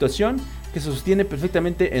sola situación que se sostiene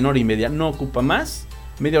perfectamente en hora y media. No ocupa más.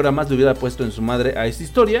 Media hora más le hubiera puesto en su madre a esta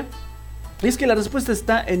historia. Y es que la respuesta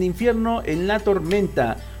está en Infierno en la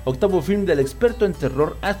Tormenta, octavo film del experto en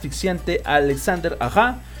terror asfixiante Alexander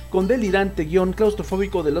Aja, con delirante guión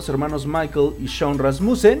claustrofóbico de los hermanos Michael y Sean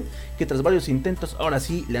Rasmussen, que tras varios intentos ahora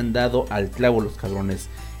sí le han dado al clavo los cabrones.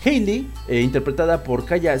 Hayley, interpretada por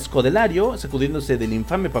Kaya Scodelario, sacudiéndose del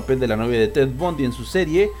infame papel de la novia de Ted Bundy en su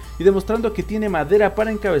serie y demostrando que tiene madera para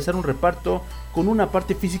encabezar un reparto con una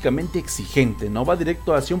parte físicamente exigente, ¿no? Va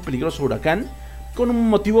directo hacia un peligroso huracán con un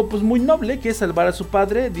motivo pues muy noble, que es salvar a su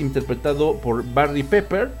padre, interpretado por Barry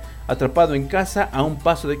Pepper, atrapado en casa a un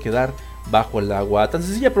paso de quedar bajo el agua. Tan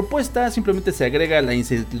sencilla propuesta, simplemente se agrega la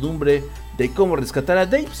incertidumbre de cómo rescatar a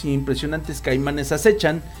Dave si impresionantes caimanes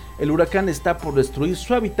acechan. El huracán está por destruir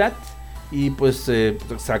su hábitat y pues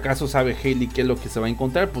 ¿acaso sabe Hayley qué es lo que se va a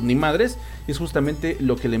encontrar? Pues ni madres. Es justamente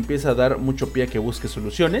lo que le empieza a dar mucho pie a que busque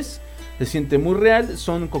soluciones. Se siente muy real,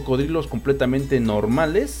 son cocodrilos completamente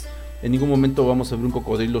normales. En ningún momento vamos a ver un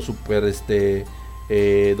cocodrilo super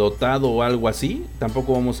dotado o algo así.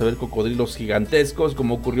 Tampoco vamos a ver cocodrilos gigantescos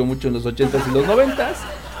como ocurrió mucho en los 80s y los 90s.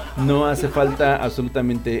 No hace falta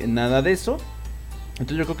absolutamente nada de eso.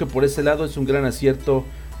 Entonces yo creo que por ese lado es un gran acierto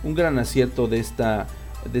de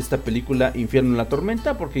esta película Infierno en la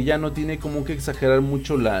Tormenta, porque ya no tiene como que exagerar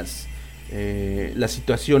mucho las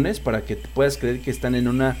situaciones para que te puedas creer que están en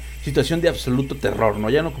una situación de absoluto terror, ¿no?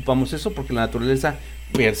 Ya no ocupamos eso porque la naturaleza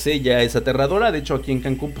per se ya es aterradora. De hecho aquí en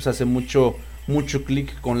Cancún pues hace mucho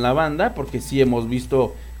clic con la banda, porque sí hemos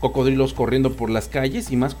visto cocodrilos corriendo por las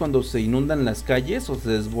calles, y más cuando se inundan las calles o se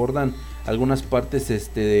desbordan algunas partes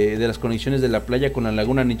de las conexiones de la playa con la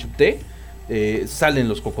laguna Nichupté. Salen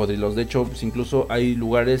los cocodrilos. De hecho pues incluso hay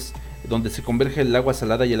lugares donde se converge el agua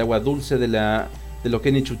salada y el agua dulce de lo que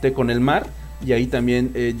es Nichupté con el mar, y ahí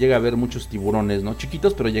también llega a haber muchos tiburones, ¿no?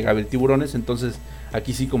 Chiquitos, pero llega a haber tiburones. Entonces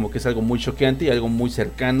aquí sí como que es algo muy choqueante y algo muy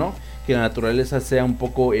cercano, que la naturaleza sea un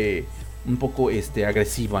poco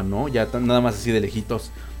agresiva, ¿no? Ya nada más así de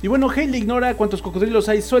lejitos. Y bueno, Hayley ignora cuántos cocodrilos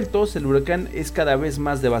hay sueltos. El huracán es cada vez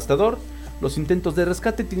más devastador. Los intentos de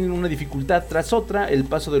rescate tienen una dificultad tras otra. El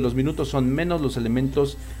paso de los minutos son menos los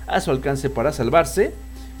elementos a su alcance para salvarse.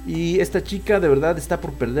 Y esta chica de verdad está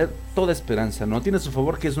por perder toda esperanza, ¿no? Tiene a su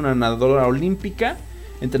favor que es una nadadora olímpica,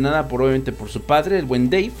 entrenada obviamente por su padre, el buen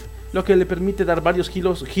Dave, lo que le permite dar varios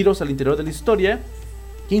giros al interior de la historia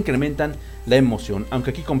que incrementan la emoción.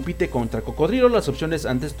 Aunque aquí compite contra Cocodrilo, las opciones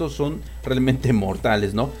ante estos son realmente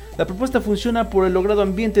mortales, ¿no? La propuesta funciona por el logrado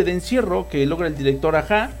ambiente de encierro que logra el director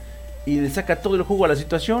Aja y le saca todo el jugo a la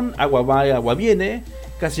situación. Agua va, agua viene,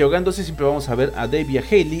 casi ahogándose. Siempre vamos a ver a Dave y a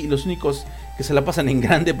Hailey, y los únicos que se la pasan en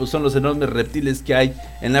grande pues son los enormes reptiles que hay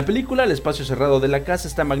en la película. El espacio cerrado de la casa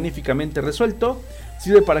está magníficamente resuelto,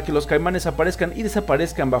 sirve para que los caimanes aparezcan y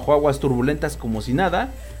desaparezcan bajo aguas turbulentas como si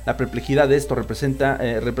nada. La perplejidad de esto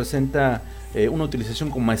representa una utilización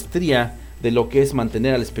con maestría de lo que es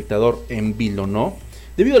mantener al espectador en vilo, ¿no?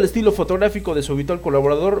 Debido al estilo fotográfico de su habitual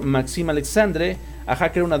colaborador Maxim Alexandre,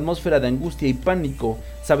 Aja crea una atmósfera de angustia y pánico,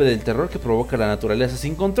 sabe del terror que provoca la naturaleza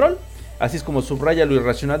sin control. Así es como subraya lo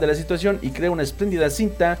irracional de la situación y crea una espléndida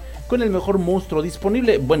cinta con el mejor monstruo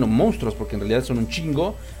disponible. Bueno, monstruos, porque en realidad son un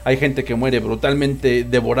chingo. Hay gente que muere brutalmente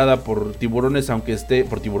devorada por tiburones, aunque esté...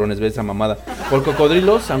 Por tiburones, ve esa mamada. Por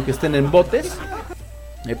cocodrilos, aunque estén en botes.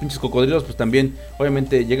 Pinches cocodrilos, pues también,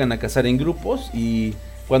 obviamente, llegan a cazar en grupos. Y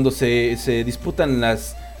cuando se disputan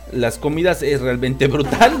las comidas es realmente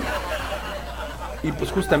brutal. Y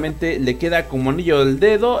pues justamente le queda como anillo del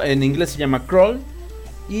dedo. En inglés se llama Crawl.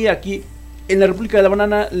 Y aquí en la República de la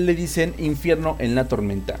Banana le dicen Infierno en la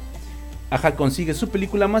Tormenta. Aja consigue su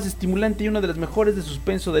película más estimulante y una de las mejores de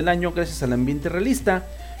suspenso del año gracias al ambiente realista,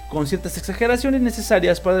 con ciertas exageraciones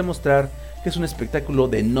necesarias para demostrar que es un espectáculo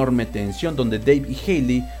de enorme tensión donde Dave y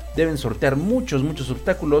Hailey deben sortear muchos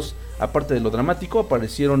obstáculos. Aparte de lo dramático,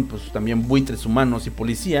 aparecieron pues también buitres humanos y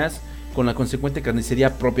policías con la consecuente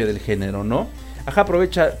carnicería propia del género, ¿no? Aja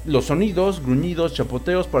aprovecha los sonidos, gruñidos,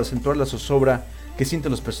 chapoteos para acentuar la zozobra que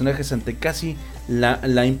sienten los personajes ante casi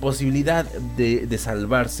la imposibilidad de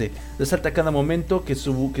salvarse. Resalta a cada momento que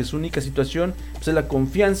su única situación pues, es la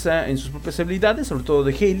confianza en sus propias habilidades, sobre todo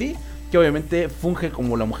de Hailey, que obviamente funge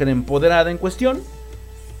como la mujer empoderada en cuestión,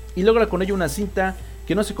 y logra con ello una cinta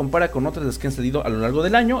que no se compara con otras de las que han salido a lo largo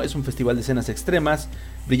del año. Es un festival de escenas extremas,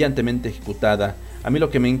 brillantemente ejecutada. A mí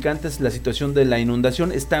lo que me encanta es la situación de la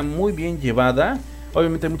inundación, está muy bien llevada.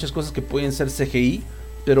 Obviamente hay muchas cosas que pueden ser CGI,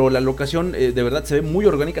 pero la locación de verdad se ve muy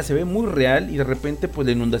orgánica, se ve muy real, y de repente pues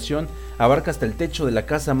la inundación abarca hasta el techo de la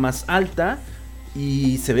casa más alta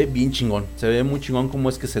y se ve bien chingón, se ve muy chingón cómo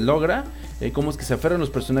es que se logra, cómo es que se aferran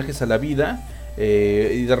los personajes a la vida,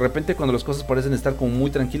 y de repente cuando las cosas parecen estar como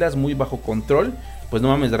muy tranquilas, muy bajo control, pues no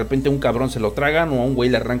mames, de repente un cabrón se lo tragan o a un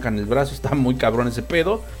güey le arrancan el brazo, está muy cabrón ese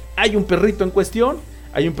pedo. Hay un perrito en cuestión.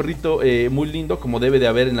 Hay un perrito muy lindo, como debe de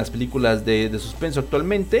haber en las películas de suspenso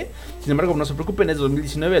actualmente. Sin embargo, no se preocupen, es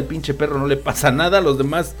 2019, al pinche perro no le pasa nada. Los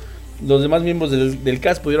demás miembros del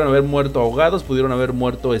cast pudieron haber muerto ahogados, pudieron haber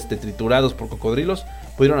muerto triturados por cocodrilos,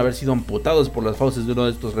 pudieron haber sido amputados por las fauces de uno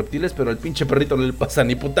de estos reptiles, pero al pinche perrito no le pasa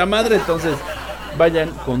ni puta madre. Entonces vayan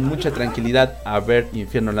con mucha tranquilidad a ver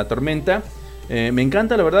Infierno en la Tormenta. Me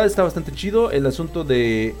encanta, la verdad, está bastante chido. El asunto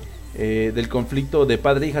del conflicto de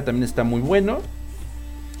padre e hija también está muy bueno.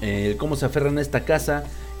 Cómo se aferran a esta casa,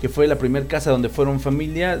 que fue la primera casa donde fueron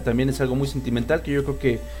familia, también es algo muy sentimental, que yo creo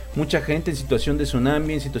que mucha gente en situación de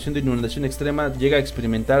tsunami, en situación de inundación extrema, llega a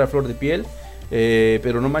experimentar a flor de piel.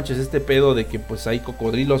 Pero no manches, este pedo de que pues hay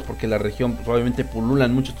cocodrilos, porque la región pues, obviamente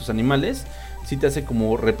pululan mucho estos animales, sí te hace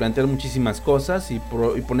como replantear muchísimas cosas y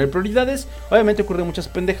poner prioridades. Obviamente ocurren muchas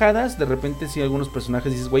pendejadas, de repente si algunos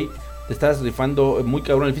personajes dices, güey, te estás rifando muy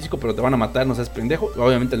cabrón el físico, pero te van a matar, no seas pendejo.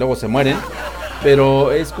 Obviamente luego se mueren,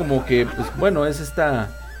 pero es como que, pues bueno, es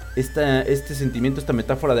este sentimiento, esta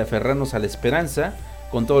metáfora de aferrarnos a la esperanza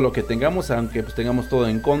con todo lo que tengamos, aunque pues tengamos todo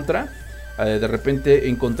en contra. De repente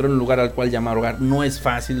encontrar un lugar al cual llamar hogar no es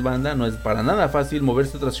fácil, banda, no es para nada fácil.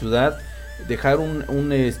 Moverse a otra ciudad, dejar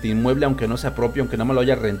un inmueble, aunque no sea propio, aunque no me lo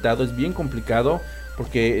haya rentado, es bien complicado,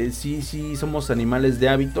 porque sí somos animales de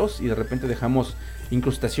hábitos y de repente dejamos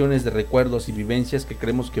incrustaciones de recuerdos y vivencias que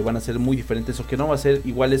creemos que van a ser muy diferentes o que no van a ser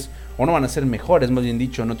iguales o no van a ser mejores, más bien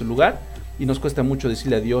dicho, en otro lugar, y nos cuesta mucho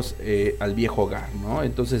decirle adiós al viejo hogar, ¿no?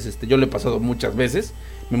 Entonces yo lo he pasado muchas veces,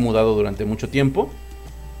 me he mudado durante mucho tiempo.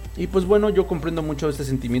 Y pues bueno, yo comprendo mucho este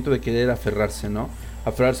sentimiento de querer aferrarse, ¿no?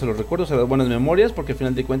 Aferrarse a los recuerdos, a las buenas memorias, porque al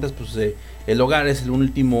final de cuentas, pues el hogar es el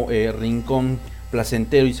último rincón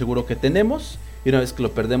placentero y seguro que tenemos. Y una vez que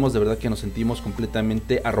lo perdemos, de verdad que nos sentimos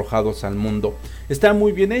completamente arrojados al mundo. Está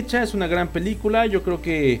muy bien hecha, es una gran película. Yo creo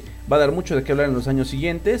que va a dar mucho de qué hablar en los años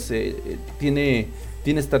siguientes. Tiene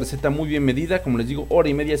esta receta muy bien medida. Como les digo, hora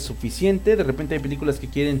y media es suficiente. De repente hay películas que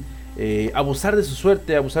quieren abusar de su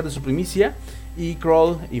suerte, abusar de su primicia. Y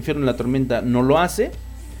Crawl, Infierno en la Tormenta, no lo hace.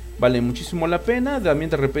 vale muchísimo la pena. También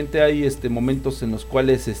de repente hay momentos en los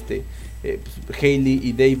cuales Hailey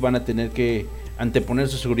y Dave van a tener que anteponer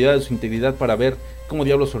su seguridad y su integridad para ver cómo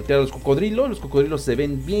diablos sortear a los cocodrilos. Los cocodrilos se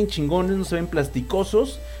ven bien chingones, no se ven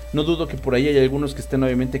plasticosos. No dudo que por ahí hay algunos que estén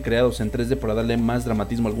obviamente creados en 3D para darle más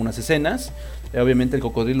dramatismo a algunas escenas. Obviamente el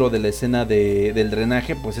cocodrilo de la escena del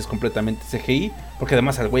drenaje pues es completamente CGI, porque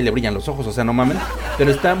además al güey le brillan los ojos, o sea, no mamen.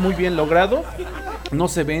 Pero está muy bien logrado. No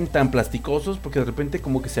se ven tan plasticosos porque de repente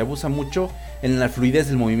como que se abusa mucho en la fluidez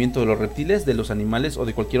del movimiento de los reptiles, de los animales o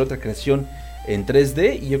de cualquier otra creación en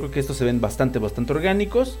 3D. Y yo creo que estos se ven bastante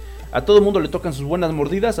orgánicos. A todo mundo le tocan sus buenas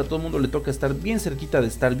mordidas, a todo mundo le toca estar bien cerquita de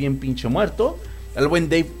estar bien pinche muerto. Al buen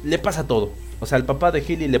Dave le pasa todo. O sea, al papá de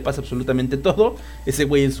Hailey le pasa absolutamente todo. Ese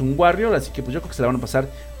güey es un warrior, así que pues yo creo que se la van a pasar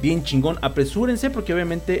bien chingón. Apresúrense porque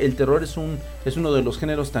obviamente el terror es uno de los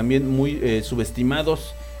géneros también muy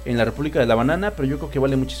subestimados en la República de la Banana, pero yo creo que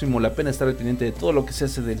vale muchísimo la pena estar al pendiente de todo lo que se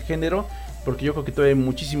hace del género, porque yo creo que todavía hay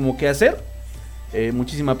muchísimo que hacer,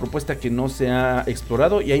 muchísima propuesta que no se ha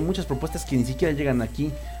explorado, y hay muchas propuestas que ni siquiera llegan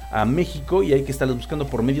aquí a México y hay que estarlas buscando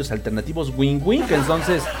por medios alternativos. Wink wink.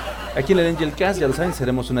 Entonces aquí en el Angel Cast, ya lo saben,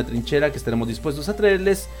 seremos una trinchera que estaremos dispuestos a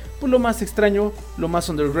traerles pues lo más extraño, lo más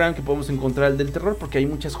underground que podemos encontrar del terror, porque hay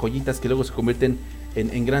muchas joyitas que luego se convierten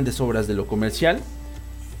en grandes obras de lo comercial.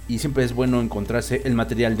 Y siempre es bueno encontrarse el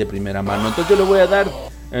material de primera mano. Entonces yo le voy a dar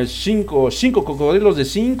 5 cocodrilos de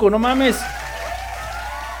 5, no mames.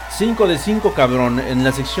 5 de 5, cabrón, en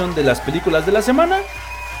la sección de las películas de la semana.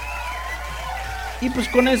 Y pues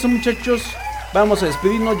con eso, muchachos, vamos a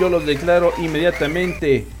despedirnos. Yo los declaro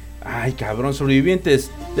inmediatamente, ay cabrón,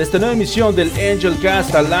 sobrevivientes de esta nueva emisión del Angel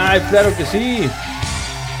Cast Alive. Claro que sí.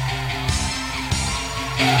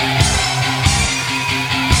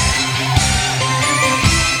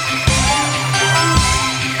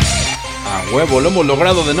 Huevo, lo hemos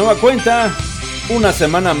logrado de nueva cuenta. Una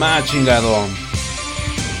semana más, chingado.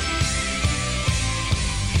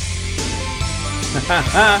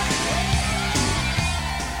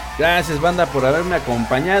 Gracias, banda, por haberme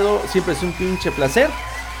acompañado. Siempre es un pinche placer.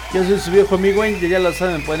 Yo soy su viejo amigo Angel, ya lo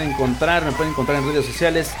saben, me pueden encontrar en redes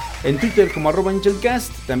sociales, en Twitter como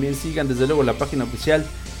 @AngelCast. También sigan desde luego la página oficial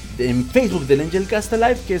en Facebook del Angelcast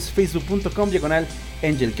Alive, que es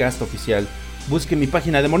facebook.com/AngelCast oficial. Busquen mi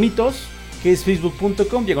página de monitos, que es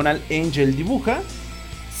facebook.com/Angel Dibuja.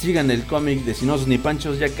 Sigan el cómic de Sin Osos ni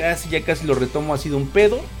Panchos, ya casi lo retomo, ha sido un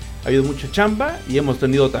pedo, ha habido mucha chamba y hemos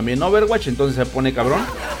tenido también Overwatch, entonces se pone cabrón.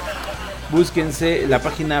 Búsquense la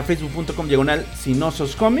página facebook.com/Sin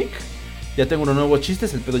Osos Comic. Ya tengo unos nuevos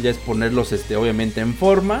chistes, el pedo ya es ponerlos obviamente en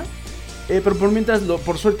forma. Pero por mientras,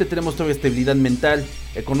 por suerte tenemos toda estabilidad mental,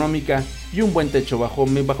 económica y un buen techo bajo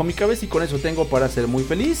mi cabeza, y con eso tengo para ser muy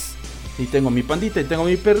feliz. Y tengo mi pandita y tengo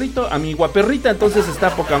mi perrito, a mi guaperrita, entonces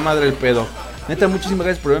está poca madre el pedo. Neta, muchísimas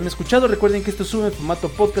gracias por haberme escuchado. Recuerden que esto sube en formato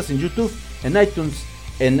podcast en YouTube, en iTunes,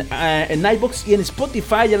 en iVoox y en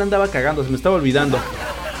Spotify. Ya la andaba cagando, se me estaba olvidando.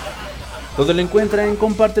 Donde lo encuentran,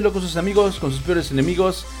 compártelo con sus amigos, con sus peores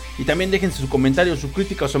enemigos. Y también déjense su comentario, su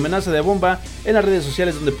crítica o su amenaza de bomba en las redes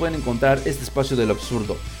sociales, donde pueden encontrar este espacio del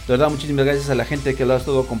absurdo. De verdad, muchísimas gracias a la gente que lo ha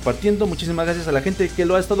estado compartiendo. Muchísimas gracias a la gente que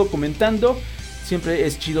lo ha estado comentando. Siempre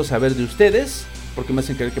es chido saber de ustedes, porque me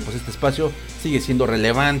hacen creer que pues este espacio sigue siendo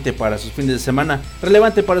relevante para sus fines de semana,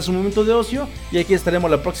 relevante para su momento de ocio. Y aquí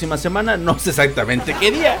estaremos la próxima semana, no sé exactamente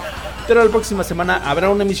qué día, pero la próxima semana habrá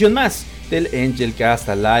una emisión más del Angel Cast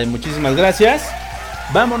Alive. Muchísimas gracias.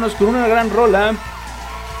 Vámonos con una gran rola.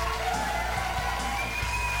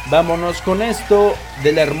 Vámonos con esto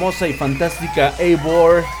de la hermosa y fantástica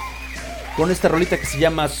Eivor, con esta rolita que se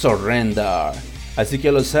llama Surrender. Así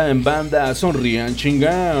que lo saben, banda, sonrían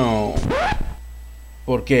chingao,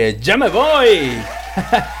 porque ya me voy.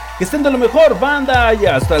 Que estén de lo mejor, banda, y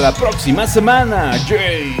hasta la próxima semana.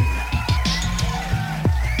 Yay.